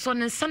to de so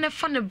ne nsa ne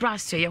fa ne bra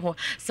so ye ho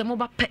se mo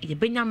ba pe ye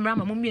benya mra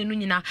ma mo mienu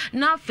nyina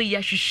na afi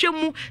ya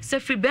hwehwemu se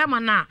fi be ma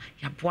na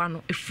ya boa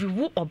no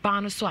efriwu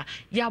oba no so a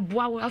ya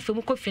boa wo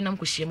afemu ko finam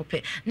ko hye mo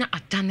pe na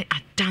adane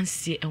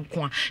adanse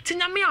enko a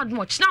tinyame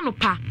admo china no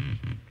pa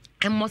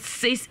emo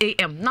 6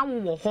 a.m. na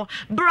wo ho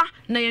bra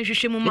na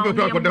yenhwehwe mu ma wo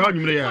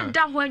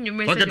da ho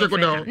anwumre se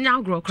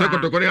nya gro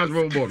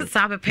kra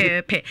sabe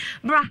pe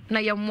bra na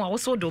yemo a wo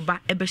so do ba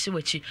ebehye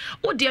wachi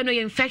wo de no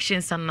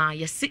infections na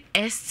yes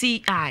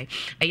STI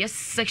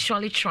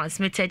sexually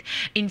transmitted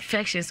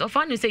infections of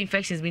you say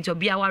infections mean to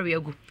be our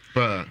regu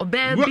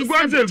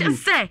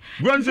just say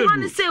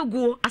one say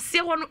go ase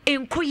ho no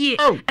enkoye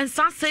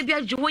ensa say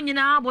bia je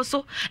wonyina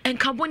aboso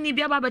enkaboni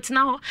bia ba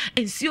betina ho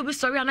ensio bi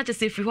sorry na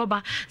chese free ho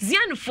ba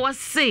zian for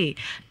say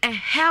a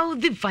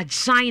healthy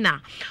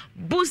vagina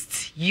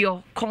boost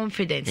your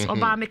confidence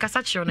oba make asa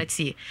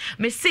chronati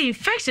me say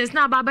infections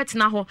na ba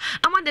betina ho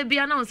amada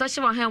bia na onsa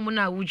hye wa ha mu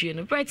na wudwe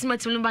no bright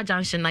matimba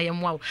junction na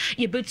yemwa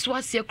ye betu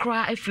ase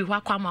kra afri ho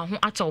akwa ma ho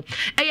ato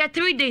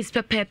 3 days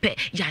pepepe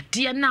ya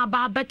de na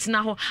ba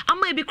betina ho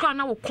ama bi kra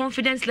na wo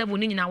confidence level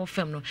ni nyina wo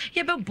fam no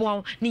ye be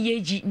boa ni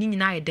yeji ni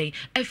nyina yeden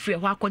afri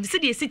ho akwa se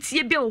de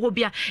sitie bia wo ho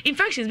bia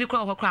infections bi kra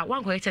ho kra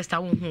wan ko test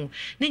wo hu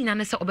ni nyina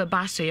ne se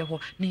obeba so ye ho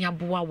ni ya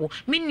boa wo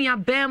me nua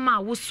bema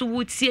wo su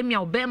wo tie me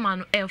obema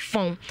no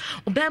efon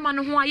obema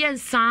no ho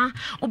ayensa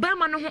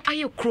obema no ho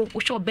ayekro wo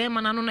hwe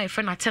obema na no na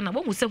efe na tena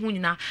wo hu se hu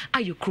nyina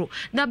ayekro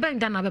na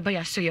benda na beba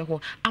ya so ye ho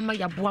ama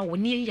ya boa wo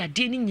ni ya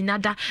de ni nyina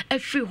da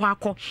afri ho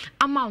akọ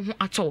ama ho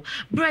ato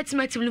bright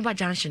liver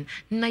junction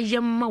na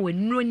yemma we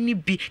no ni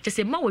bi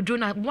se ma wodro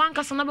na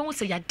wanka so na be ho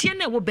se ya de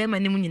na wo bema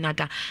ni mu nyina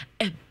da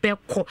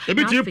ebekọ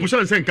ebi ti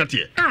pusan sen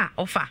katie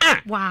ofa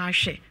wa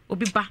hwe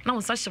obi ba na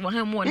won sa hye wo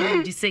han mu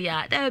na di say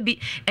ya da bi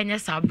enye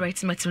sa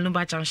bright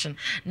liver junction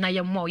na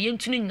yemma ye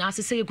ntunu nyina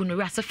asese ye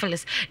gonorrhea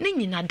syphilis ni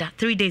nyina da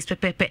 3 days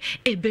pepepe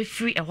ebe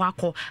free e ho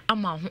akọ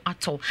ama ho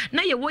ato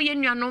na ye wo ye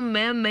nuano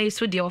meme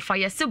so de ofa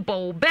ye se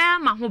bo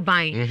bema ho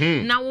ban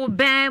na wo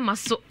bema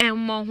so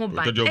emmo ho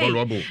ban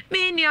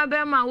me nua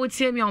bema wo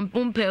tie me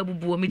ompompa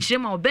abubuo me kire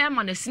ma wo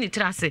bema na sini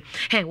trase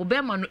wo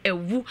bema no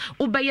ewu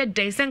wo be ye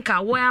den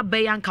senka wo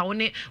abe ya nka wo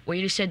ne wo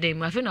yire hye den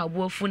ma fe na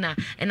obo afu na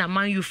na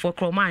man you for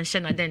kro man hye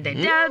na den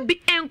da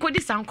bi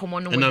enkodi sankomo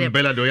no wo dem na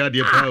bela do ya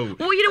de pa o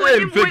wo yire wo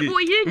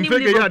yire ni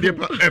mfege ya de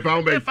pa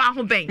fa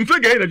ho ben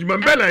mfege ya de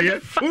mbela ye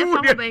fa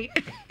ho ben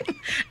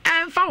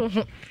fa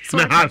ho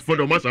na has for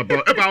the master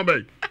pa fa ho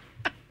ben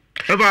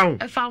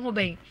fa ho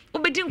ben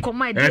obedi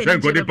nkomo ide e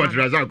enkodi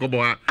patraza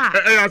nkobo ha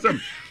asem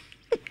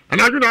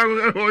anaju na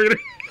o yire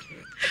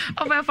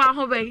over fa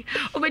ho ben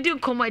obedi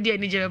nkomo ide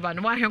ni jereba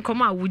no wa hwe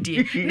nkomo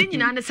awudie ni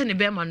nyina ne se ne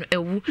bema no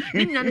ewu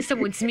ni nyina ne se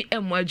wontimi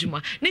emu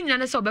adwuma ni nyina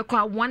ne se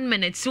obekwa 1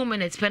 minute 2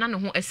 minutes pe na ne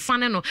ho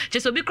esane no je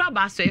so bi kra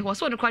ba so e ho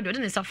so ne kra de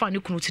ne safa ne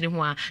kunu tini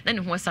ho a na ne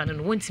ho esane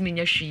no wontimi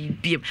nya hwe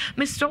biem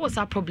me so what's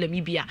that problem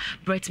ibia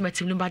bright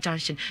liver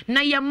junction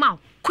na yema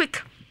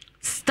quick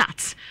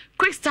start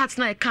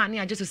na e kan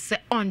ya just say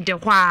on the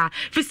hwa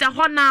fisa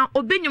ho na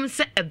obenyum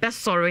se ebe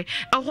sorry e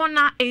ho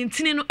na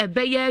entini no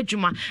ebe ya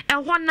adwuma e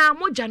ho na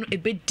moja no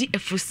ebe di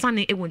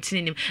efusane e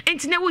wontini nim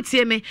entini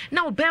wotie me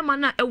na obema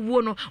na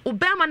ewuo no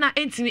obema na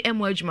entini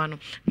emu adwuma no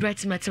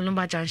bright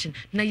liver junction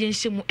na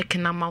yenhye mu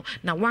ekenama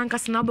na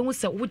wankasa na obehu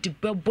se wo di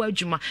bebo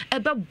adwuma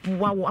ebe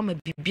buwa wo ama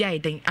bibia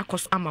eden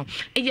akoso ama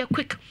eye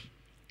quick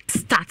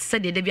start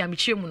said the be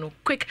amichire mu no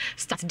quick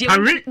start dey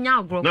nya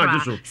agro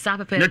kwa sa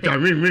pepe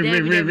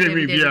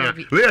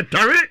we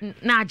tare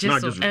na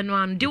jeso eno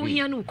an de wo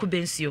hia no ku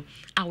bensio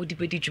a wo di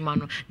bedi dwuma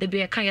no de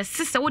be kan ya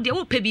sisa wo de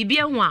wo pe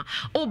bibia ho a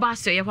wo ba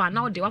so ye ho a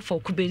na wo de wa fa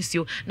ku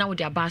bensio na wo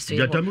de aba so ye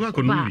ho ba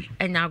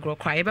enya agro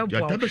kwa ye be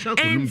bo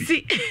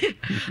enti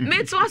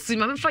me to asu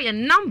ma me fa ye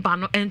number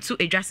no ento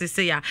adjust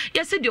say ya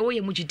ye se de wo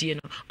ye mugidie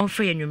no on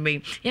fa ye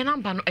nwume ye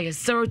number no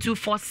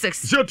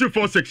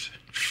 0246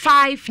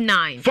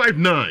 59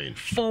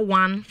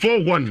 41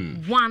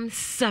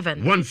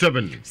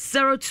 17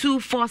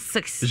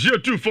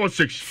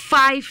 0246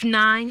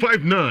 59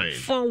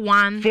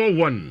 41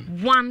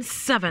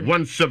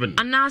 17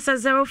 and now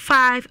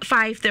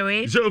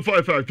 0553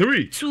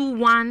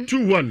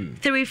 21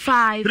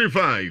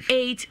 35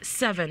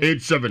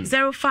 87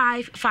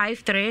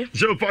 0553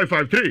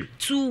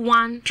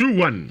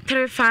 21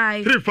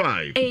 35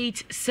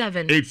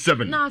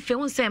 87 now if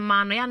you say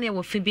man ya na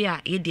wo fi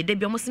bia ye de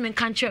bia mo se men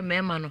kan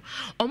kire mano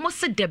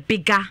almost the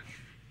bigger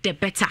the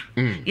better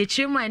ye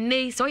chima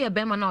nei so ye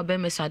bema na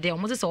obema so ade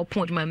almost so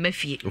point my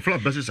mafie ofla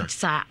besa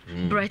sa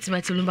bright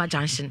liver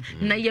junction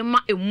na ye ma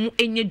emu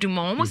enye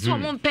duma almost so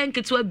mo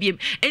penketo abiem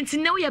enti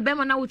na ye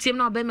bema na wotiem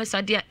na obema so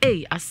ade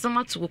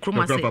asama to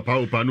kroma se papa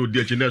opa no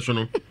di achi na so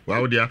no wa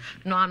wo dia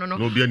no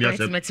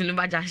bright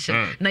liver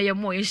junction na ye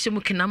mo ye hye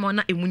mu kenama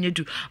na emunye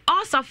du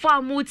also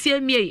for mo tie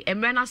mie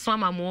emre na so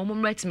ama mo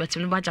bright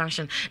liver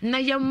junction na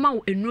ye ma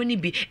enu ni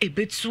bi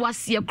ebetu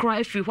ase kra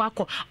afiri hɔ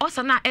akɔ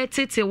also na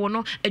etete wo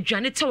no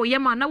aduane ato ye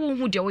ma na wo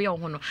hu de wo ye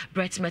ho no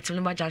breast metal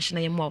lumbar junction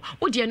ye mo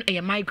wo de no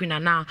ye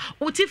migraine na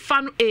wo ti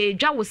fa no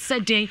dwa wo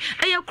seden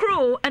ye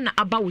kro na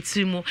aba wo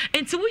ti mu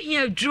enti wo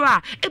hia aduru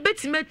a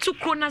ebetime tu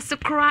kro na se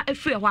kra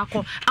afiri ho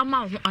akọ ama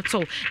ho ato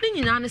ne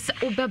nyina ne se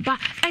obeba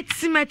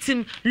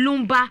etimetim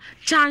lumbar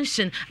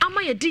junction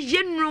ama ye de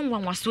yenru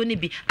nwanwaso ne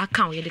bi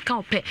account ye de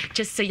kan pe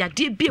che se ya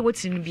de bi e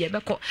woti no bi e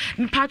beko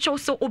mpacho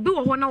so obi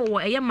wo ho na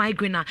wo ye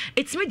migraine a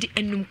etime di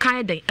enum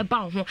kan den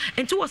eba ho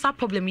enti wo sa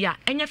problem ya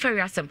enye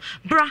feri asem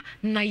bra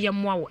na ye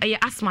moa wo ye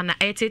asthma na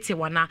etete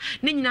wana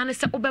ne nyina ne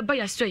se obeba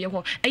ya so ye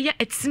ho ye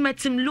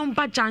etimetim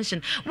lumbar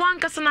junction wan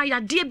kasa na ya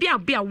de bi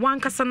a wan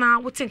kasa na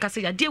wotin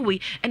kasa ya de we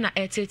na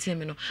etete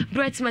me no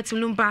bra etimetim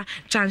lumbar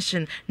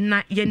junction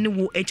na ye ne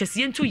wo hs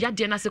ye ntu ya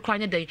de na se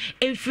kwanya den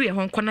enfiri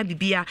ho nkona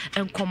bibia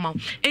enkoma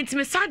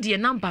entime sade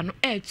number no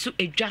to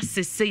edwa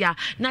sese ya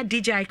na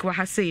DJ kwa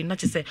ha say na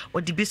chese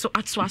odibi so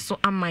atso aso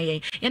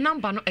amayen ye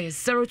number no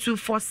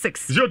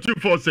 0246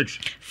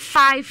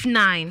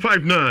 59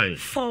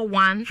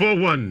 41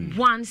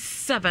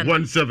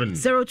 17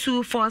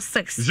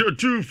 0246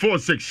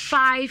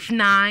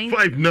 59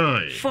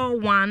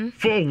 41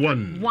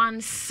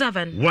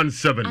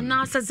 17 and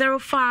now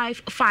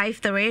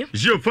 0553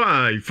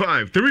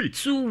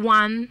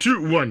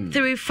 21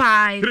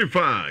 35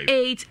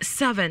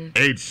 87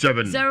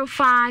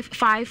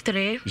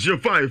 0553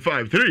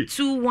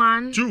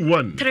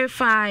 21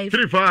 35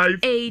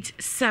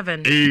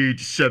 87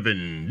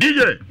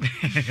 DJ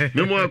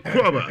Memo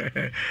Kwaba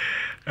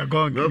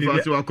no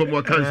fast wa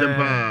komo kan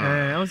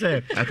sempa o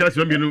se aka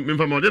so minu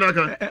memfa mo de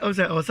aka o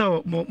se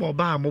mo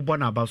ba mo bo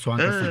na ba so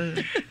anka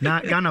na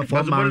Ghana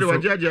for man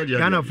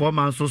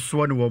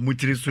so ne wo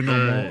mutiri so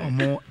no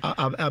mo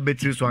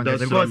abetiri so anka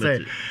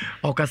because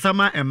o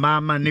kasama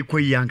emama ne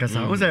koyi anka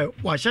sa o se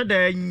wa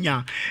hyeda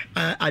nya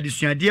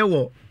adesuade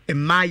wo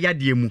emma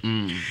yade mu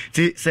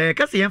ti se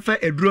kase yemfa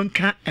eduro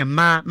nka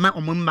emma ma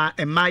omma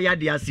emma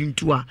yade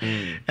asintu a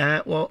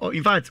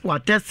in fact wa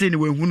testing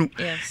we hunu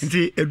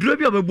nti eduro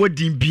bi obebo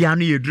din bia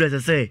no eduro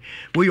se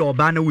we your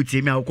oba na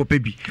wuti mi akopa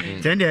bi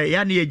then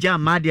ya na ye ja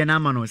ma de na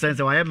ama no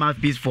sense wa ye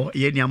mouthpiece for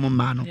ye niam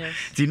ma no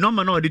ti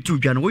number na odi tu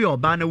dwa no we your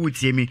oba na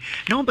wuti mi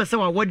na wo pese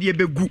wa wode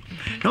begu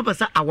na wo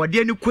pese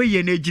awode ni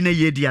koye na ejina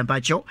ye di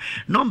ampa chew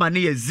number na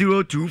ye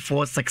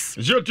 0246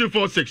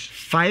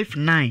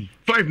 59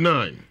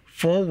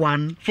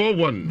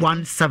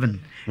 4117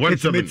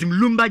 it's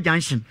lumbar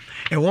junction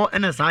ewo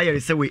na sa yare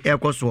se we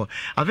ekoso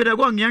afede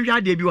go nyanhwa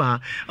ade bi wa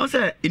o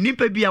se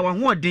nipa bi a wa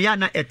ho ode ya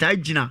na eta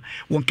gina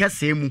won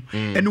kase mu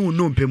ene won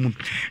no mpemu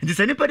nti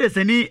se nipa de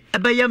se ni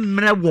ebeye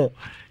mrewo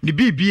ni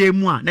bibie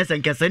mu a na se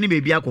nkese ni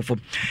bebi akofo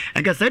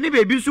nkese ni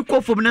bebi su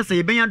kofo na se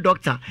yebenya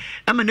doctor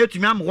ama na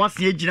etumi am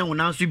wase gina won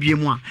anso bie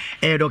mu a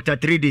doctor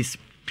 3 days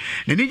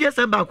ne ni je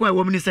se ba ko e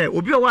wo mni se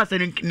obi o wa se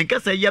ne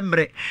kasa ye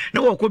mre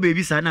na wo ko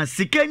bebi sa na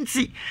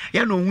sikanti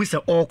ya no hu se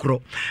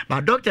okro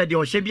ba doctor de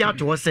o hye bi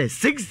ato se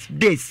 6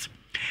 days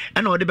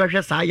and all the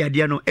better say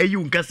yade no eyi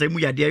nkasa mu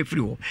yade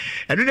afiri ho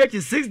eno na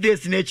 6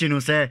 days na echi no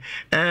say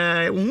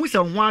hu se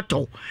ho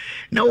ato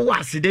na wo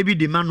asede bi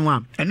de manu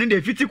a eno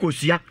de fiti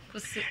kosua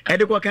e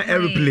de kwa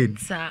aeroplane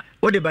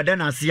o de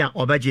badana asia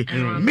obaje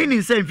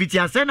meaning say fiti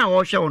ase na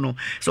wo hwe no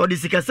so de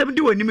sikasem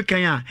di wonim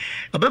kan a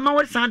obema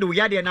wo sound wo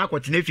yade na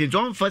akwotena afi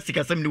don fa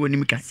sikasem di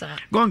wonim kan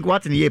gong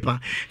what in yepa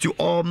to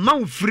all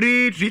mouth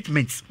free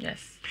treatments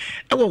yes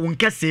e wo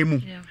nkasa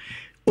mu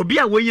obi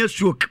a wonya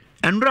stroke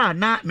enra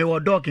na me wo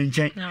dog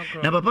nchen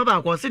na papa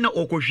ba ko se na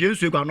okohwie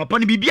nsu egu anopa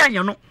ne bibia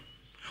anya no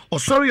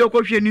osori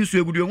okohwie ni nsu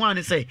egu de ho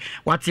ane say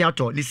wate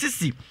ato ne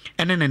sisi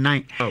ene ne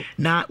nan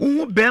na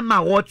uhu be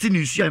ma wo ti ni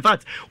nsu in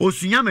fact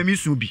osunya ma mi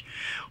su bi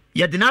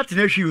ye de na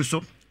tena hwie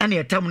so ene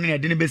etam no ye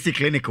de ne basic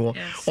clinic wo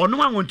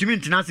ono awontumi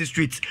international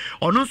street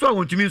ono so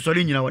awontumi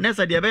nsori nyina wo na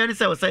say de be ne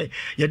say wo say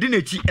ye de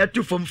na chi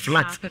etu form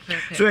flat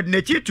so ye de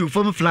na chi etu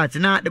form flat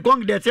na the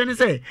gong de say ne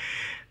say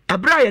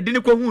abra ye de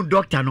ne ko hu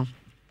doctor no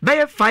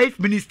by 5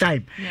 minutes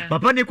time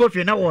papa ne ko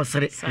fie na wo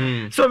sere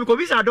so me ko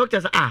bisa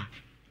doctors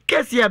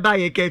case here by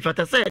ye ke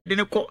fata say de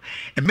ne ko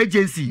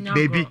emergency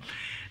baby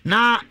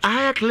na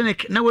higher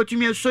clinic na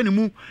watumi aso ne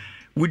mu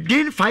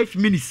within 5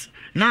 minutes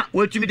na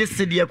watumi de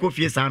sede ko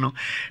fie sa no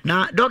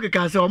na doctor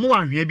ka say omo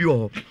wa hwea bi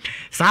wo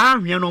sa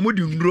hwea no omo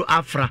de nduro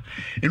afra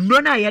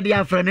nduro na ye de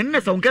afra ne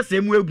ne sa won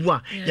kasa mu ebu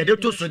a ye de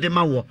to so de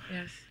ma wo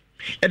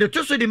the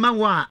two so the man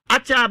wa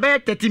acha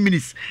about 30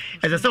 minutes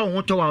as I saw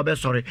on to our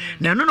best sorry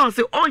now no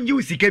say on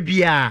you sika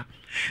bia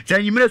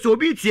say you so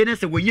obi tie na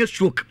say when you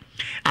stroke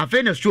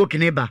afa na stroke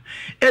neighbor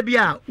e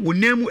bia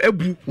wonam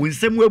ebu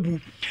wonsam ebu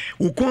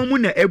wokon mu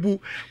na ebu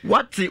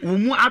what wo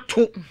mu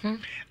ato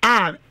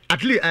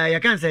at least you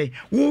can say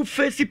wo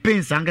face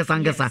pain sanga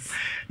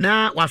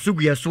na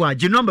wasugu yeso a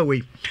number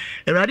way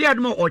erade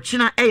admo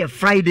ochina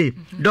Friday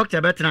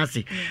doctor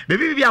betenasi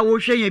baby bia wo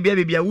hwe ye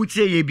bia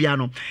wutie ye bia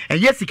no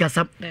enye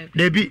sikasa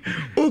debi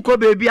uko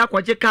baby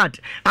akwaje card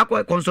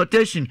akwa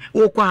consultation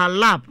ukwa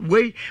lab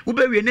we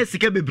ubewie ne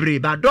sika bebre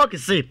ba doc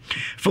say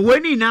for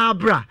when na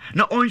bra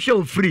na on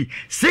show free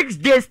 6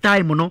 days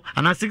time no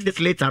and 6 days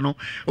later no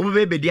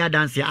ubebe dia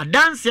dance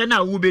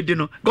na ubedi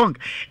no gong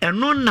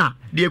eno na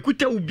de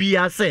ekuta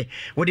ubia say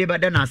wo de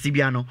bada na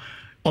asibia no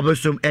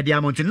obesum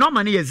ediamont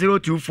normal na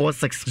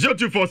 0246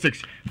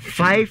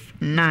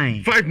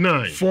 59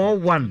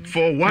 41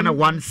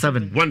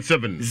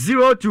 17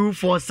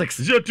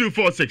 0246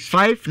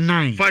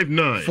 59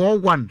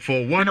 41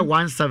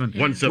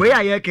 17 we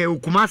ayeke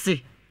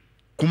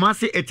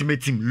Kumasi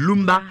etimetim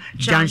Lumba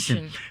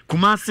Junction.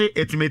 Kumasi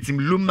etimetim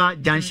Lumba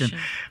Junction.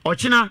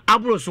 Ochina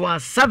abroso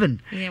 7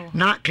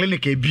 na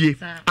clinic ebie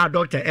a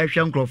doctor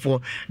ehwe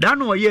nkrofo. Da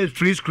no ye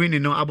free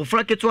screening no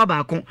abofra keto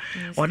abaako.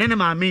 One ne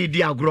maame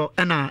di agro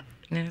na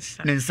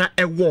nensa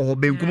ewo ho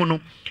benkum no.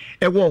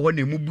 Ewo ho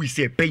na mubu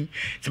ise pen.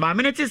 Ti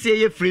maame ne tese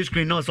ye free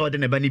screen no so de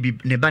ne ba ne bi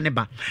ne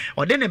ba.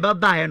 Ode ne ba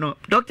ba no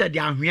doctor di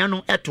ahwea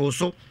no eto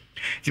so.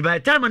 See by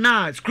the time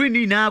na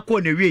screening na ko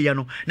na wie ya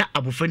no na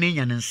abofo ne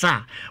nya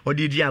nsa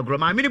odidi agro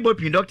ma me ne bo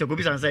pin doctor ko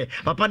bi san say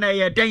papa na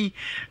ye dan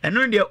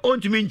eno de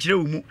ontumi nkyere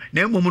wo mu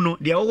na emom no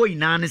de wo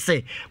ina ne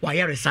say wa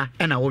yaresa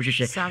na wo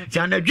hwehwe ti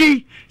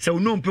anadwi se wo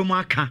no mpem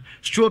aka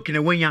stroke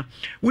na wanya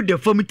with the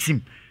form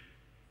team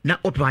na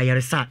opa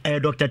yaresa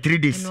doctor 3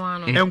 days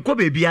enko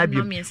baby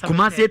abiem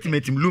Kumasi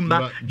etimetim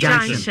Lumba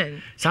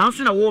Junction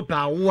sanso na wo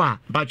pa wo a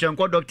ba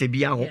chenko doctor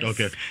bia ho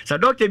so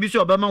doctor bi so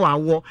obama wa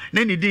wo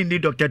na ni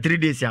din doctor 3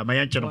 days ya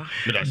mayanche no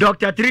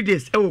doctor 3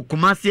 days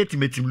Kumasi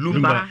etimetim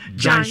Lumba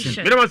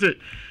Junction me never say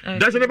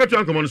that's never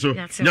to come on so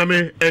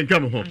nyame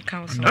enkam ho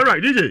all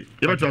right DJ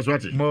you better to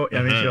what mo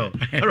ya me sure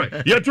all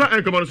right you try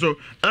and come on so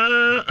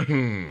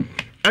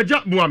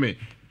aja buame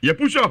ye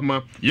push off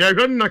ma ye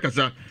hwan na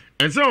kasa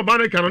and so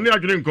bana kan no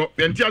adwene nko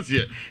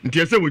entiase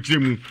entiase wo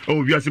kiremu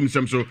o wiase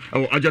msem so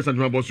o adjacent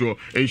number so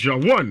ensure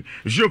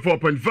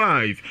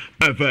 104.5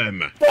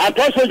 FM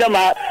apostle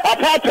jama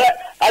apatre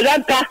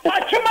ayanka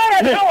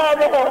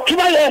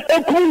kimaye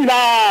ekuna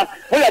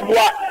oya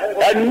bua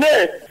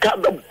ene ka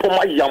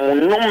poma yamu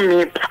no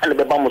mi pa le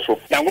beba muso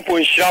yangopo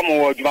nhira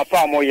mo adwuma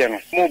pa mo ye no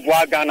mo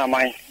bua Ghana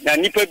man na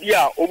nipa bi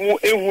a omu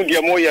ehu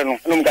de mo ye no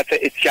no mkata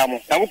etia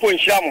mo yangopo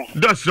nhira mo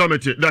that's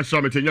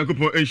summit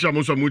yangopo nhira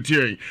mo so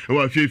mutie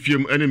wa fie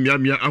ene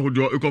miamia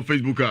ahodo eko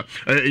Facebook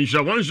insha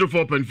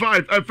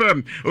 104.5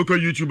 FM eko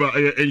YouTube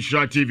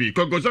insha TV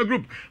Kogosa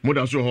group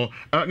moda so ho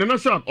nana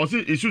sap o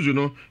si isuzu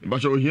no ba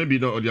so ohia bi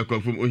no odi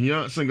akofum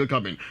ohia single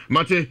cabin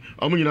mate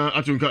omunyina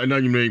atunka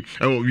enanyumre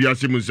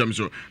wiase munsam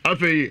so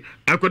afei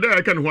akoda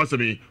aka ne ho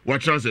asemi wa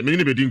chance me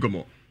ne bedin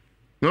komo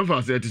no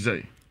fa say ti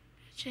say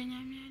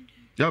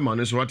ya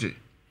mane so wate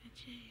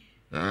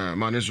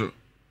mane so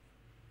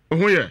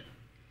ohun ye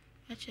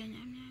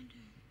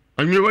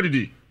anyi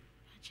wadidi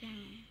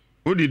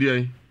o didi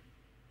ai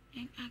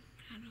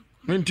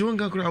menti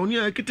wonga kura oni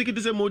a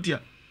kitikiti se motia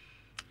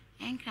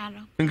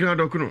enkra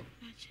do kuno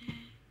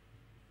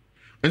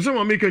enso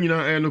ma meka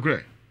nyina no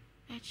kura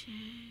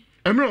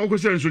emra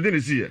okose nso de ne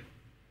siye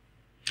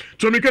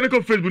to meka ne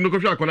ko Facebook no ko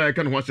hwa akola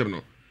eka ne ho asem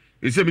no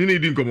ise mi ne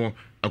di nkomo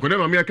akoda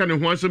ma me eka ne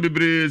ho asem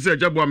bebre se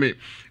jabo ame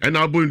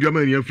na abo ndua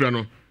ma ni afra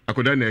no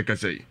akoda na eka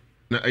sei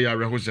na eya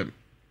re hosem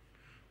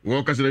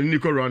wo kase ni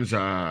ko runs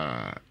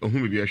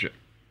ohun bi ehwe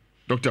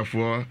doctor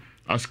for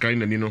askai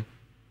na ni no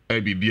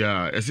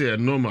bibia ese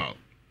normal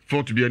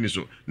fault bi ani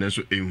so na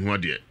so enhu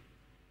ade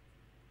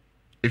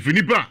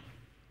efinipa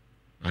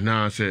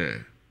ana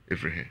se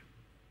efrehe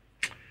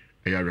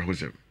eya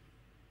rehosem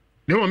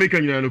ne wa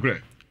meka nyina no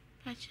kra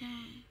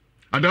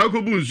ada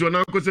ko bu nsuo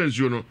na ko se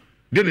nsuo no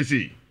de ne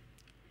si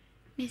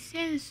mi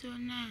senso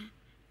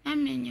na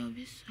menyo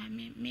bi so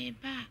me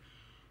ba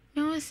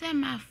me wo se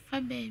ma fa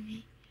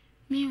baby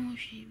mi ho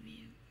hwe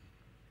bi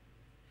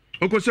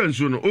o ko se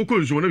nsuo no o ko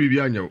nsuo na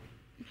bibia anyawo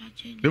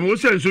the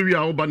most sense we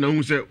are about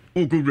now say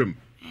ukubrim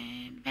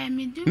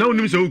na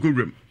unim say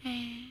ukubrim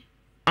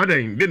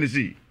adan den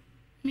see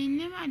me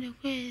never the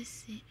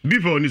kwesi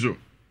before ni so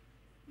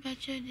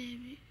bacho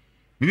debi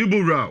bibi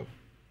burao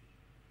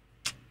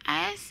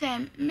I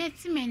say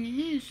meti meni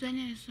ni nso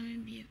ne nso me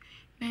bio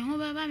me ho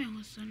baba me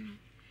ho so no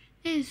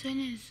ne nso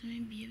me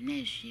bio na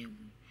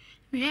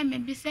ehwegu me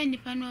be say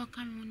nipa no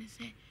ka me ne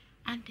say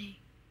adan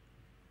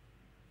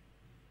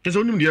kese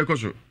unim de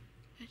ekoso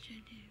bacho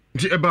debi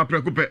ti eba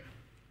prekupe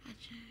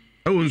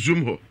I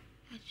zoom ho.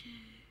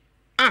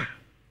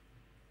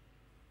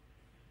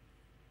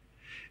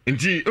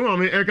 Nti o ma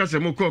me eka se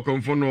mo ko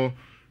konfo no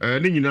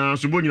ne nyina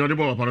so bo nyina de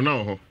bo waparo na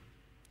ho.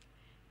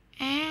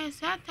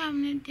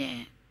 Satam ne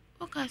de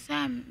o ka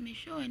sa me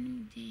show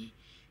anim di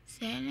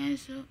se ne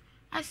so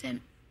asem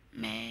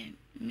me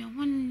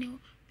hon ne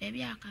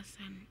baby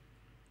akasa no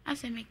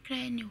asem me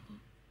kra ne ho.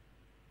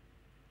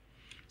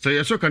 Se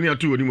yeso kan ya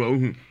tu oni mu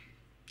ohun.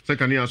 Se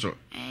kan ya so.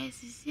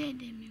 Sisi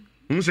de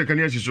me. Se kan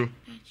ya si so.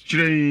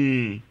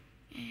 Chire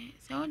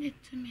So the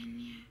too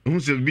many. Who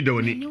said be the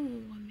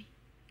one?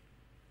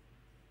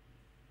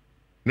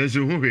 Nancy,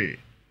 who?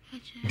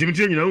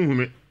 Dimity, you know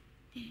whom?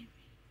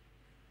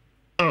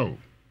 Oh.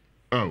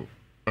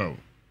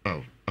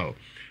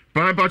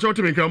 Papa chọ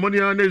to me ka money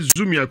na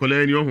zoom ya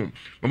kola ni ohun.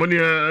 Money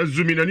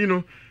zoom na ni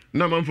no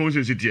na man phone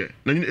se sitie.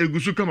 Na ni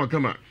egusu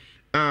kama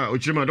o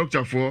chima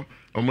doctor for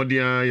omode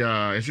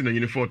ya esi na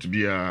ni fort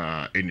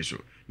bia eni so.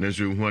 Na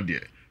nso hu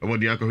ade.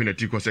 Omode akọ na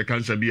tiko se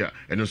cancer bia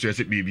eno so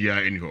ese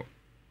bibia eni ho.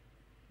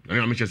 Na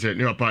ya me chese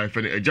ne papa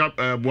efe ne eja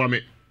boa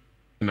me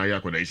na ya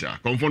koda isa.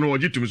 Konfo no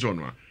ojitum so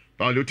no a.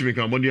 Pa le otimi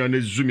ka money na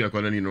zoom ya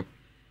kola ni no.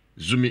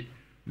 Zoom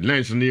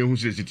lens na hu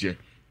se sitie.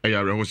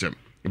 Aya rehosem.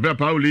 Bra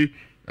Pauli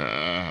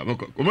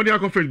komodi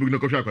akọ Facebook na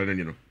kọhwa akwara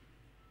ni no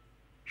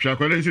hwa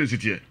akwara nsi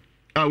sitie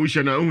we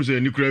hye na ohun se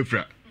ni kura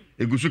fra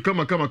egusu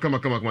kama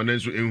na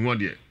nso enhu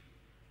ade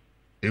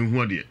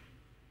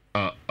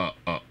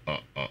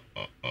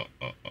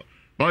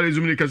ba le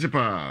zumni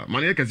kasipa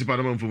mane kasipa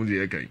na mfo muzi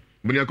yekai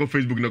bani akọ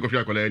Facebook na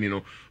kọhwa akwara ni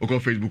no okọ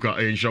Facebook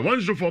ensha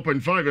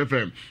 104.5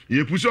 FM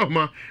ye puso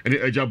ma ene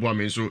eja boa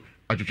me nso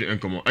atwetwe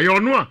enkomo aye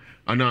ono a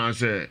ana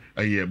se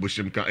aye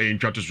bosim ka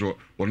ntwato so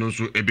wono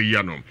nso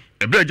ebeya no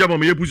ebe jama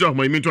me yepuso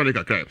ahoma iminto ne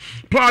kakra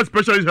Power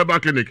Specialist Herbal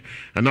Clinic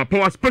and a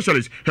Power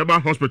Specialist Herbal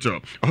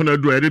Hospital ona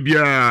do ere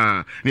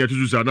bia ne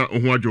atuzu sa na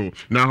ohu adwo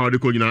na ha de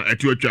ko nyina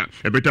etuatwa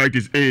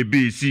hepatitis A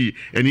B C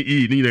and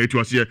E ni nyina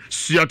etuase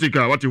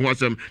sciatica what hu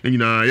asem ni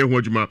nyina ye hu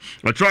adwuma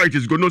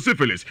arthritis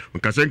gonosyphilis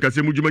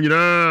nkase mudwuma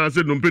nyina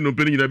se nompe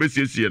ni nyina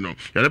besiesie no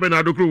ya be na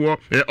adokro wo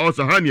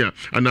ulcer hernia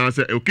ana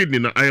se kidney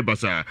na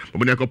ayebasa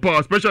obone ko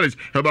Power Specialist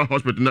Herbal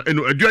Hospital na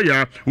eno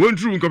aduaya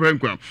wontrue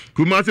nkopenkwa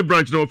Kumasi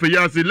branch na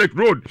Ofeyasi Lake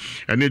Road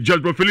and the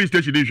Judge Police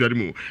Station in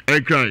Shadimu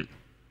and crime.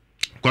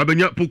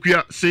 Kwabenya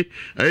Pukia se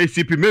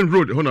ACP Main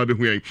Road hona be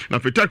huyen na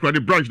fetakra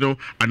the branch no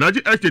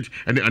Anaji Estate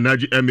and the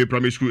Anaji MA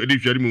Primary School edi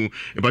Shadimu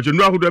e ba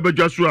jenu ahodo be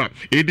dwasua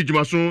edi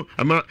djumaso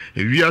ama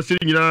wiase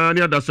nyina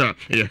ne adasa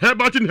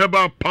Herbatin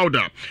herbal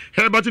powder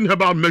Herbatin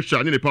herbal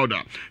mixture ne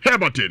powder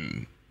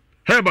Herbatin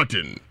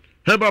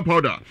herbal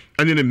powder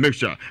and in a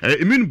mixture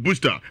immune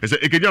booster is a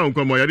ekeja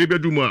nkomo ya rebe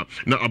duma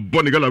na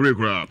abone gala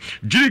rekra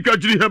jirika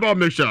jiri herbal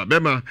mixture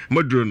bema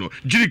modrono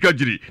jirika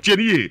jiri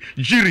tieniye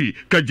jiri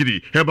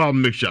kajiri herbal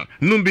mixture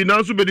numbi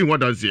na so bedi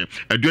hodanse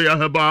aduya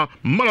herbal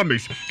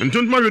malamix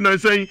ntontuma na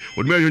say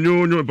oduma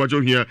yonyo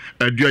bajo hia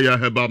aduya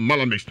herbal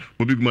malamix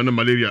obiguma na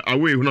malaria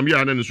away hunam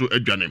ya na so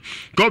adwane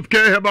cough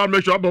care herbal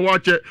mixture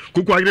abawache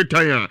kuku agire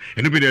tan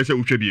enu bi na say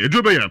utwebi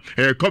edrobe ya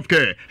cough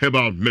care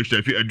herbal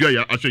mixture fi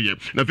aduya asoye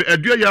na fi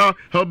aduya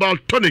herbal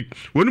tonic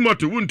wonu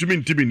matu wuntumi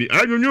ntibini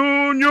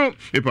anyonyo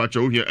epacha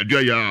ohia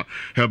aduaya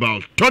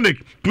herbal tonic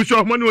puso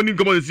ahmani woni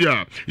ngomo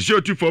sia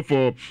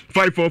 0244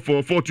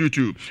 544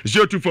 422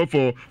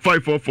 0244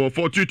 544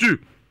 422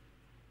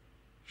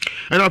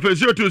 and after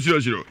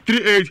 0200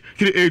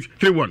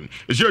 383831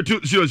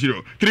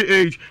 0200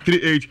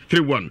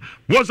 383831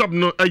 WhatsApp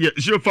no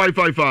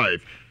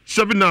 0555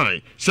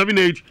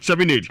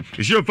 797878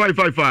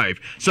 0555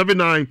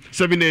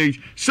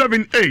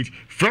 797878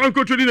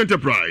 Franco Trading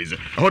Enterprise.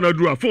 Honor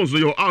drew phones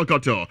your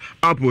Alcatel,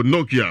 Apple,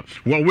 Nokia,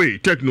 Huawei,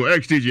 Tecno,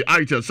 XTG,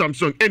 Itel,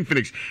 Samsung,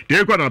 Infinix.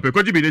 They kwa na pe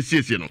kwajibi de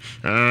siesie no.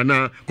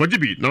 Na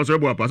kwajibi na so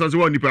ebo apasa so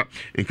woni pa.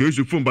 Enke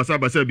su phone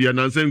basa bia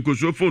na nsen ko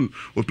so phone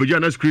opeja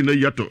na screen na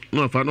yato.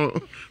 No fa no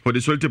for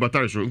the solid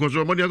battery so. Nko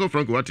so money go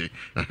Franco wate.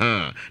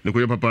 Ne ko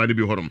yo papa ni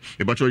bi horom.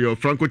 E ba cho your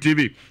Franco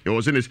TV. E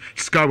was in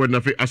Skyward na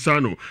fe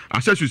Asano.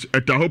 Accessories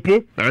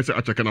etahopo. Asa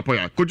ataka na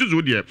poya.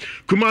 Kojuzu de.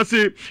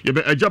 Kumase ye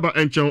be ejaba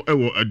enchen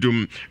ewo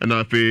adum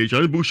na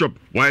Charlie Bookshop,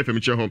 YFM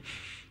Cheho.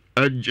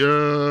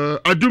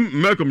 Adum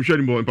Malcolm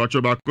Shedimo in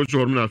Pachoba, Coach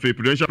Horum, and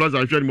Prudential Plaza,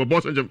 and Shedimo,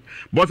 Boss of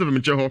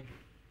Cheho.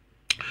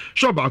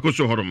 Shop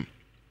Bacoso Horum.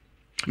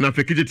 Na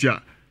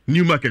Fekitia,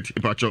 New Market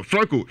in Pacho,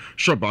 Franco,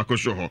 Shop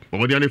Bacoso Ho.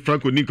 Obadiani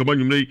Franco,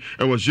 Ninkaman,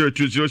 it was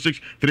 0206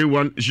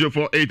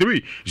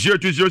 310483,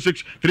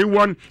 0206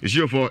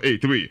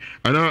 310483,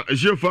 and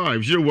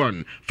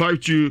 0501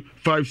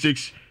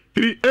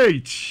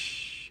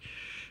 525638.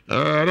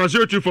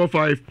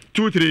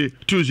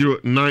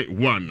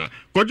 0245-232091.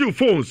 Quadru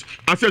phones,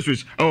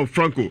 accessories,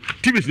 Franco.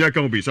 TV's near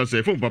can be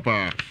say phone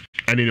papa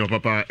and in your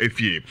papa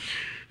FA.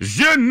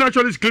 Zen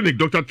Naturalist Clinic,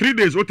 Dr. 3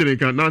 days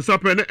Otenika, Nansa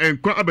Pen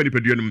and Kwa Abadi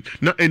Pedianum,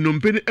 na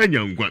Enumpin and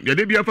Yangwan.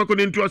 Yadebia Fakon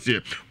into us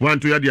here, one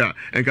to Yadia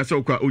and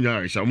Kasoka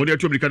Unarisha, Modia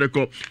to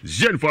Mikadeko,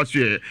 Zen for us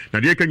here,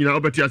 Nadia Kanya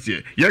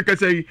Obatiasi. Yaka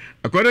say,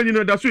 according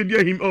to that's what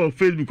dear him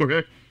Facebook,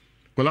 okay?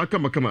 Kola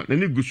kama na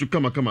ni gusu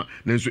kama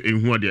na nso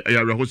enhu ade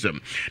ayara hosem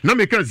na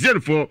meka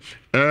zen for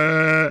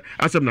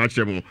asem na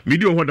achemo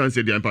media ho dan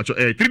se dia mpacho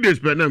 3 days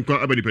per na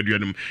nkwa abadi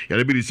peduanum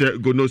ya be say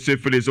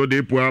gonosyphilis o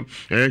de poa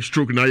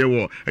stroke na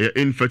yewo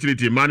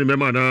infertility man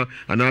mema na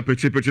ana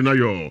peti na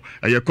yo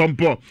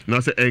kompo na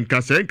se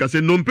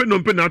enkase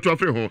nompe na ato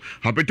afre ho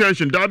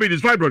hypertension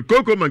diabetes fibroid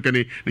koko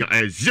mankani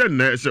na zen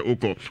na se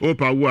oko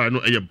opa wa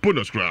no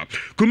bonus kra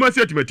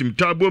Kumasi atimetim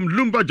tabom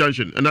Lumba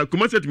Junction na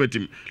Kumasi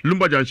atimetim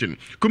Lumba Junction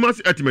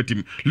Kumasi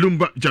atimetim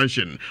Lumba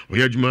Junction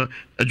oyajuma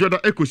ejoda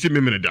ekosi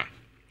memeneda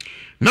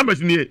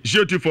Numbers near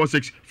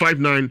 0246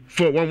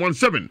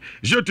 594117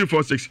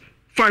 0246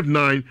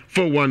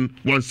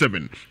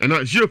 594117 and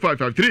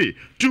 0553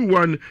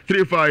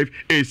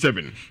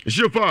 213587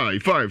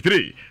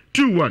 0553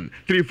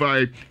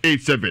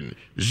 213587.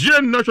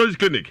 Jen Naturalist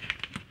Clinic.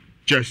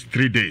 Just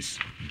 3 days.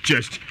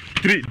 Just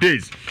 3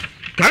 days.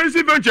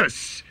 Currency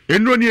Ventures.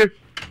 Enronie.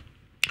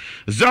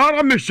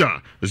 Zara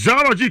Mixture.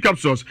 Zara G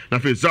capsules. Na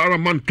fe Zara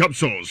Man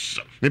capsules.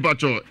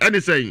 Nipacho.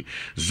 Any saying.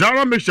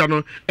 Zara Mixture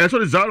no. And so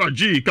the Zara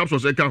G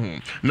capsules eka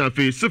home. Na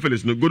fe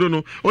syphilis no godo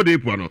no. Ode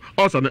ipuano.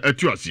 Also na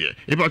etuasie.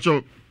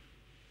 Nipacho.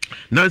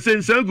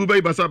 Nansen sangu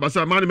bai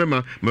basa mani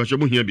mema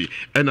mashamu here bi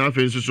ena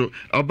afen so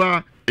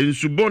oba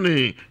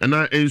ensubone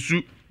ena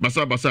ensu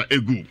basa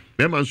egu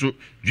mema nso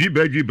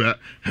dwiba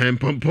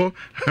hempompo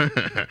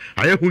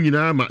aye hu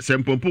nyina ma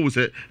sempompo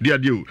se dia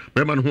o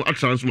mema no ho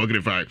atranso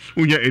magnify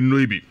unya enno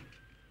ibi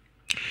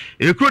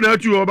ekro na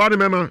atu oba ne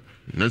mema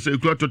na se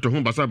ekro toto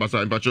ho basa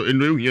mpacho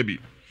enno ehu here bi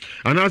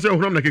anase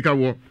ohram na keka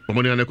wo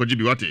omoni na ko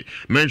jibi wate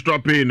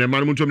menstrual pain na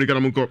man muntom nika na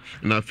munko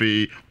na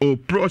fe o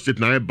prostate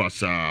na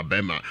basa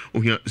bema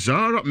ohia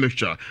Zara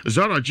mixture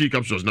Zara G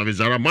capsules na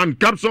Zara Man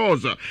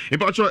capsules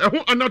ipacho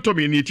eho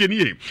anatomy ni tie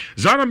ni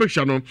Zara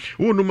mixture no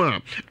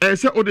wonuma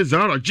ese o de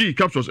Zara G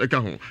capsules eka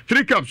ho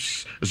 3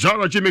 cups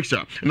Zara G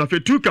mixture na fe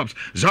 2 cups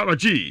Zara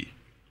G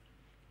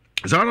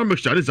Zara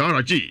mixture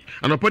Zara G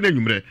anopone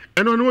nwumre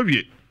eno no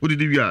wie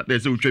udidi wia na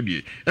ese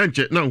utwabie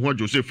enche na ho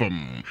Joseph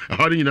from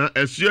ahari nyina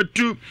esia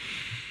tu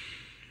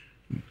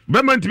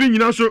bemantimi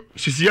nyina so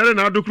sisiare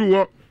na adokru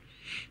wo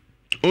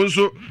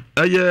onso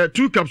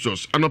 2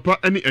 capsules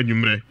anopa ani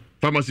anwumre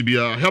pharmacy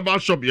bia herbal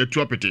shop ye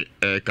tu apete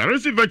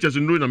currency ventures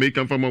no na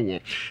American farmer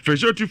wo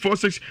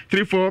 0246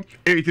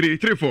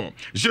 348334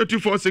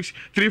 0246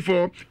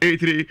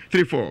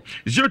 348334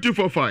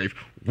 0245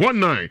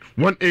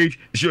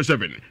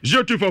 191807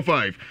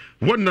 0245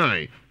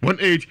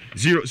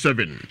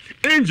 191807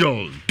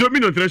 Angel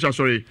Domino Thresher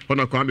sorry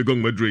ona kwa me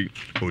gong madri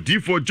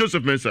Odifo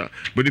Joseph Mensa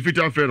but the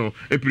fita feno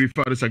e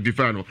purify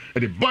sanctify no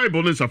and the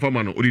Bible in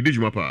safama no odi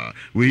dijuma pa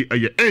we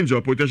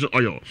Angel protection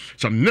oil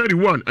Psalm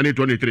 91 and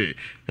 23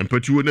 and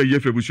patu na ye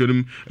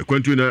febusionum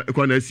kwantu na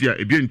kwa sia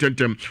e bi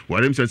intentem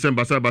warem sensem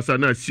basa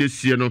na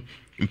siesie no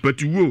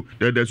mpatuwo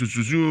da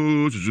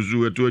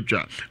susuzu eto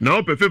atwa na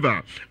ope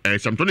favor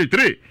Psalm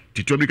 23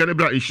 titwami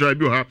kanebra insha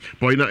bi ha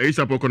poina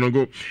Esa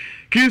pokonongo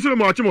kinsolo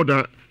mo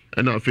achimoda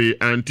na fe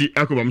anti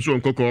akobam so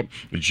nkoko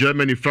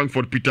Germany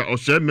Frankfurt Peter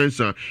Osem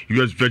Mensa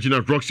US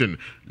Virginia Roxen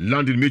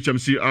London Mitcham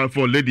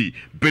CR4 Lady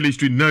Bailey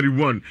Street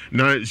 91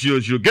 na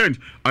 00 Gent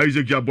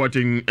Isaac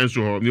Jaboating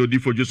enso no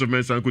Odifo Joseph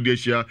Mensa ko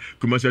dia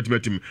Kumasi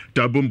Metim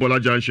Tabum Bola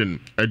Junction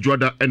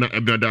Edwada ena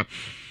Ebrada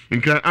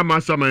Nka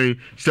Amasamai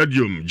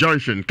Stadium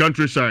Junction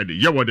Countryside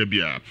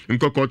Yawadebia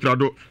Nkoko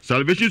Trado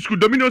Salvation School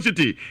Dominion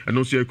City and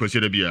also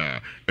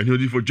Kwesiedebia and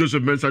you for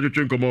Joseph Mensa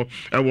Chenkomo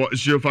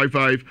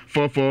 055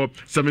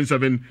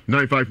 4477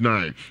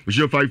 959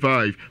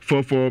 055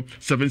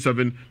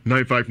 4477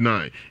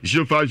 959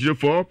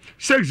 0504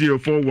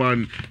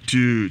 6041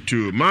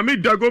 22 Mami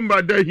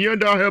Dagomba de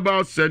Hienda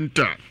Herbal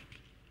Center.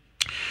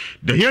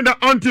 The hinder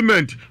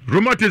ointment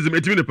rheumatism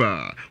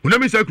etiminepa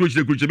unami sa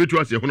kruche betu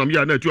ase honam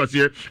ya na tu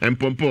ase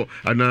empompo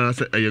ana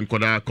se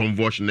enkoda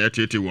convulsion na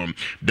etete wom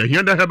the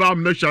hinder herbal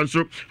mixture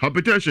so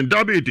hypertension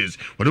diabetes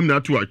wonum na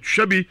tu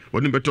ahwabi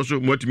wonum beto so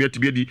mwatimi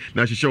atibedi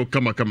na hihye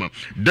kama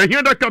the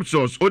hinder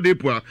capsules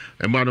odepoa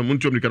ema no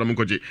muntom nikana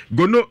munkoje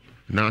gono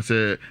na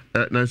se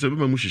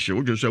bema muhihye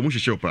wodwo so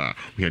muhihye pa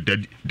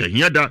the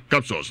hinder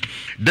capsules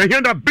the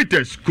hinder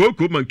bitters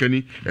koko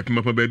mankani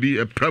epimapa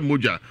baby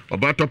pramoja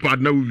obato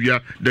pad na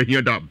wia the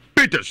hinder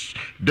bitters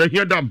the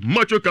hinder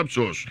macho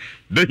capsules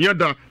the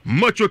hinder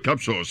macho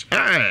capsules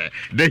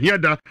the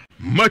hinder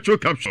macho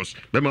capsules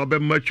bema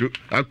macho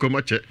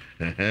akomache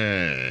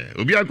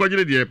obi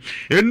akwajire de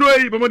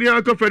enoi bomodi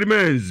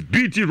akofedimens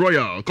BT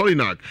Royal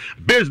Colinac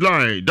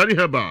Baseline Danny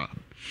Herba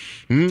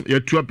ye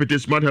tu apete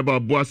smart herbal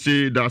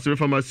boise da se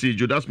pharmacy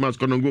Judas Mas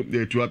konongo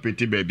ye tu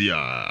apete baby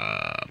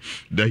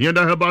the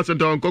Hienda Herbal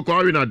Center on Koko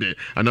Arinade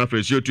and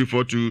after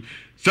 0242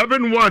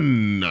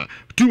 71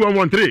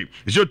 2113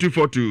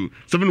 0242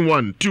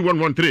 71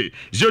 2113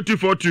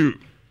 0242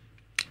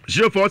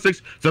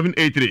 046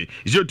 783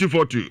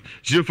 0242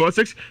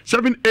 046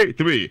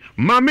 783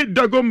 Mami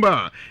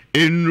Dagomba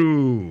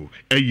Enu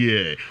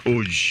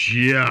oh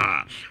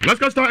yeah let's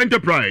go start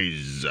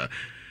enterprise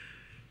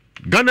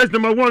Ghana's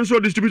 #1 so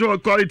distributor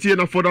of quality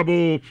and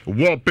affordable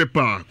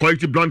wallpaper,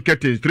 quality blank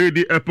curtains,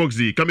 3D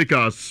epoxy,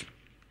 chemicals.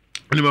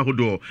 Anima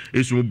hodo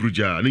esu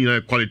bruja,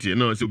 ni quality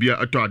no so bia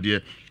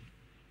atade.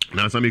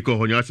 Na sami ko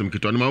honya asem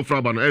kito anima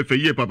fra ba no efe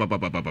ye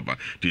papa.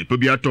 Ti pe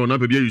bia to na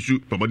pe bia yusu,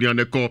 pabodi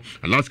ane ko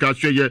Alaska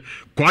hweye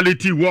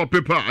quality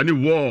wallpaper ani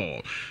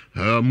wall.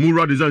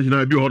 Mura designs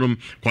na bi hodom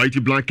quality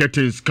blank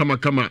curtains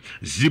kama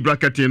zebra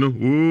curtain no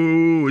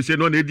oh say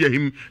no na dia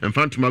him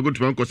enfant go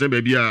to man kosen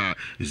ba bia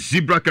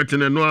zebra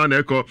curtain no na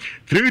eko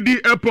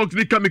 3D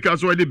epoxy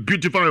chemicals so dey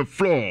beautify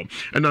floor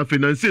and na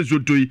finance so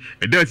toy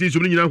e dey see so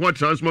nyina ho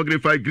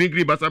transmogrify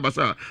green basa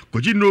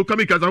koji no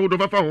chemicals ahodo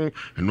fafa ho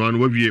no an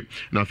wawie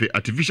na fe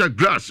artificial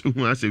grass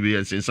hu ase we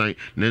ensensan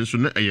nenso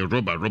na eye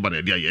rubber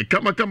na dia ye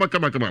kama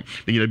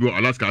nyina bi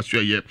Alaska so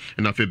ye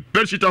na fe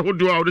bedsheet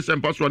ahodo a wo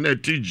sempa so na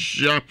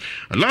tija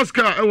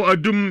Alaska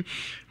Adum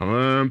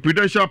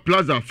Prudential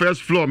Plaza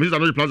first floor Mrs.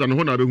 Anoje Plaza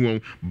no na be hu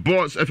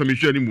boss FM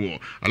hwe animu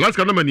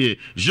Alaska number ni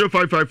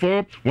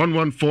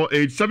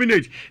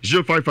 0554114878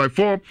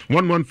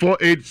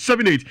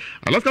 0554114878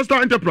 Alaska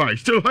Star Enterprise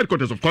still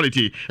headquarters of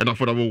quality and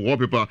affordable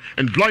wallpaper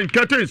and blind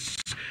curtains.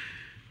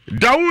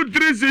 Dawood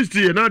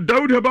 360 na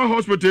Dawood Herbal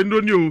Hospital no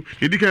new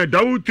edika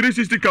Dawood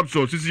 360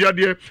 capsules sisi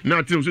ade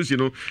na tin sisi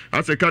no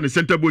ase ka ne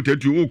center boat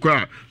etu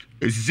ukwa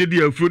sisi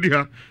dia afrodi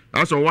ha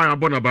aso why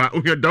abona ba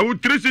ohia Dawood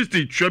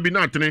 360 twabi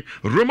na atene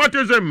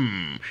rheumatism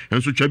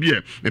enso twabi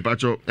e me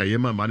pacho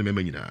eyema ma ne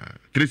mema nyina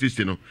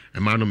 360 no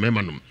ema no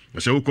mema no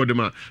se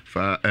ukodema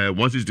fa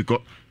 160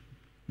 ko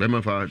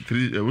mema fa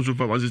 3 unso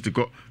fa 160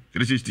 ko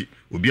 360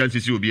 obia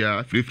nsisi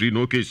obia free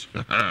no case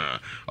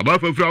about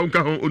for free unka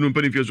ho onu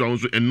pani fie so ahun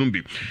so enum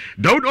bi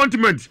Dawood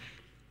ointment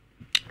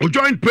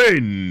joint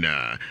pain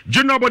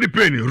general body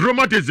pain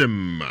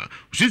rheumatism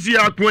sisi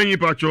akwen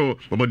pacho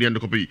body and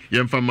copy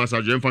yemfa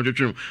massage yemfa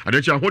twetwe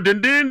adecha ho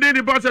den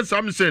the pass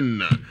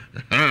Samson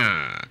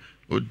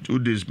who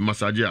this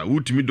massage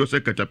ultimate dose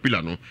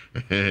caterpillar no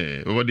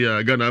over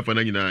there Ghana afa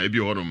na nyina ebi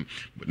honom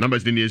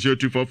numbers ni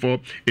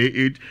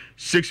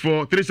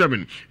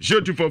 0244886437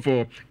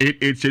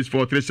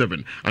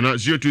 0244886437 and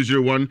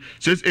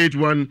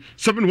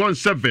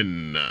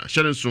 0201681717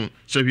 shenso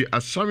sebi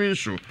asamin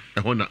so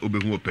ehona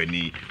obehu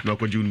opani na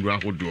kwaji nura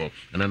hodo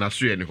na na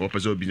so ye ne ho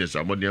pese business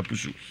amode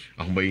apusu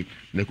ahobai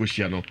na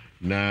koshia no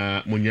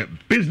na monye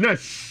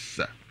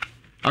business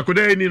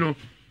akoda ni no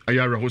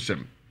ayara hosem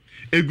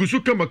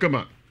egusu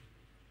kama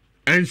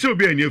ense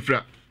obi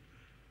anifra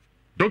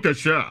doctor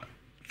sir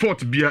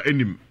fort bia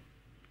enim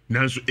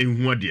nanso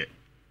enhu ade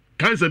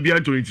cancer bia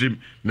ntontrim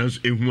nanso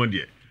enhu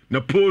ade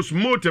na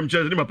postmortem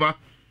chance ni papa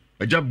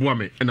aja boa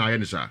me na aye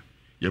ne sa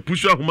ye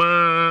pusu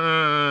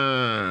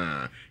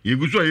ahuma ye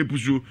gusu aye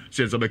pusu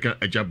sense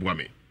beka aja boa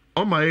me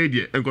o ma e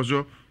de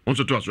enkoso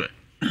onso to aso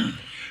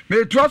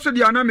me trust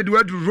the ana me do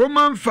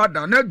Roman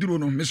father na duro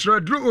no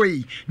Mr. Duro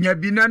oyi nya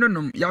bi na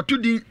nonom ya to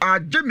din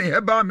ageme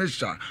heba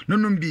Mr.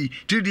 nonom bi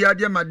ti dia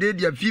dia made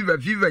dia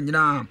fever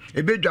nyina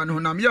ebedwa no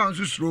nam ya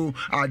nsusuro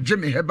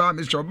ageme heba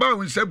Mr. ba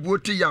won se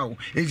buoti yawo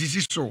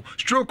ezisi so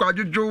stroke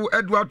adwojo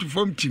Edward to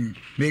form team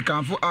me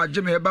kanfo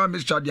ageme heba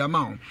Mr. dia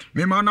ma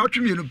me ma na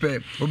otwemi no pe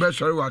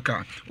obesori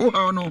waka o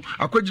ha no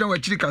akwagina wa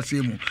chiri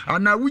kase mu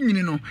ana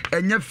wunyini no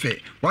enye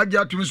fe waje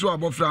atumi so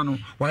abofra no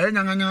wa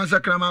yanyanya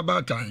sakrama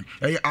batan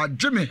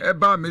ageme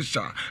Eba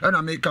Mr. and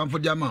I make come for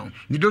the amount.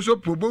 Nidoso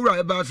Probora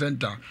Eba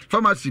Center,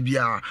 Pharmacy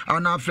Bia,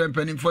 and our friend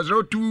penning for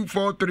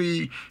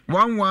 0243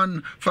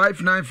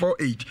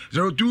 115948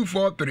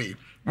 0243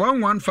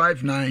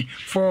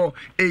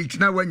 115948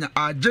 na wanya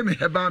Jimmy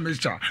Heba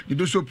Mr.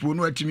 Nidoso Pro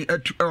no atimi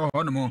etu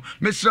honomo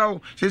Mr.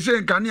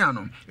 Sese nkania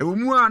no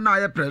ewumu na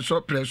ye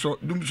preso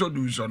dumso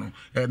no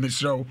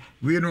Mr.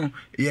 we no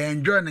ye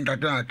enjoy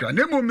nkakra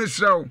nemo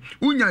Mr.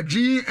 unya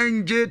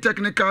G&J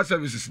Technical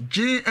Services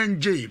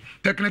G&J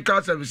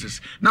Technical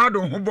Services na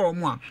do hobo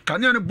mu a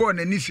kania no bo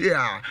na nisi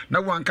a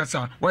na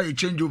wankasa why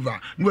change over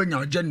no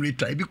wanya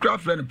generator e bi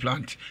craft friend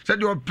plant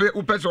said you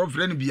pay so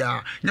friend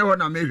bia nya ho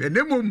na mehwe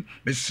nemo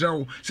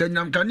Mr. Say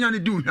Namkania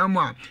do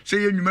hama,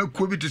 say you may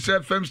could be to say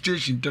FM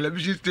station,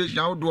 television station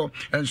outdoor,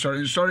 and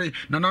sorry,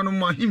 Nanano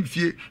ma him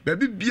fee,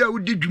 baby Bia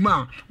would did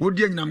juma, would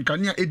dear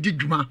Namkania a did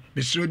juma,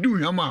 Mr. Do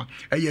hama,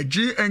 a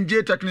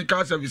G&J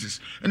Technical Services,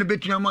 and a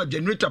bit yama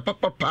generator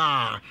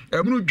papa,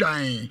 a blue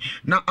giant.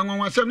 Now I'm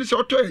on 70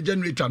 auto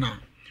generator now.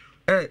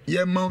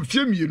 Ye man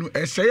film you know,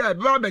 say I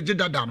rather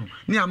jedadano,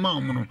 near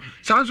mamma.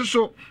 Sounds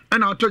so,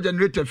 and auto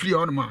generator free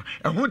on ma,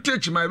 and who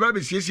take my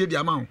rabbits yes, the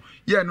amount.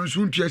 Ye no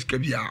soon to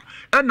escabia,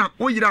 and now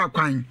we are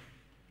quine.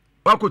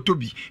 Wako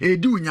Toby, a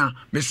dunya,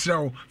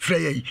 Mr.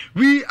 Frey.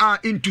 We are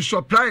into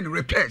supply and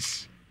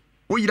repairs.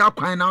 We are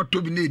quine out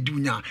to be ne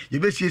dunya, you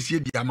best see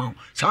the amount.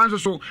 Sounds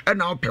so, and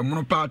now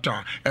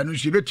permonopata, and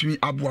she bet me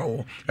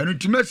abuao, and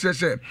to mess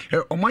say,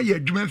 oh my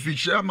human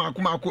fisher,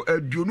 Marco,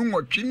 a dunu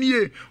or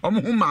chinie,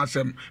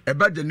 humasem, a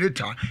bad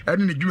generator,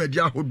 and the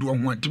Jumedia who do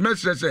want to mess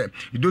say,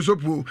 you do so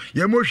poor,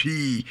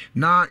 Yamoshi,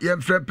 na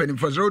yem friend penny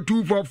for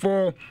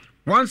 0244.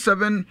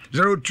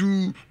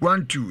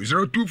 170212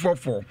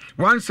 0244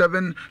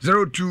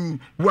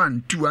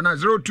 170212 and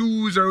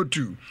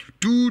 0202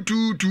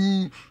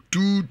 222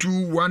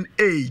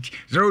 2218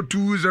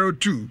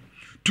 0202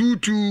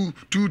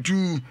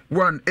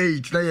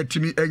 222218 na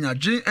yetimi enya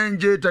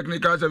G&J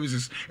Technical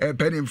Services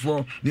penny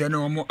for the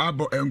normal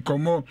abo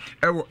enkomo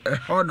ewo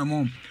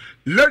honomo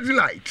Lazy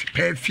Light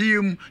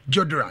perfume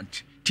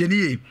deodorant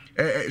tienie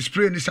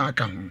spray ni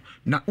saka ho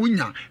na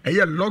unya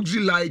Luxy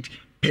Light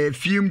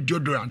perfume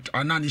deodorant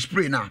anani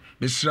spray na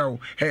besraw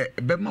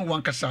bema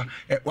wankasa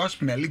was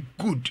smell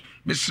good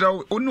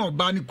besraw ono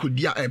oba ni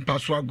kodia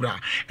empaso agra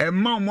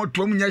ma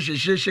omoto mu nya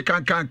hyehye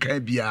kankan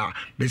bia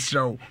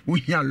besraw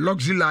uhia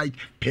Luxelite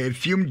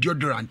perfume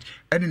deodorant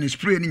ene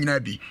spray ni nyina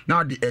bi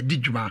na de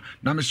edidwuma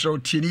na mesraw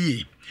tie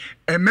ni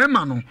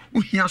emema no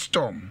uhia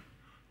Storm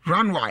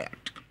Run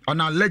Wild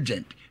ana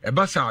Legend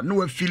ebasa no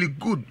we feel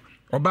good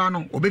oba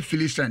no obe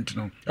feel sent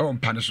no e won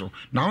pane so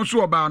na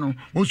onso oba no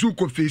onso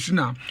ko face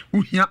na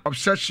uhia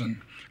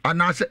Obsession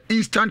and as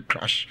instant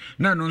crush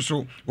na no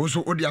so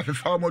also odi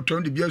afefa mo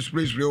ton de bia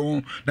spray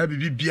ho na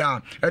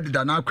bibia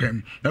edida na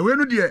akwam na we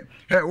no de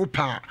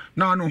opa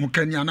na no ho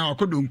kania na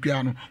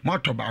akodonkua no mo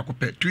atoba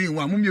akopɛ 2 in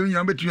 1 mo mi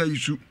nya betu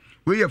ayisu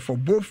we for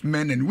both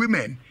men and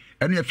women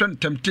and your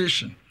friend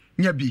temptation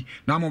nyabi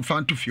na mo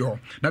fanto fio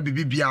na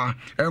bibia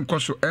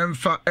enkoso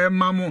emfa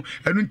emamo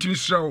enu ntimi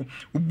sraw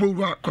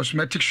ubowura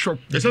cosmetic shop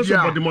yes so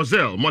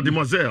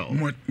mademoiselle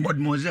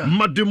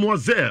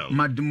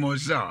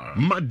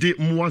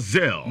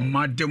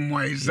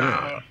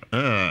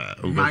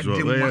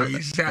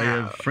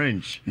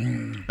French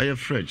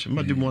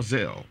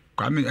mademoiselle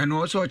I mean, and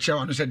also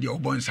Chawan said the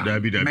Obonsa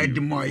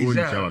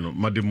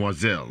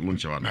mademoiselle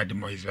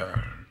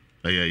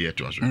yeah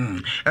to us.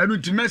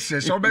 And to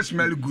message so best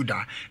smell good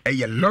a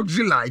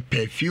Luxelite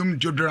perfume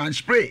deodorant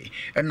spray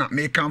and not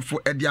make come for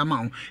the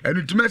amount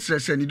and to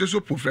message and it also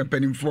put from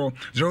penny for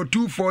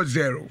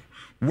 0240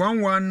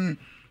 11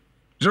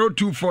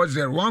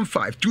 0240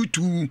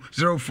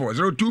 152204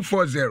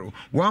 0240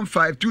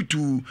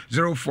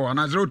 152204 and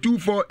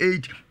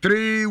 0248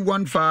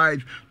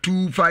 315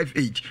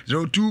 258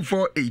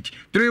 0248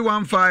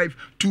 315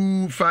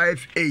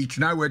 258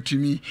 now wait to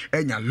me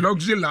and your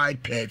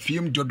Luxelite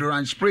perfume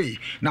deodorant spray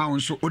now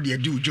so odi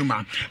adi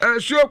ujuma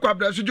so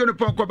kwabra so jone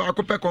pon ko ba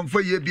ko pe konfo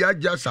ye bia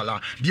ja sala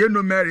de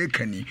no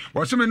American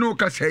wo se me no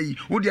ka sei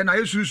odi na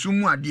yesusu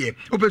mu ade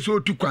o pe so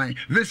otu kwan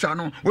visa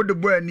no wo de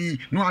bo ani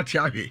no ate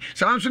ahwe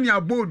sanso ne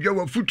abo odwa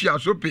wa futu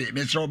asope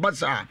me sro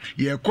basa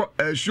ye ko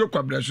so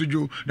kwabra so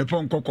jo ne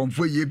pon ko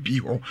konfo ye bi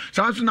ho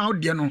sanso na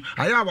ode no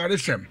aya ware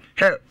sem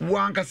he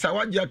wanka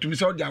sawaji atumi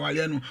sa ode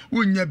awale no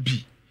unya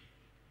bi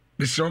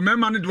Mr.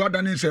 Memman do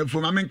adani se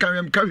fo ma men kan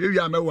hwewi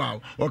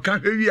amewa o kan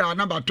hwewi a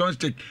na baton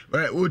stick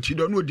o ti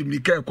do no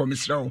dimika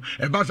komisra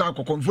e ba sa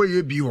akokonfo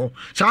ye bi ho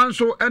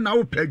sanso e na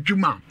wo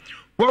padwuma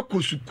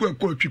wako suku e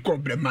ko twi ko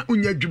brema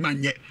unya dwuma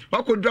nye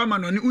wako drama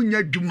no ni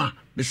unya dwuma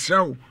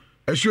mesra o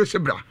asuo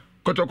sebra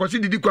kotokosi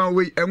didi kwan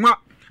we enwa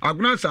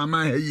aguna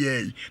sama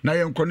heye na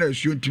ye nkọ na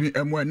asuo ntimi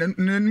emo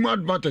nemu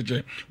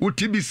advantage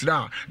uti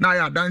bisra na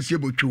ya dance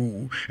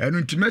ebotwo enu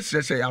ntime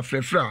sese ya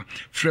frefra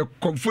fre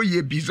komfo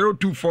ye bi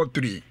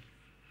 0243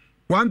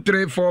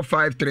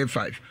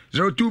 134535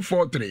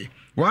 0243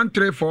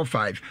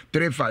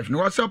 134535 no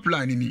WhatsApp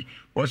line ni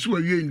wasu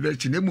we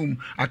university nemum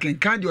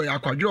akenkan de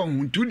yakwadwo ho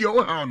ntu de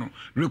wo ha no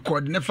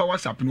record nefa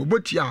WhatsApp no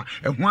botia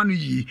ehwo anu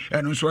yi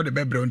enu so de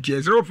bebre ntie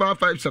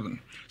 0557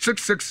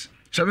 66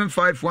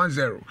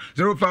 7510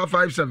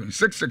 0557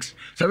 66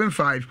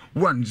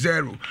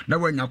 7510 na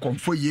wanya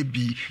komfo ye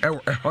bi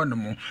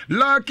ehonomo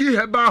Lucky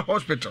Herbal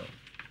Hospital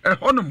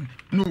honum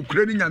no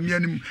kurani nyame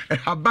anim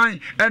haban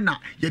na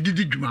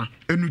yedidi dwuma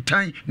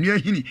enutan ne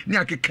ahini ne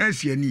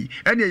akekansi ani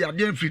ene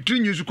yade mfitri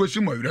nyisu kosi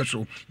mawire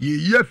so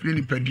ye yefri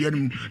ni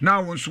paduanum na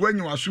wonso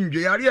wanyi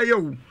wasomdwe yare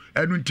yewu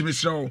enu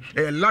ntimisrawo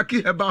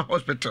Lucky Herbal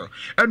Hospital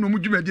enu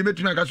omdwumadi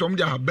metumi akase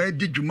omde haban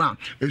di dwuma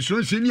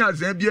esonsi ni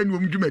azan bia ni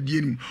omdwumadi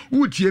anim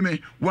wutie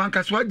me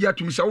wankase wagye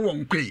atumisa wo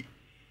nkwe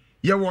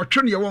ye wo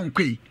twene ye wo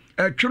nkwe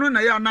twono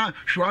na ya na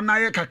hwa na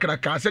ye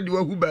kakraka se de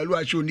wahu balu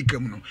a hwe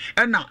nikam no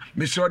ena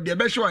mesro de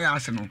be hwe ya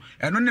ase no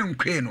eno ne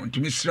nkwe no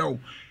ntimi srawo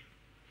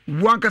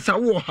wankasa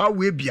wo ha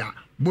we bia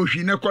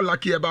bohwi ne ko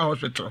Lucky Herbal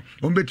Hospital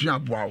ombetu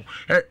aboawo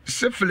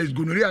syphilis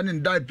gonorrhea ne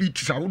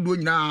diabetes awodo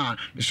nyina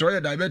mesro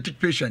ye diabetic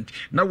patient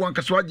na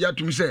wankasa wagye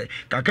atum se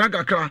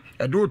kakra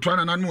edo to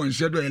na no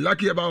nse do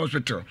Lucky Herbal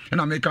Hospital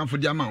na make am for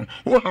the amount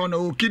wo ha na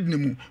o kidney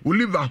mu o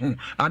liver ho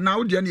ana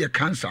wo de ne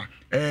cancer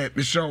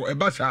Mr.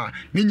 Ebasa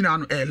ni nyina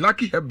no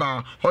Lucky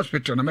Herbal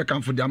Hospital na meka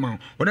mfo diama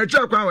ona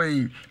cha kwa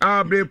wen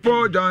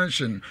Abrepo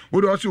Junction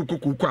wo do so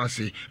kokuku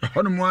ase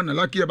hono mu na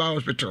Lucky Herbal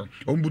Hospital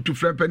ombutu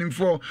frempani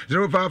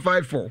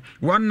 0554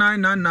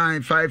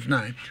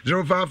 199959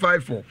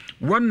 0554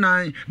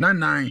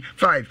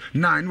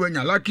 199959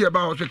 wenya Lucky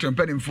Herbal Hospital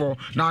mpani 4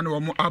 na no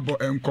mo abo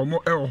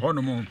enkomo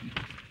hono mu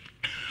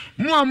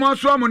mu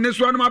amoso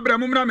amoneso no mabra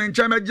mu mra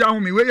mencha magya ho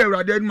mi we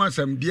yawrade anu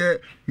asam de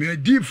me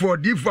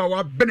D4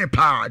 wa bene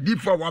pa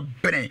D4 wa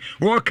bene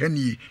wo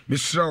kani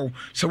misraw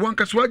se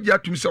wanka so agya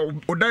atum se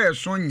odaye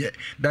sonye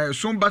daye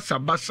son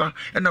basa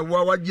na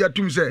wo wagya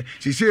atum se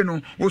sise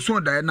no wo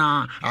son daye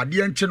na ade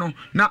enche no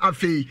na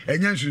afei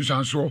enye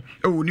nsunsanso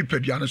e wo ni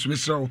padua no so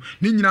misraw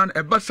ni nyina no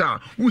ebasa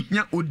wo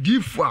hia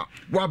D4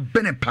 wa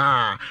bene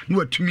pa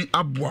no atumi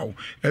aboawo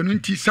enu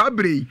nti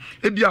sabre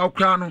e bia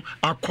okra no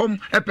akom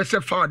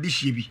epese fa ade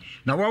hie bi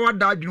na wawa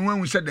da adwene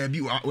wan se da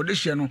bi o de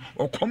hye no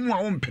okom a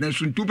wo mpene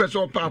so ntu pese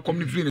opa akom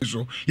ni free ne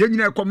so ye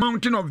nyina ko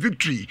Mountain of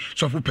Victory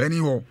so fu pani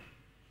ho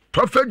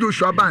Prophet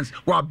Joshua Barnes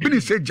wa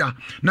bini seja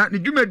na ne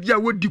dwumadi a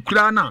wodi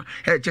kura na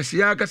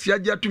chesia kasia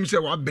dia tum se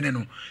wa bene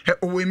no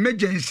o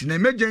emergency na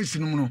emergency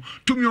no no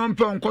tumi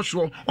ompe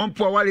onkoso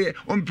ompe awale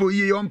ompe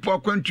oyi ompe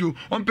akwantu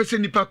ompe se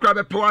nipa kra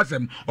be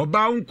pewasem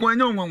oba nko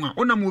anya onwanwa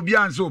onam obi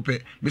anse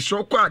ope be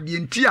so kwa de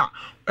nti a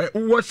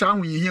wo sa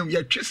ahunhihim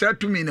ya twi sa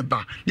tumi ne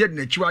ba ye de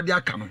na chiwade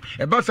aka no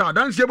e ba sa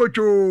danse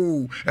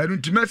botwo enu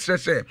ntimesre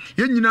se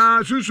ye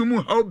nyina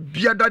sunsumu ha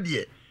obiada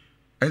de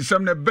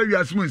ensam na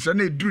bawias mu nsa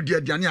na eduru de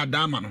adiane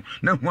adama no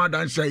na hu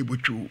adansa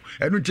ibotwo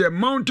enu tie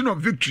mountain of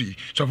victory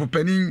so for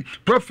penin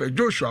Prophet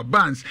Joshua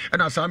Barnes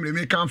and assembly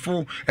me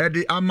kanfo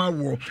de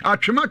amawo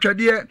atwema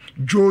twede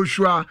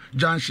Joshua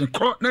Junction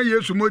ko na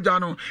Yesu moja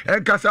no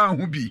enkasa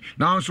hu bi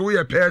na nso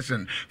we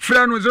person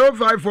frɛ no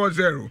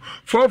 0540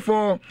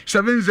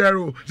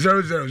 447000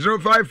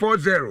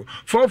 0540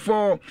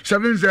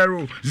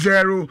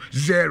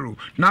 447000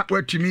 na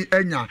watimi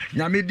enya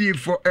nyamedi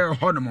for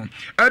honom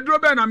edro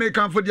be na me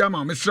kanfo di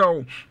ama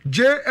Mr.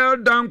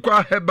 JL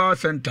Dankwa Herbal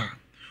Center.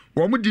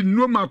 Wamudi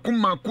no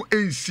maku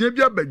ensie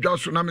bia badwa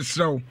so na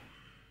Mr.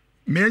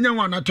 Menya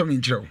wan anatomy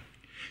nkyerɛw.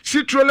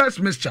 Citrulus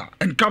mixture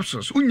and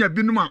capsules unya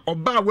binum a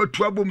oba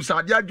watu abom sa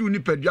ade aju ni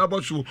padua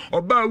boso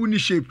oba uni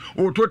shape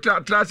o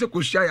total trase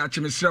kosia ya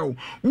chemesrew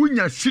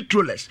unya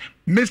citrulus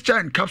mixture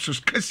and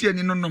capsules kase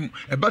ni nonom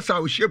e basa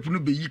o shape no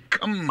be yi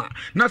kama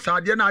na sa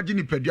ade na age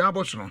ni padua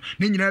boso no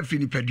ni nyina afi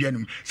ni padua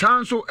nim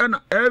sanso e na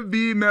FB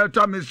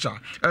melta mixture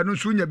enu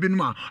so unya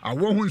binum a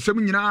awo ho nsem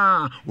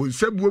nyina o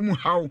nsabuo mu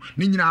haw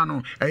ni nyina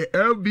no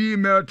FB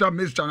melta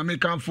mixture na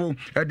mekanfo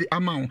e di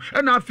amount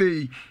e na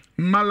afei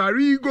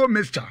malarigo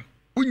mixture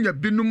unya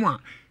binum a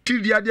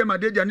tidi ade ma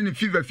de jane ne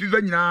fever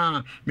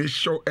nyina me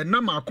show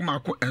enam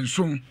akomako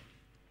ensom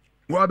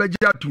wa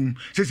bagya tum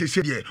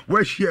se de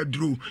wa hia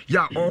duro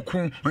ya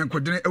okon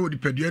enkodene e wodi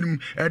paduanum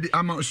e de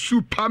ama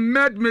super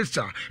med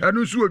mister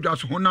enu so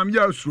odwaso honam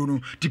ya asuro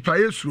no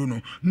tipaye suro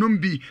no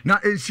numbi na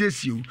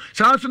ensiesiu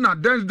sanso na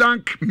dance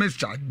dank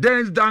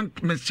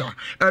mister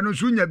enu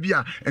so nya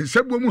bia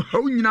ensebo mu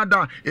haw nyina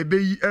da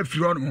ebeyi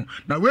afiri ono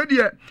na we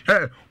de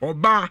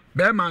oba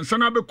be man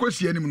sana be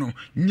kosi anim no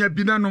nya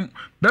binanom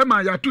be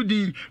man ya to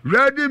din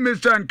ready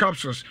mister and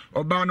capsules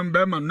oba no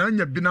be man na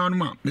nya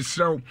binanom a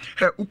misrew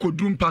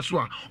ukodum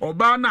paso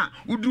oba na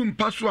udum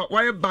paso a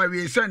waye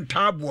bawe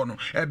sentabo no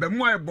ebe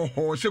mu aye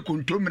boho se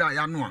kontomira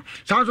ya no a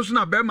sanso so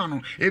na be man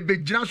no ebe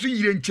gina so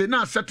yire nche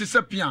na sete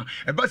sepia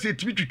eba se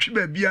timi twitwi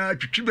ba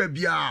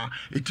bia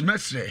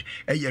etimesre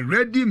eye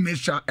ready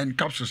mister and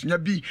capsules nya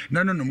bi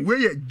nanom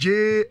we ye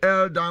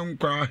JL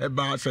Dankwa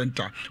Herbal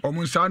Center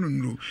omunsa no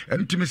nuru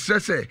entimi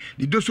sese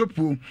ni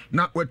dosopo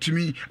na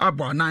watimi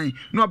abo anan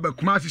no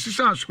abakuma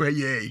sisan so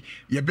ye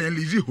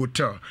Belize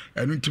Hotel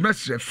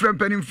entimesre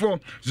frempenin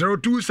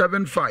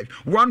 0275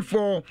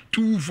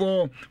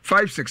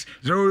 142456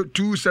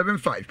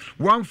 0275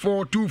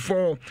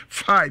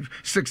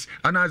 142456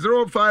 and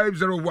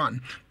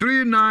 0501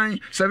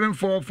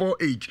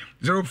 397448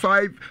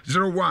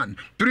 0501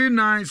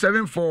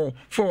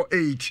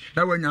 397448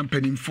 na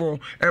wanyampenin 4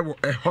 ewo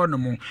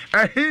ehonomo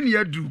ehin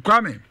yadu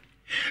kwame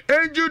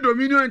Angel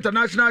Dominion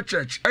International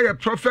Church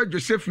Prophet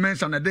Joseph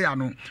Mensah na de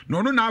ano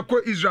no na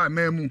akọ Israel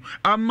memu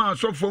ama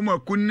sofo mu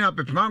akunni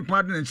apepeman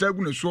kwade ne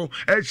nsagu ne so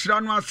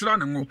ehira no asra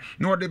ne ngo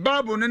no the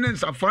Bible ne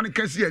nsafo ne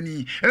kase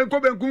ani enko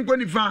benkunko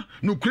nifa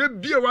no kure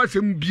bia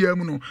wasem bia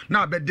mu no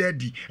na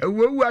abedadi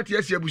ewu ate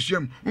ase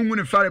abusuam ungu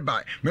ne fare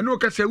bai me no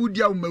kase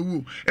wudi awu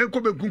mawu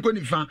enko benkunko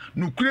nifa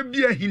no kure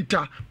bia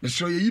hinta me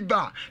so yeyi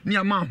ba ne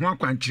ama ho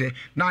akwankyere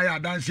na ya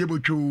danse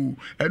botwo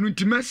enu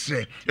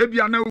ntimesre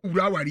ebia na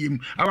wura awariem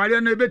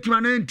aware na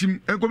ebetima na ntim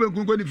enkobe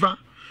nkunko nifa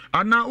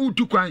ana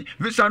utu kwan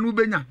visa no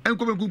benya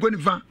enkobe nkunko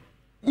nifa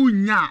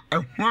unya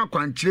ehwo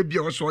akwankyere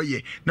bia oso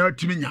ye na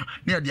atiminya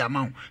na de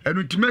amawo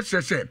enu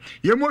timesese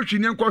ye mo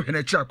hwini enko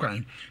hwene kira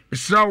kwan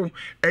israw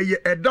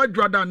eye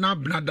edadwada na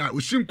abnada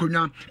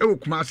osinkonya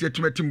ewokuma ase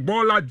etimetim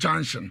Bola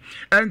Junction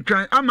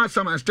enkran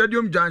Amasama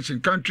Stadium Junction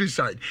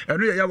countryside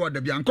enu ye yawo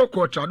da bia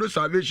nkoko Trado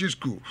Salvation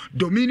School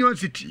Dominion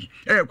City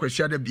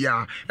kwasi da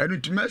bia enu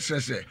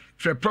timesese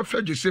for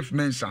Prophet Joseph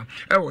Mensah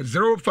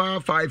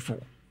 0554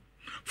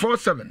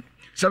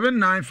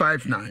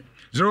 477959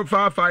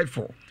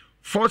 0554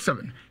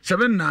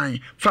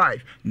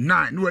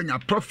 477959 no anya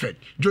Prophet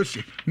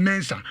Joseph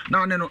Mensah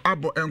na ne no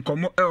abo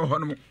enkomo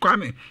hono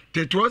kwame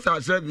teto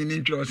sa serving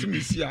intro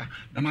simisia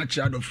na ma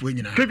chia dofo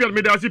nyina kebial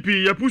me da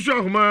sipi ya pusu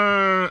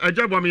ahoma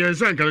ajabo me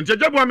yensan kan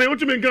ajabo me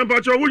utumi nkan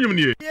pa cho wunyum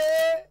nie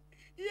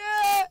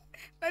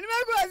mani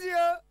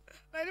magwazio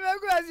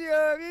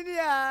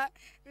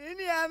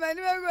Minia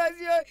mani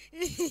magwazio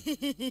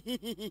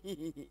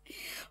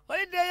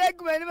holiday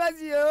mani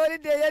magwazio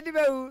holiday ya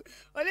dibawu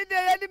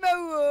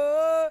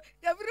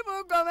ya furi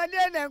mu goma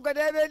na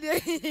nkwada be di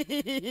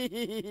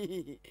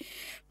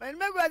mani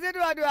magwazio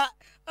dwa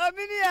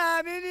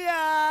minia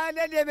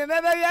na de me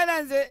mebe ya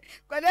nanze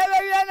kwada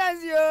be ya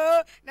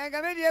nanzio na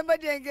ngame di embo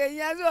denge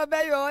nyazo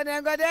obeyo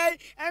na nkwada de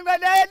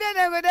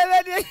na nkwada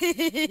be di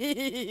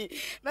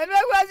mani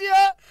magwazio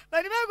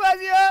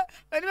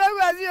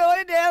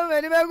holiday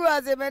mani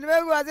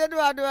magwazio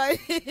dwa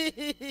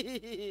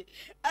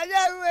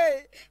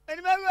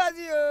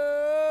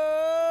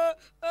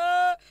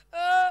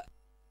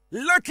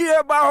Lucky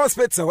Herbal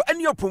Hospital and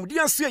your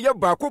Pundia see your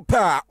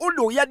Bakupa,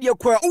 Udo Yadia,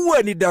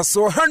 Uani da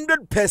so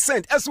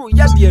 100% as we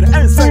Yadia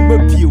and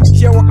Simon Pew.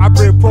 Here are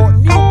report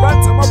New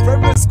Bantama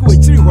Primary School,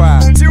 Chihuahua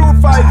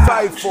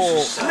 0554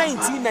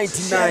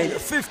 1999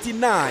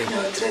 59.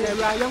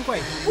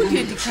 What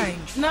did you kind?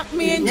 Not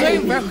me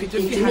enjoying breakfast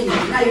if you had your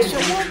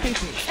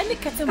wallpaper, any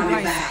cat and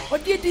rice.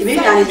 What did you say?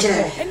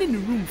 And in the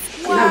room.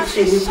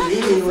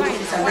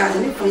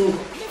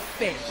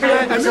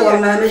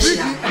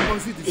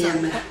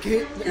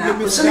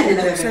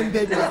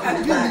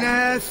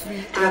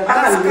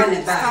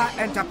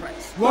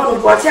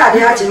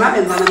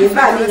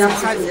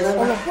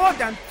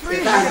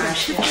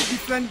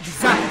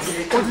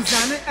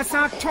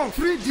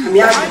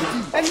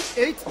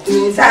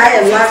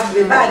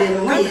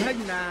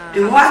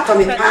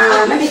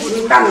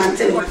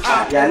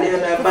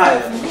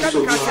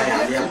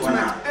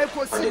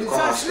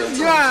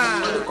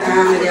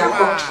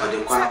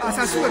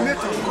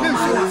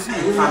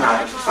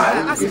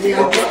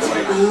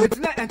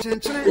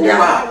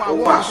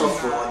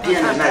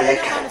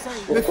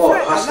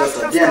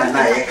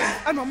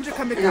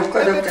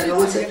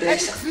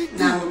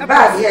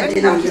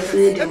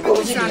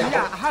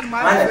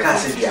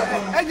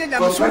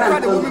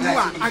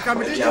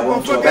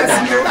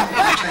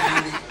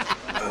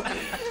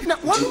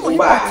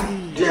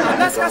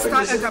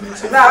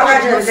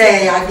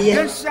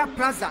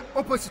 Plaza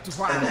opposite to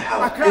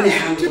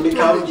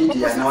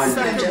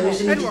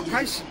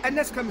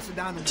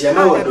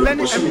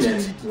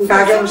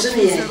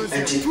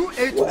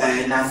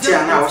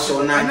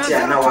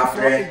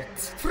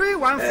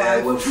Hey,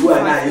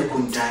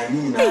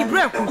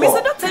 bro,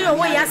 Mr. Doctor, your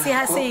way I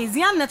say is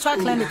the natural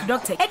clinic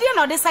doctor. I didn't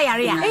know this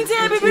area. And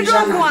baby,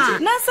 don't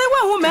want. Now say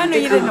what woman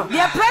you know.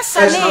 Their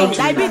pressure,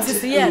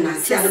 diabetes, yeah.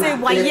 Say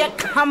why you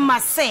come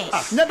say.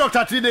 No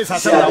doctor 3 days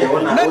has no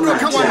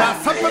come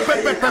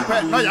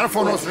on. No, you're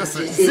for no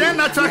the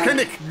natural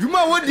clinic. You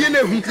might want the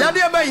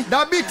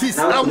diabetes,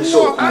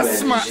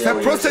 asthma, the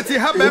prostate,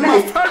 have a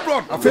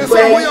fibroid. A face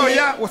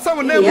of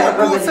someone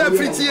never say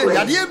free.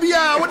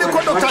 Yadia, what they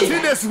call Doctor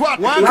 3 days. What?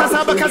 One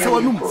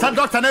Casabacasa, some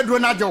Doctor Nedro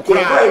Nadio.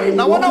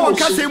 Now, one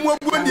can say more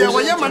when they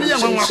were money.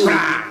 So,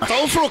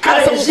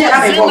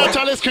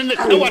 Charles Clinic,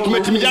 what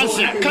met me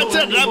dancing.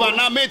 Catcher driver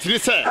now made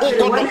research.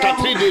 Oh, Doctor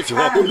 3 days.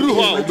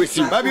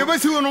 Baby, when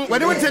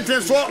we take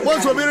this,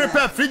 once we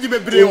repair fridge,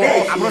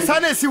 I'm a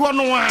son, see one.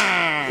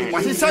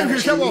 What he said,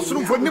 he was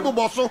through for Nibble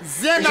Bosso,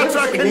 Zen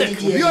natural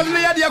clinic. You are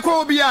Lady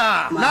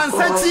Acobia,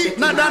 Nancy,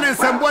 Nadan and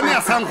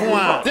Sambonia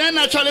Sanqua. Then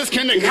Charles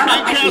Clinic,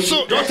 and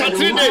cancel Doctor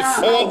 3 days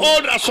or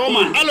old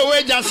Asoma,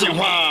 Alloway Johnson.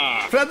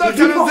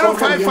 Doctor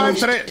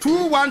 0553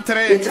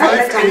 213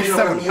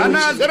 587 and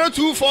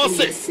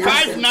 0246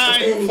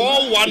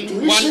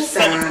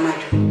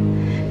 594117.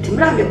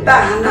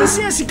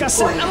 Nsia sika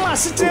se ama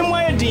setena mo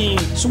ayedin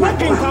so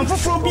wadwen kwan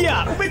foforo bi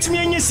a obetimi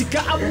anya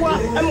sika aboa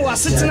ama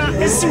wasetena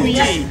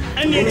esiwiye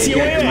ane etie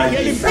we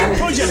ye big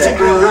project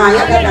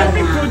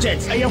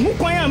aye hu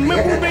kwan a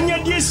mebu benya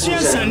die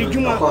suansa ne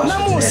dwuma na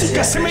mo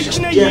sika se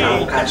magina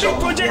ye big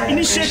project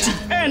initiative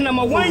na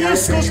ma 1 year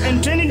skills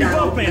and training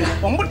development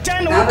on what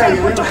time we can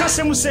put to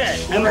kasemu say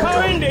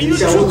empowering the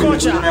youth through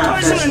culture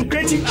tourism and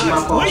creative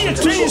arts when you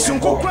train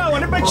sunko kwa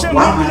wode be chere mo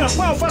na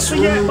kwa faso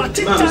ye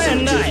batita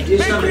and nine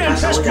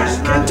pastries,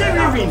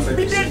 weaving,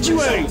 beaded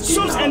jewelry,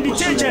 soaps and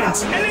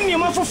detergents, and in your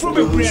mouth for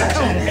the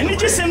account. And it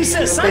just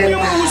says,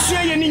 Samuel will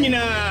say,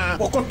 Nina,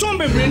 or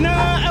Cotombe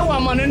Brena, our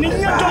man, and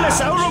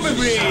Thomas, our Robe,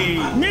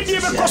 maybe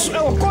because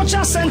our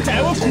culture center,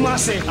 our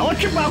Kumase, our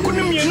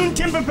Kibakunum, and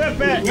Timber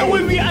Pepper, and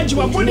when we add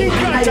your body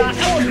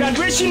our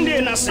graduation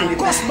day, nothing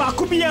cost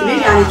Bakubia,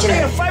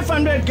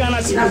 500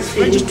 Ghana,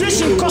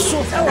 registration cost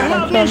of our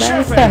love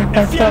nation, from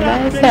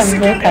October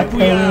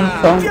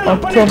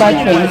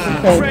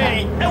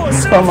 23rd.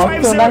 From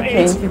October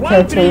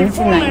 23rd,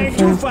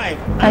 2019,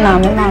 and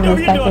I'm a man who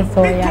started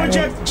so young.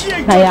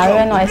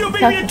 I know I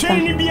started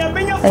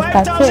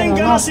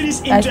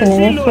I can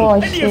only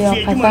for share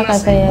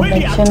Kataka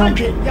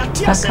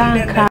I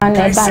can't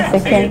a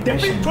second.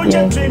 Yes, you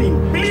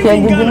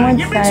didn't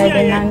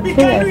say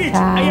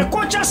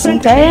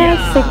until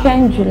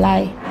 2nd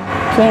July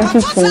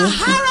 2020.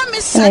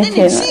 And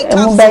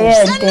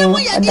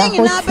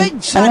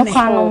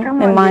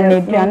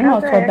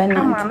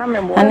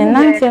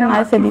then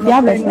I said, if you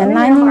have a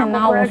 9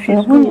 hours,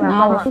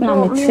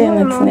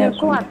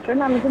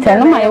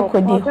 tell my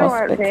Okodi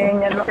hospital.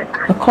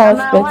 The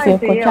hospital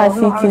could try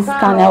CT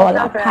scan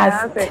or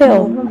pass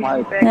till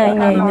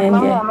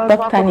 9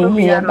 doctor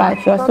here, but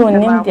if you're so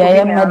named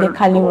there,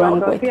 medically wrong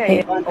with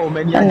it.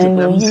 And then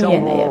you hear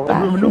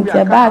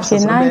about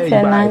in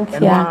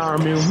 1990,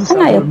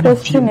 and I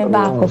posted me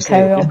back of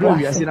carry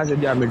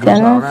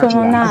Then also,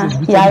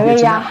 yare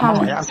ya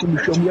ham.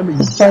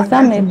 Because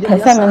I'm a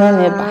person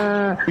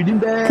in Kini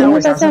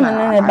pese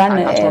mene ne ba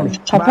ne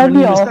papa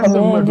bi o ko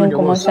me din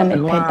ko mo se me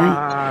pedan.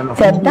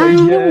 Se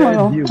dan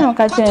no no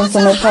ka chen so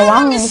me pa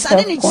wan se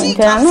ko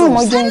ntia no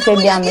mo din se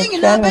dia me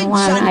tre me ho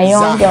an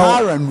ayon de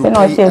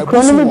no se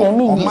kro no me de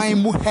mi ni.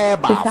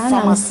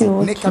 Sana me si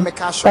o.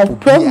 But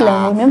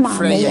problem me ma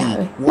me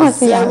yare. No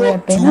se yare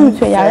pe na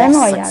so yare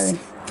no yare.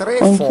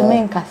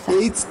 Ontime nkasa.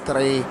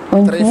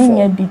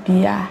 Ontime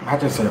bibia.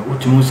 Hata say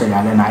utumu say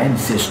yale na em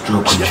say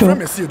stroke.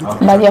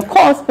 But the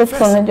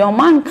hospital no the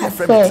man ka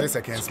say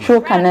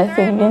stroke na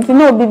say nti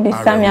no bibi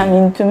sami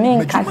am ntime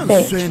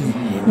nkasa.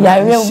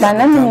 Yare uba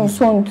na mi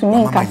so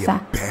ontime nkasa.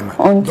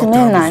 Ontime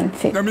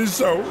nante.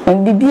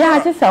 Bibia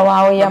ti sa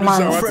wa o ya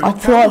man o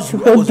ti o ti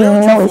ko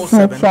din na o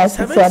smith ya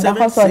ti so da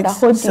ko so da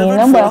ho din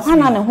na mo ha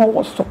na ne ho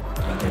wo so.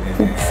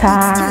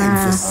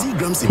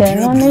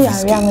 Teno ne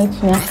yare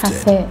ametumi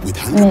akase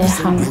ne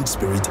ham.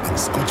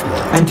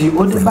 And the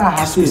other bar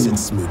has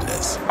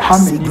how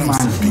many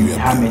months,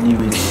 how many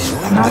weeks,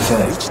 and I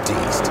said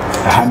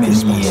how many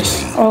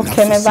years?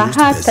 Okay, me ba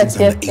ha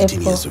 30th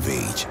April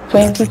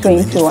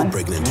 2021.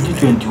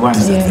 2021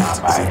 yes.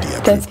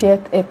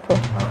 30th April.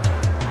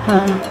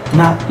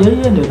 Now, you're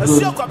in the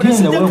good.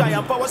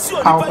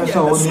 Our person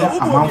only a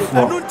month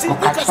for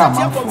catch a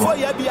month for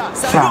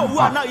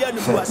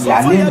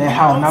Yalene,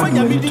 how now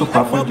you need to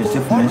cover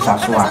Joseph Mensa.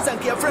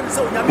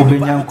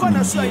 Ubenian could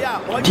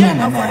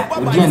Diana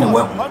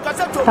well.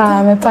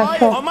 Me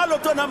patrol.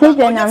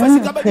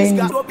 I'm praying.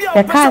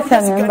 The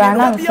castle member,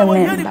 I'm some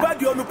member.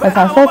 But I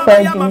saw for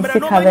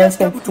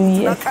the 2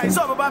 years.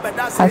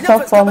 I saw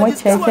for my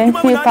church and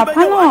see Papa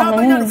no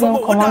many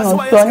don't come on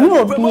so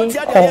no be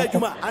called.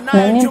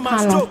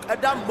 Pano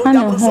ana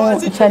ho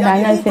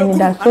chadana semi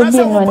da so bi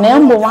no na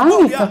embo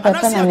 1 week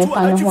papa na ne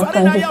pano ho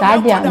tonji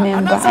sadia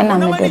member ana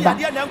me deba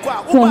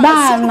me ba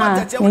na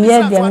me ye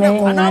dia me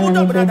na me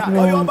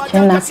bedroom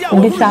chena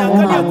bi sa me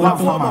ma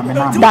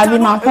da bi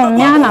ma ko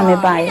me ana me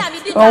ba ye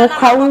o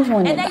kwa wu ho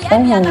ne o ho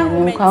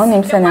ne kwa o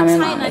ne se na me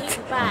ma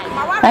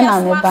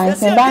ana me ba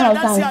na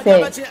san se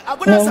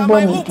me mbo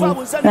ni di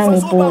na me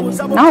bo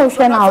na o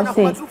hwe na o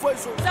se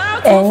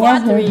enya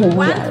hu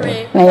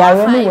na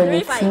yare no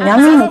we ti na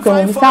me ko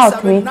ni sa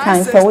 3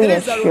 times so we are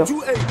sure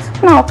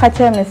now catch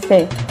me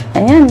say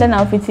and then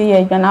now 50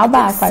 years and now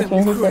back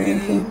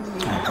 2017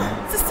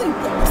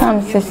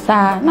 some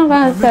sister no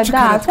one said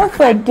that so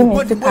for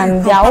dimity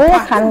can dia o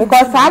can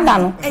because I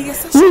don't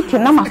you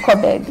can na makọ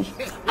baby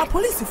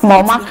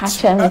mama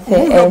catch me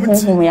say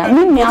hu ya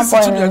me me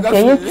boy no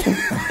say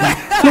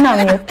you na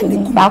me tell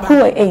back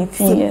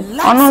 18 years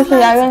ono so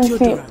ya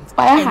rent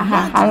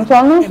and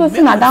so no so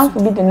see madam for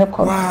be the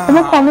neko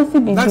no come see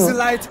be do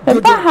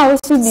the house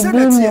be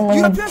do me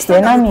when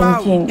na me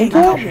engine it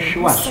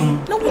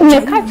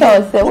me catch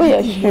us say we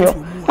are sure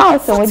now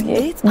so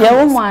we dey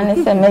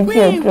woman say me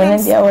dey pro na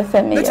dey was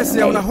say me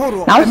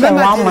now say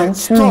 1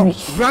 month 2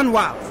 weeks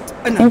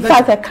in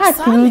fact I cut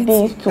 3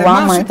 days to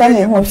 1 month and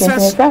me who say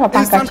me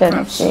papa catch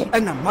me say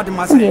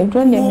we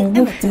don't me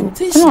with you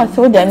no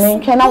so dey me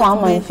na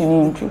 1 month ni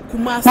nju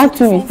not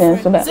 2 weeks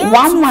so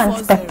 1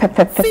 month pe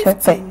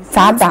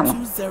sadano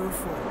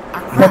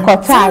the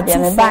cottage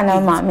and the banner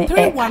mammy me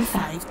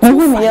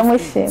ye mo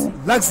se me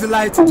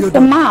the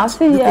ma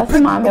see ya so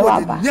ma me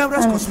waba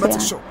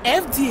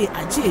FDA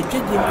aje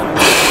ejede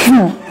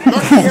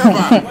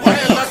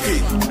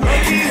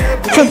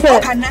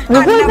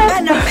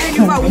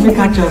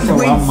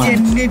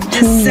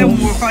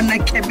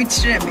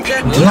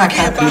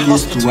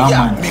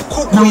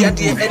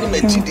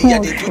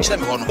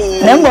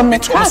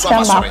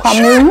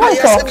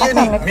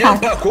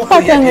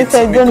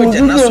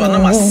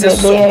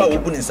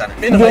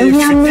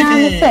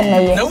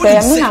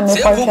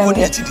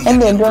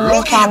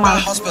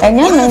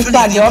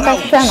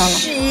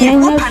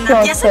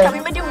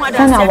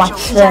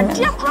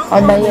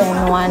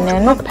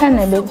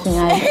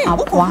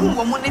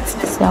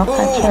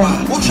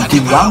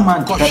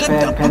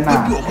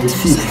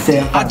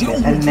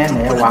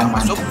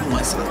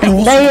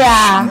and they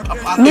are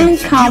men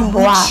come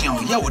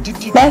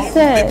that's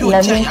it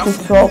 11 to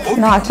 12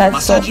 not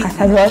as so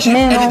because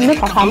men only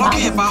papa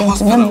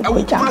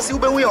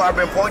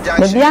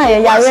the dia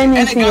ya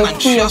reni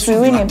si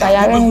win by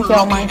ya reni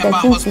your man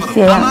to see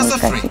ya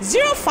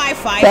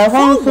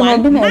 055